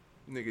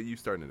 Nigga, you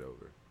starting it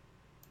over.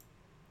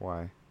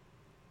 Why?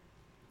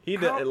 He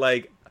How- did,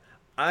 like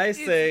I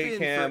say, been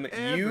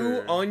Cam, you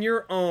forever. on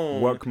your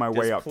own Work my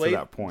way just up to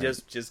that point.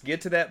 Just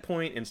get to that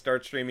point and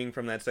start streaming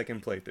from that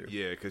second playthrough.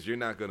 Yeah, because you're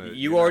not gonna.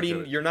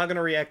 You're not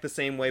gonna react the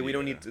same way. We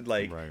don't Yeah, need to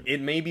like. right.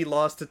 It may be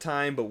lost to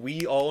time, but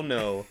we all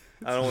know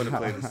I don't want to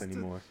play this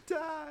anymore.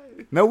 die.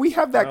 No, we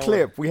have that Oh.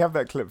 clip. We have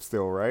that clip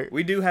still, right?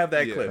 We do have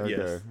that Yeah. clip, Okay.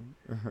 yes.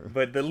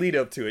 But the lead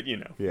up to it,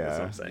 that's Yeah.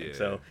 what I'm saying. Yeah.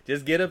 So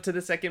just get up to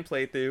the second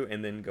playthrough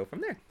and then go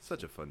from there.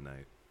 Such a fun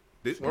night.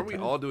 Weren't we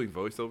all doing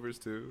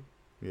voiceovers too?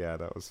 Yeah,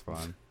 that was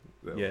fun.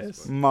 That Yes.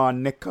 was fun.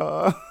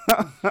 Monica.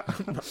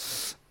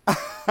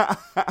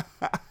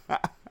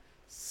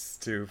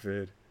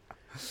 Stupid.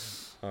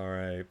 All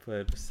right,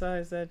 but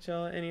besides that,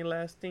 y'all, any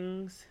last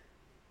things?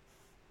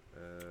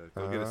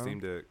 Go get a Steam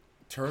Deck.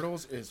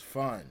 Turtles is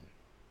fun.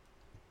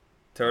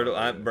 Turtle,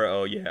 yeah.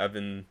 bro. Oh yeah, I've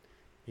been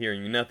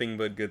hearing nothing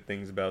but good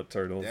things about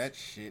Turtles. That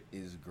shit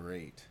is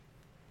great.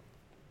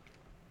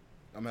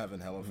 I'm having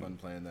hella fun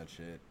playing that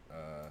shit.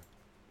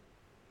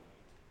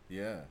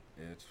 Yeah,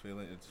 it's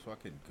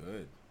fucking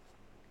good.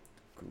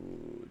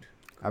 Good.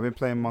 I've been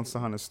playing Monster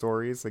Hunter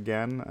Stories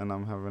again, and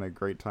I'm having a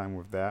great time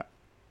with that.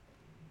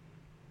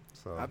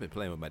 So, I've been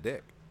playing with my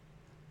deck.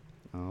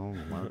 oh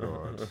my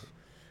god,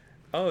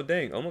 Oh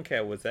dang,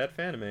 Omocat was that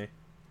Fanime.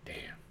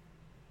 Damn.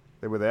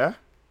 they were there.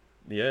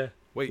 Yeah.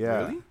 Wait,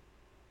 Yeah. really?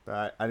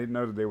 I didn't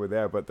know that they were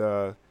there, but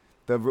the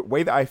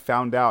way that I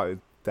found out is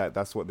that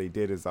that's what they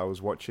did is I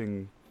was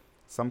watching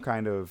some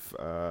kind of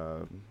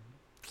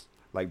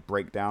like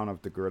breakdown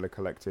of the Guerrilla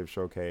Collective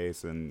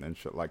showcase and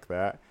shit like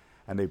that,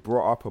 and they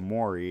brought up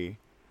Omori,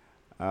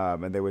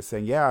 and they were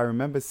saying, yeah, I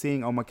remember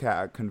seeing Omocat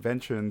at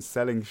conventions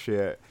selling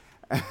shit,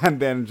 and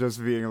then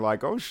just being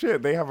like, oh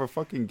shit, they have a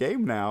fucking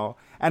game now,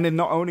 and then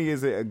not only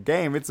is it a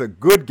game, it's a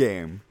good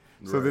game.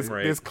 So Right.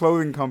 Right. this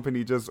clothing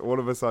company just all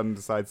of a sudden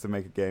decides to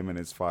make a game and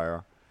it's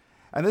fire.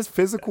 And there's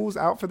physicals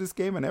out for this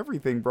game and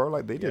everything, bro.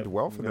 Like they did Yep.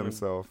 well for Yeah.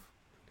 themselves.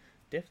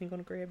 Definitely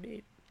gonna grab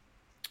it.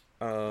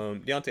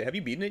 Deontay, have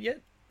you beaten it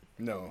yet?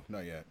 No,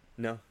 not yet.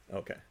 No.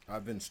 Okay.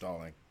 I've been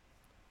stalling.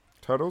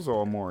 Turtles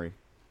or Omori?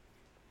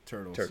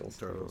 Turtles.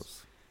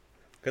 Turtles.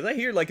 Because I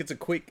hear like it's a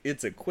quick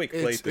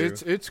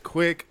playthrough. It's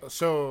quick.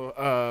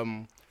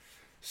 So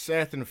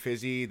Seth and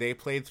Fizzy, they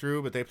played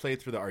through, but they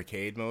played through the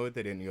arcade mode.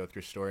 They didn't go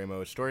through story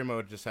mode. Story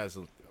mode just has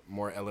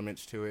more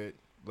elements to it,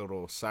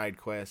 little side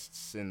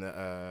quests in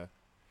the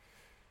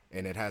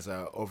and it has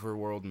a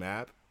overworld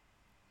map.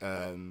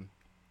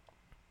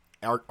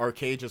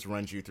 Arcade just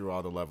runs you through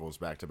all the levels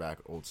back to back,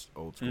 old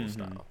school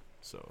style.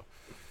 So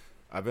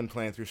I've been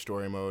playing through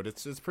story mode.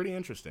 It's pretty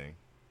interesting,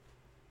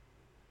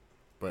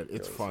 but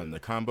it's fun. The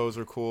combos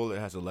are cool. It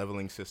has a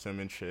leveling system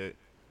and shit.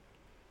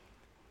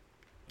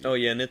 Oh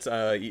yeah, and it's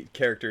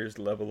characters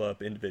level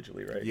up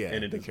individually, right? Yeah,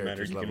 and it the doesn't matter.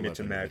 characters You can level mix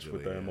up and match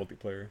with the individually,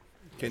 multiplayer.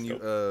 Can That's you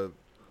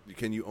dope.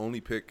 can you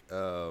only pick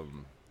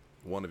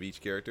one of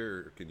each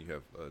character, or can you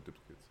have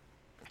duplicates?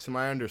 To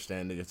my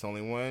understanding, it's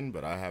only one,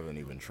 but I haven't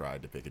even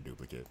tried to pick a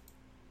duplicate.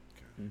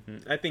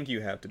 I think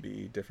you have to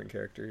be different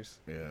characters.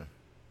 Yeah,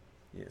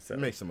 Yeah, so it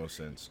makes the most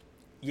sense.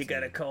 you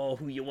gotta call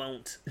who you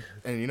want.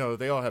 And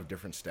they all have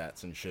different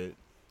stats and shit.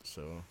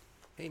 So,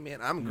 Hey man,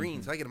 I'm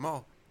green, so I get them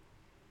all.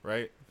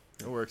 right,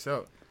 it works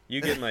out. You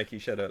get Mikey.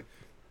 Shut up.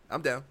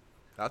 I'm down.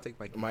 I'll take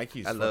Mikey.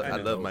 Mikey's I love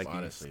fucking dope, Mikey.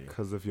 honestly.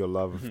 Because of your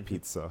love of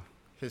pizza.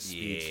 His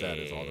speed stat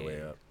is all the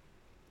way up.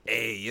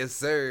 Hey, yes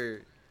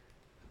sir.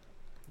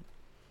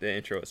 The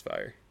intro is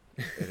fire.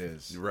 It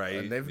is. Right,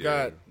 And they've yeah.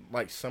 got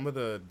like some of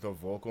the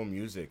vocal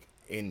music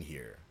in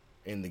here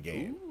in the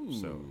game. Ooh,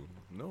 So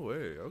no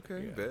way.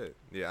 Okay, Yeah. bet.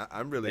 Yeah,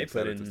 I'm really They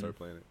put excited to in- start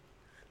playing it.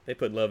 They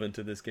put love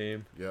into this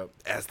game. yep.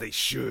 As they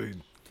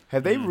should.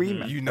 Have they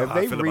You know how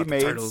I feel about the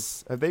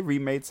turtles. Have they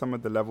remade some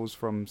of the levels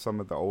from some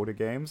of the older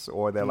games,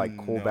 or they're like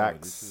No,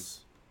 callbacks?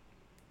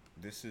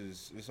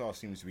 this all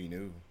seems to be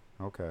new.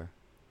 Okay.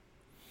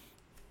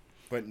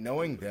 But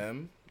knowing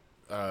them,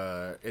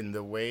 in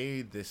the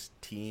way this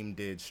team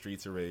did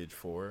Streets of Rage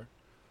 4,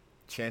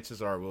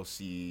 chances are we'll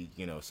see,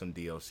 some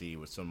DLC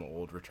with some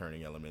old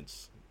returning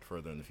elements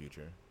further in the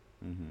future.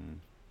 Mm-hmm.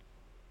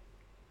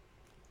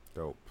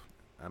 Dope.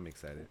 I'm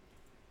excited.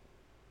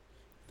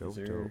 Dope. Is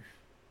there- Dope.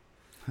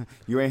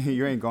 You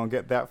ain't gonna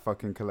get that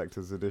fucking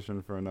collector's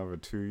edition for another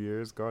 2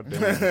 years. God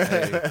damn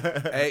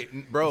it. Hey,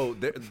 bro,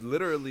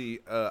 literally,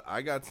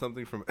 I got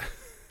something from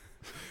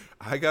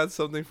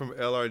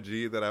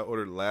LRG that I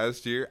ordered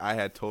last year. I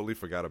had totally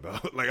forgot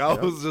about. Like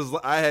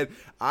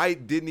I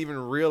didn't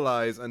even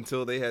realize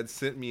until they had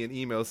sent me an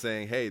email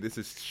saying, "Hey, this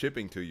is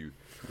shipping to you."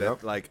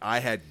 That like I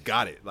had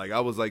got it. Like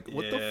I was like,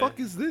 "What the Yeah. fuck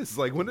is this?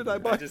 Like when did I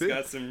buy I just this?"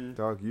 got some.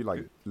 Dog, you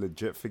like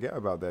legit forget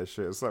about that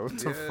shit. It's like, what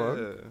the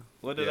fuck?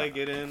 What did Yeah. I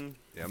get in?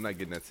 Yeah, I'm not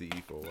getting that CE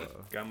for a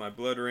while. Got my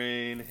Blood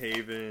Rain,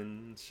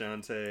 Haven,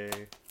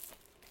 Shantae,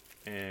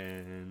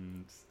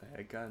 and I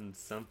had gotten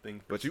something.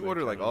 For But you Switch,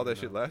 ordered I like don't all that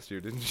even shit know. last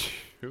year, didn't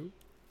you?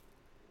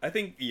 I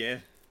think yeah.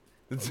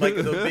 Like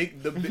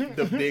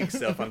the big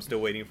stuff I'm still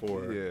waiting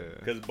for. Yeah.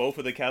 Because both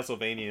of the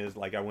Castlevanias,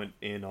 like I went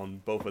in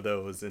on both of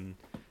those, and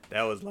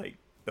that was like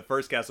the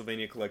first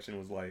Castlevania collection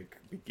was like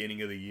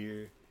beginning of the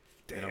year.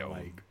 And I'm Damn.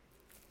 like,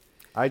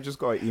 I just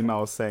got an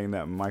email saying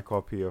that my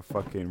copy of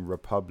fucking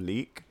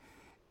Republic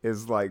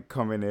is like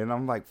coming in.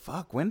 I'm like,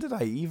 fuck, when did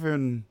I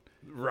even...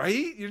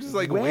 Right? You're just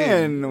like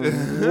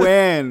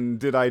when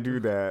did I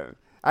do that?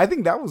 I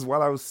think that was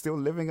while I was still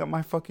living at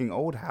my fucking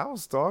old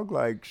house, dog.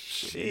 Like,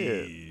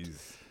 shit.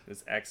 Jeez.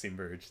 it's Axiom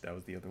Verge. That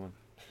was the other one.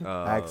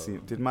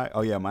 Axiom. My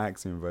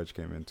Axiom Verge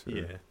came in too.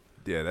 Yeah.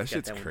 Yeah, that Got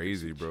shit's that one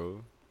crazy, Switch.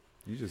 bro.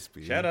 You just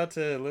be Shout out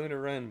to Luna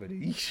Run, but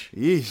eesh.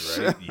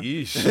 Yeesh. right.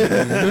 Yeesh.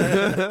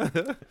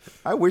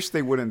 I wish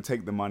they wouldn't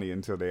take the money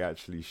until they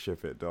actually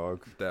ship it,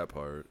 dog. That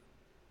part.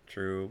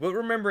 True. But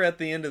remember, at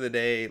the end of the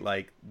day,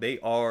 like, they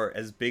are,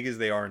 as big as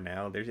they are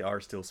now, they are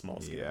still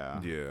small scale.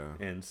 Yeah. Yeah.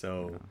 And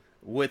so,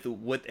 with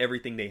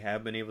everything they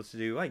have been able to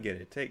do, I get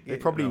it. They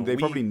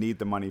probably need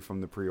the money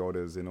from the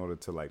pre-orders in order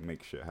to like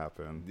make shit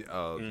happen.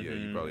 Oh, yeah,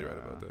 you're probably right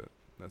Yeah. about that.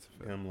 That's a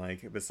fact. I'm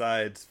like,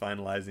 besides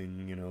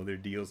finalizing, their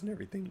deals and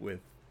everything with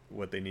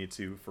what they need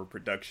to for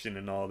production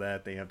and all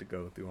that, they have to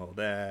go through all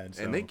that.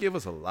 So. And they give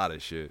us a lot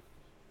of shit.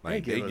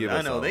 Like they give I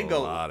us know, a they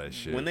go, lot of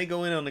shit. When they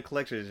go in on the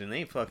collectors, and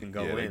they fucking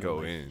go yeah, in. they go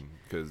like, in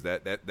because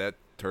that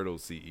turtle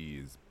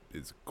CE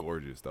is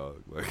gorgeous,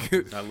 dog.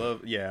 Like I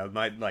love,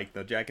 like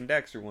the Jack and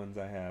Daxter ones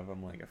I have.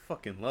 I'm like, I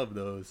fucking love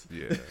those.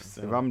 yeah.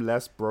 So, If I'm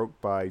less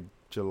broke by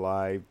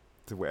July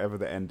to whatever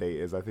the end date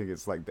is, I think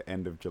it's like the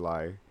end of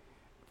July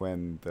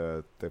when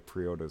the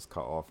pre-orders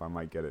cut off. I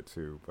might get it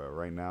too, but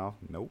right now,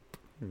 nope.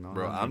 No,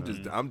 Bro, I'm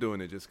no. I'm doing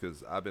it just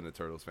because I've been a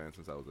Turtles fan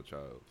since I was a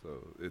child,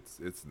 so it's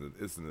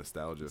the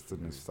nostalgia. It's the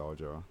for me.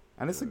 nostalgia,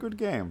 and it's a Yeah. good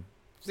game.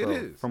 It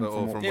is. From, Oh,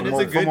 from, from from, what-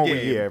 what, It's a good from what we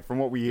game. hear. From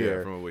what we Yeah,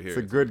 hear, from what we hear, it's a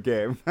it's- good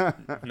game.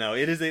 no,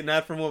 it is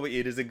not from what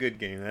it is a good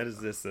game. That is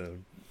just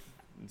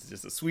it's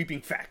just a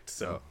sweeping fact.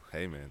 So, Oh,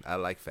 hey man, I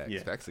like facts.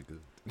 Yeah. Facts are good.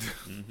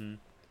 mm-hmm.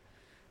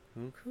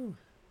 Well, cool.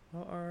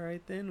 Well, all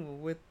right then. Well,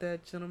 with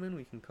that, gentlemen,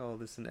 we can call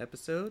this an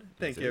episode.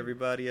 Thank That's you, it.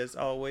 everybody. As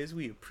always,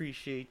 we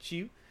appreciate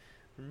you.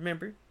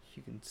 Remember,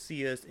 you can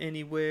see us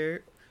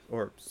anywhere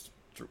or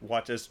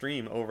watch us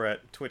stream over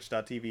at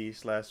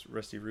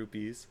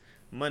twitch.tv/RustyRupees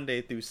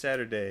Monday through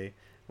Saturday,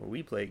 where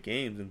we play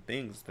games and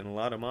things. It's been a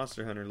lot of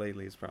Monster Hunter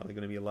lately. It's probably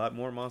going to be a lot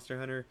more Monster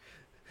Hunter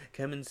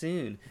coming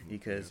soon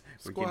because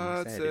we're Squad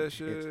getting excited.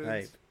 sessions. It's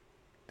hype.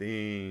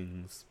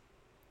 Things.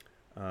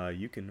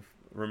 You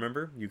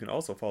can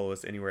also follow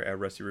us anywhere at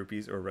Rusty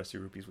Rupees or Rusty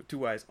Rupees with 2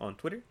 Y's on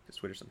Twitter. Just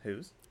Twitter some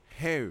who's.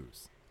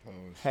 Hairs.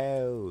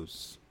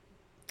 House.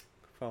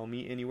 Follow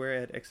me anywhere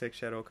at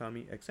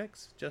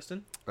XXShadowKamiXX.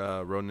 Justin,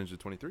 Road Ninja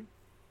 23.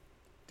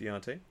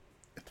 Deontay,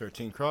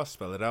 13 Cross,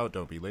 spell it out.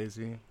 Don't be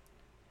lazy.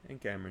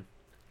 and Cameron.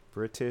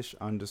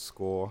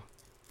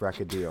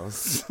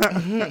 British_Bracadillos.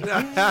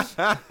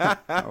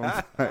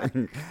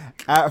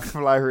 At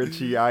Fly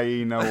Richie,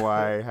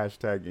 IE_NO_Y,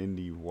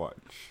 #IndieWatch.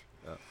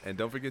 And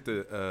don't forget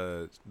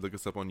to look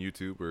us up on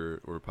YouTube.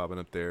 We're popping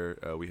up there.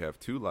 We have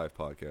 2 live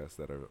podcasts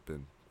that have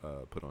been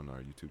put on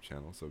our YouTube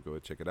channel. So go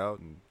and check it out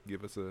and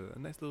give us a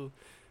nice little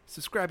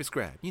subscribe,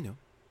 you know.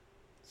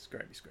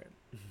 Scrabby scrab.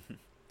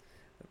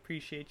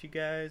 Appreciate you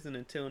guys, and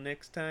until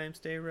next time,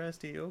 stay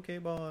rusty. Okay,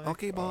 bye.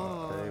 Okay, bye.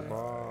 Okay,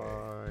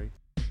 bye.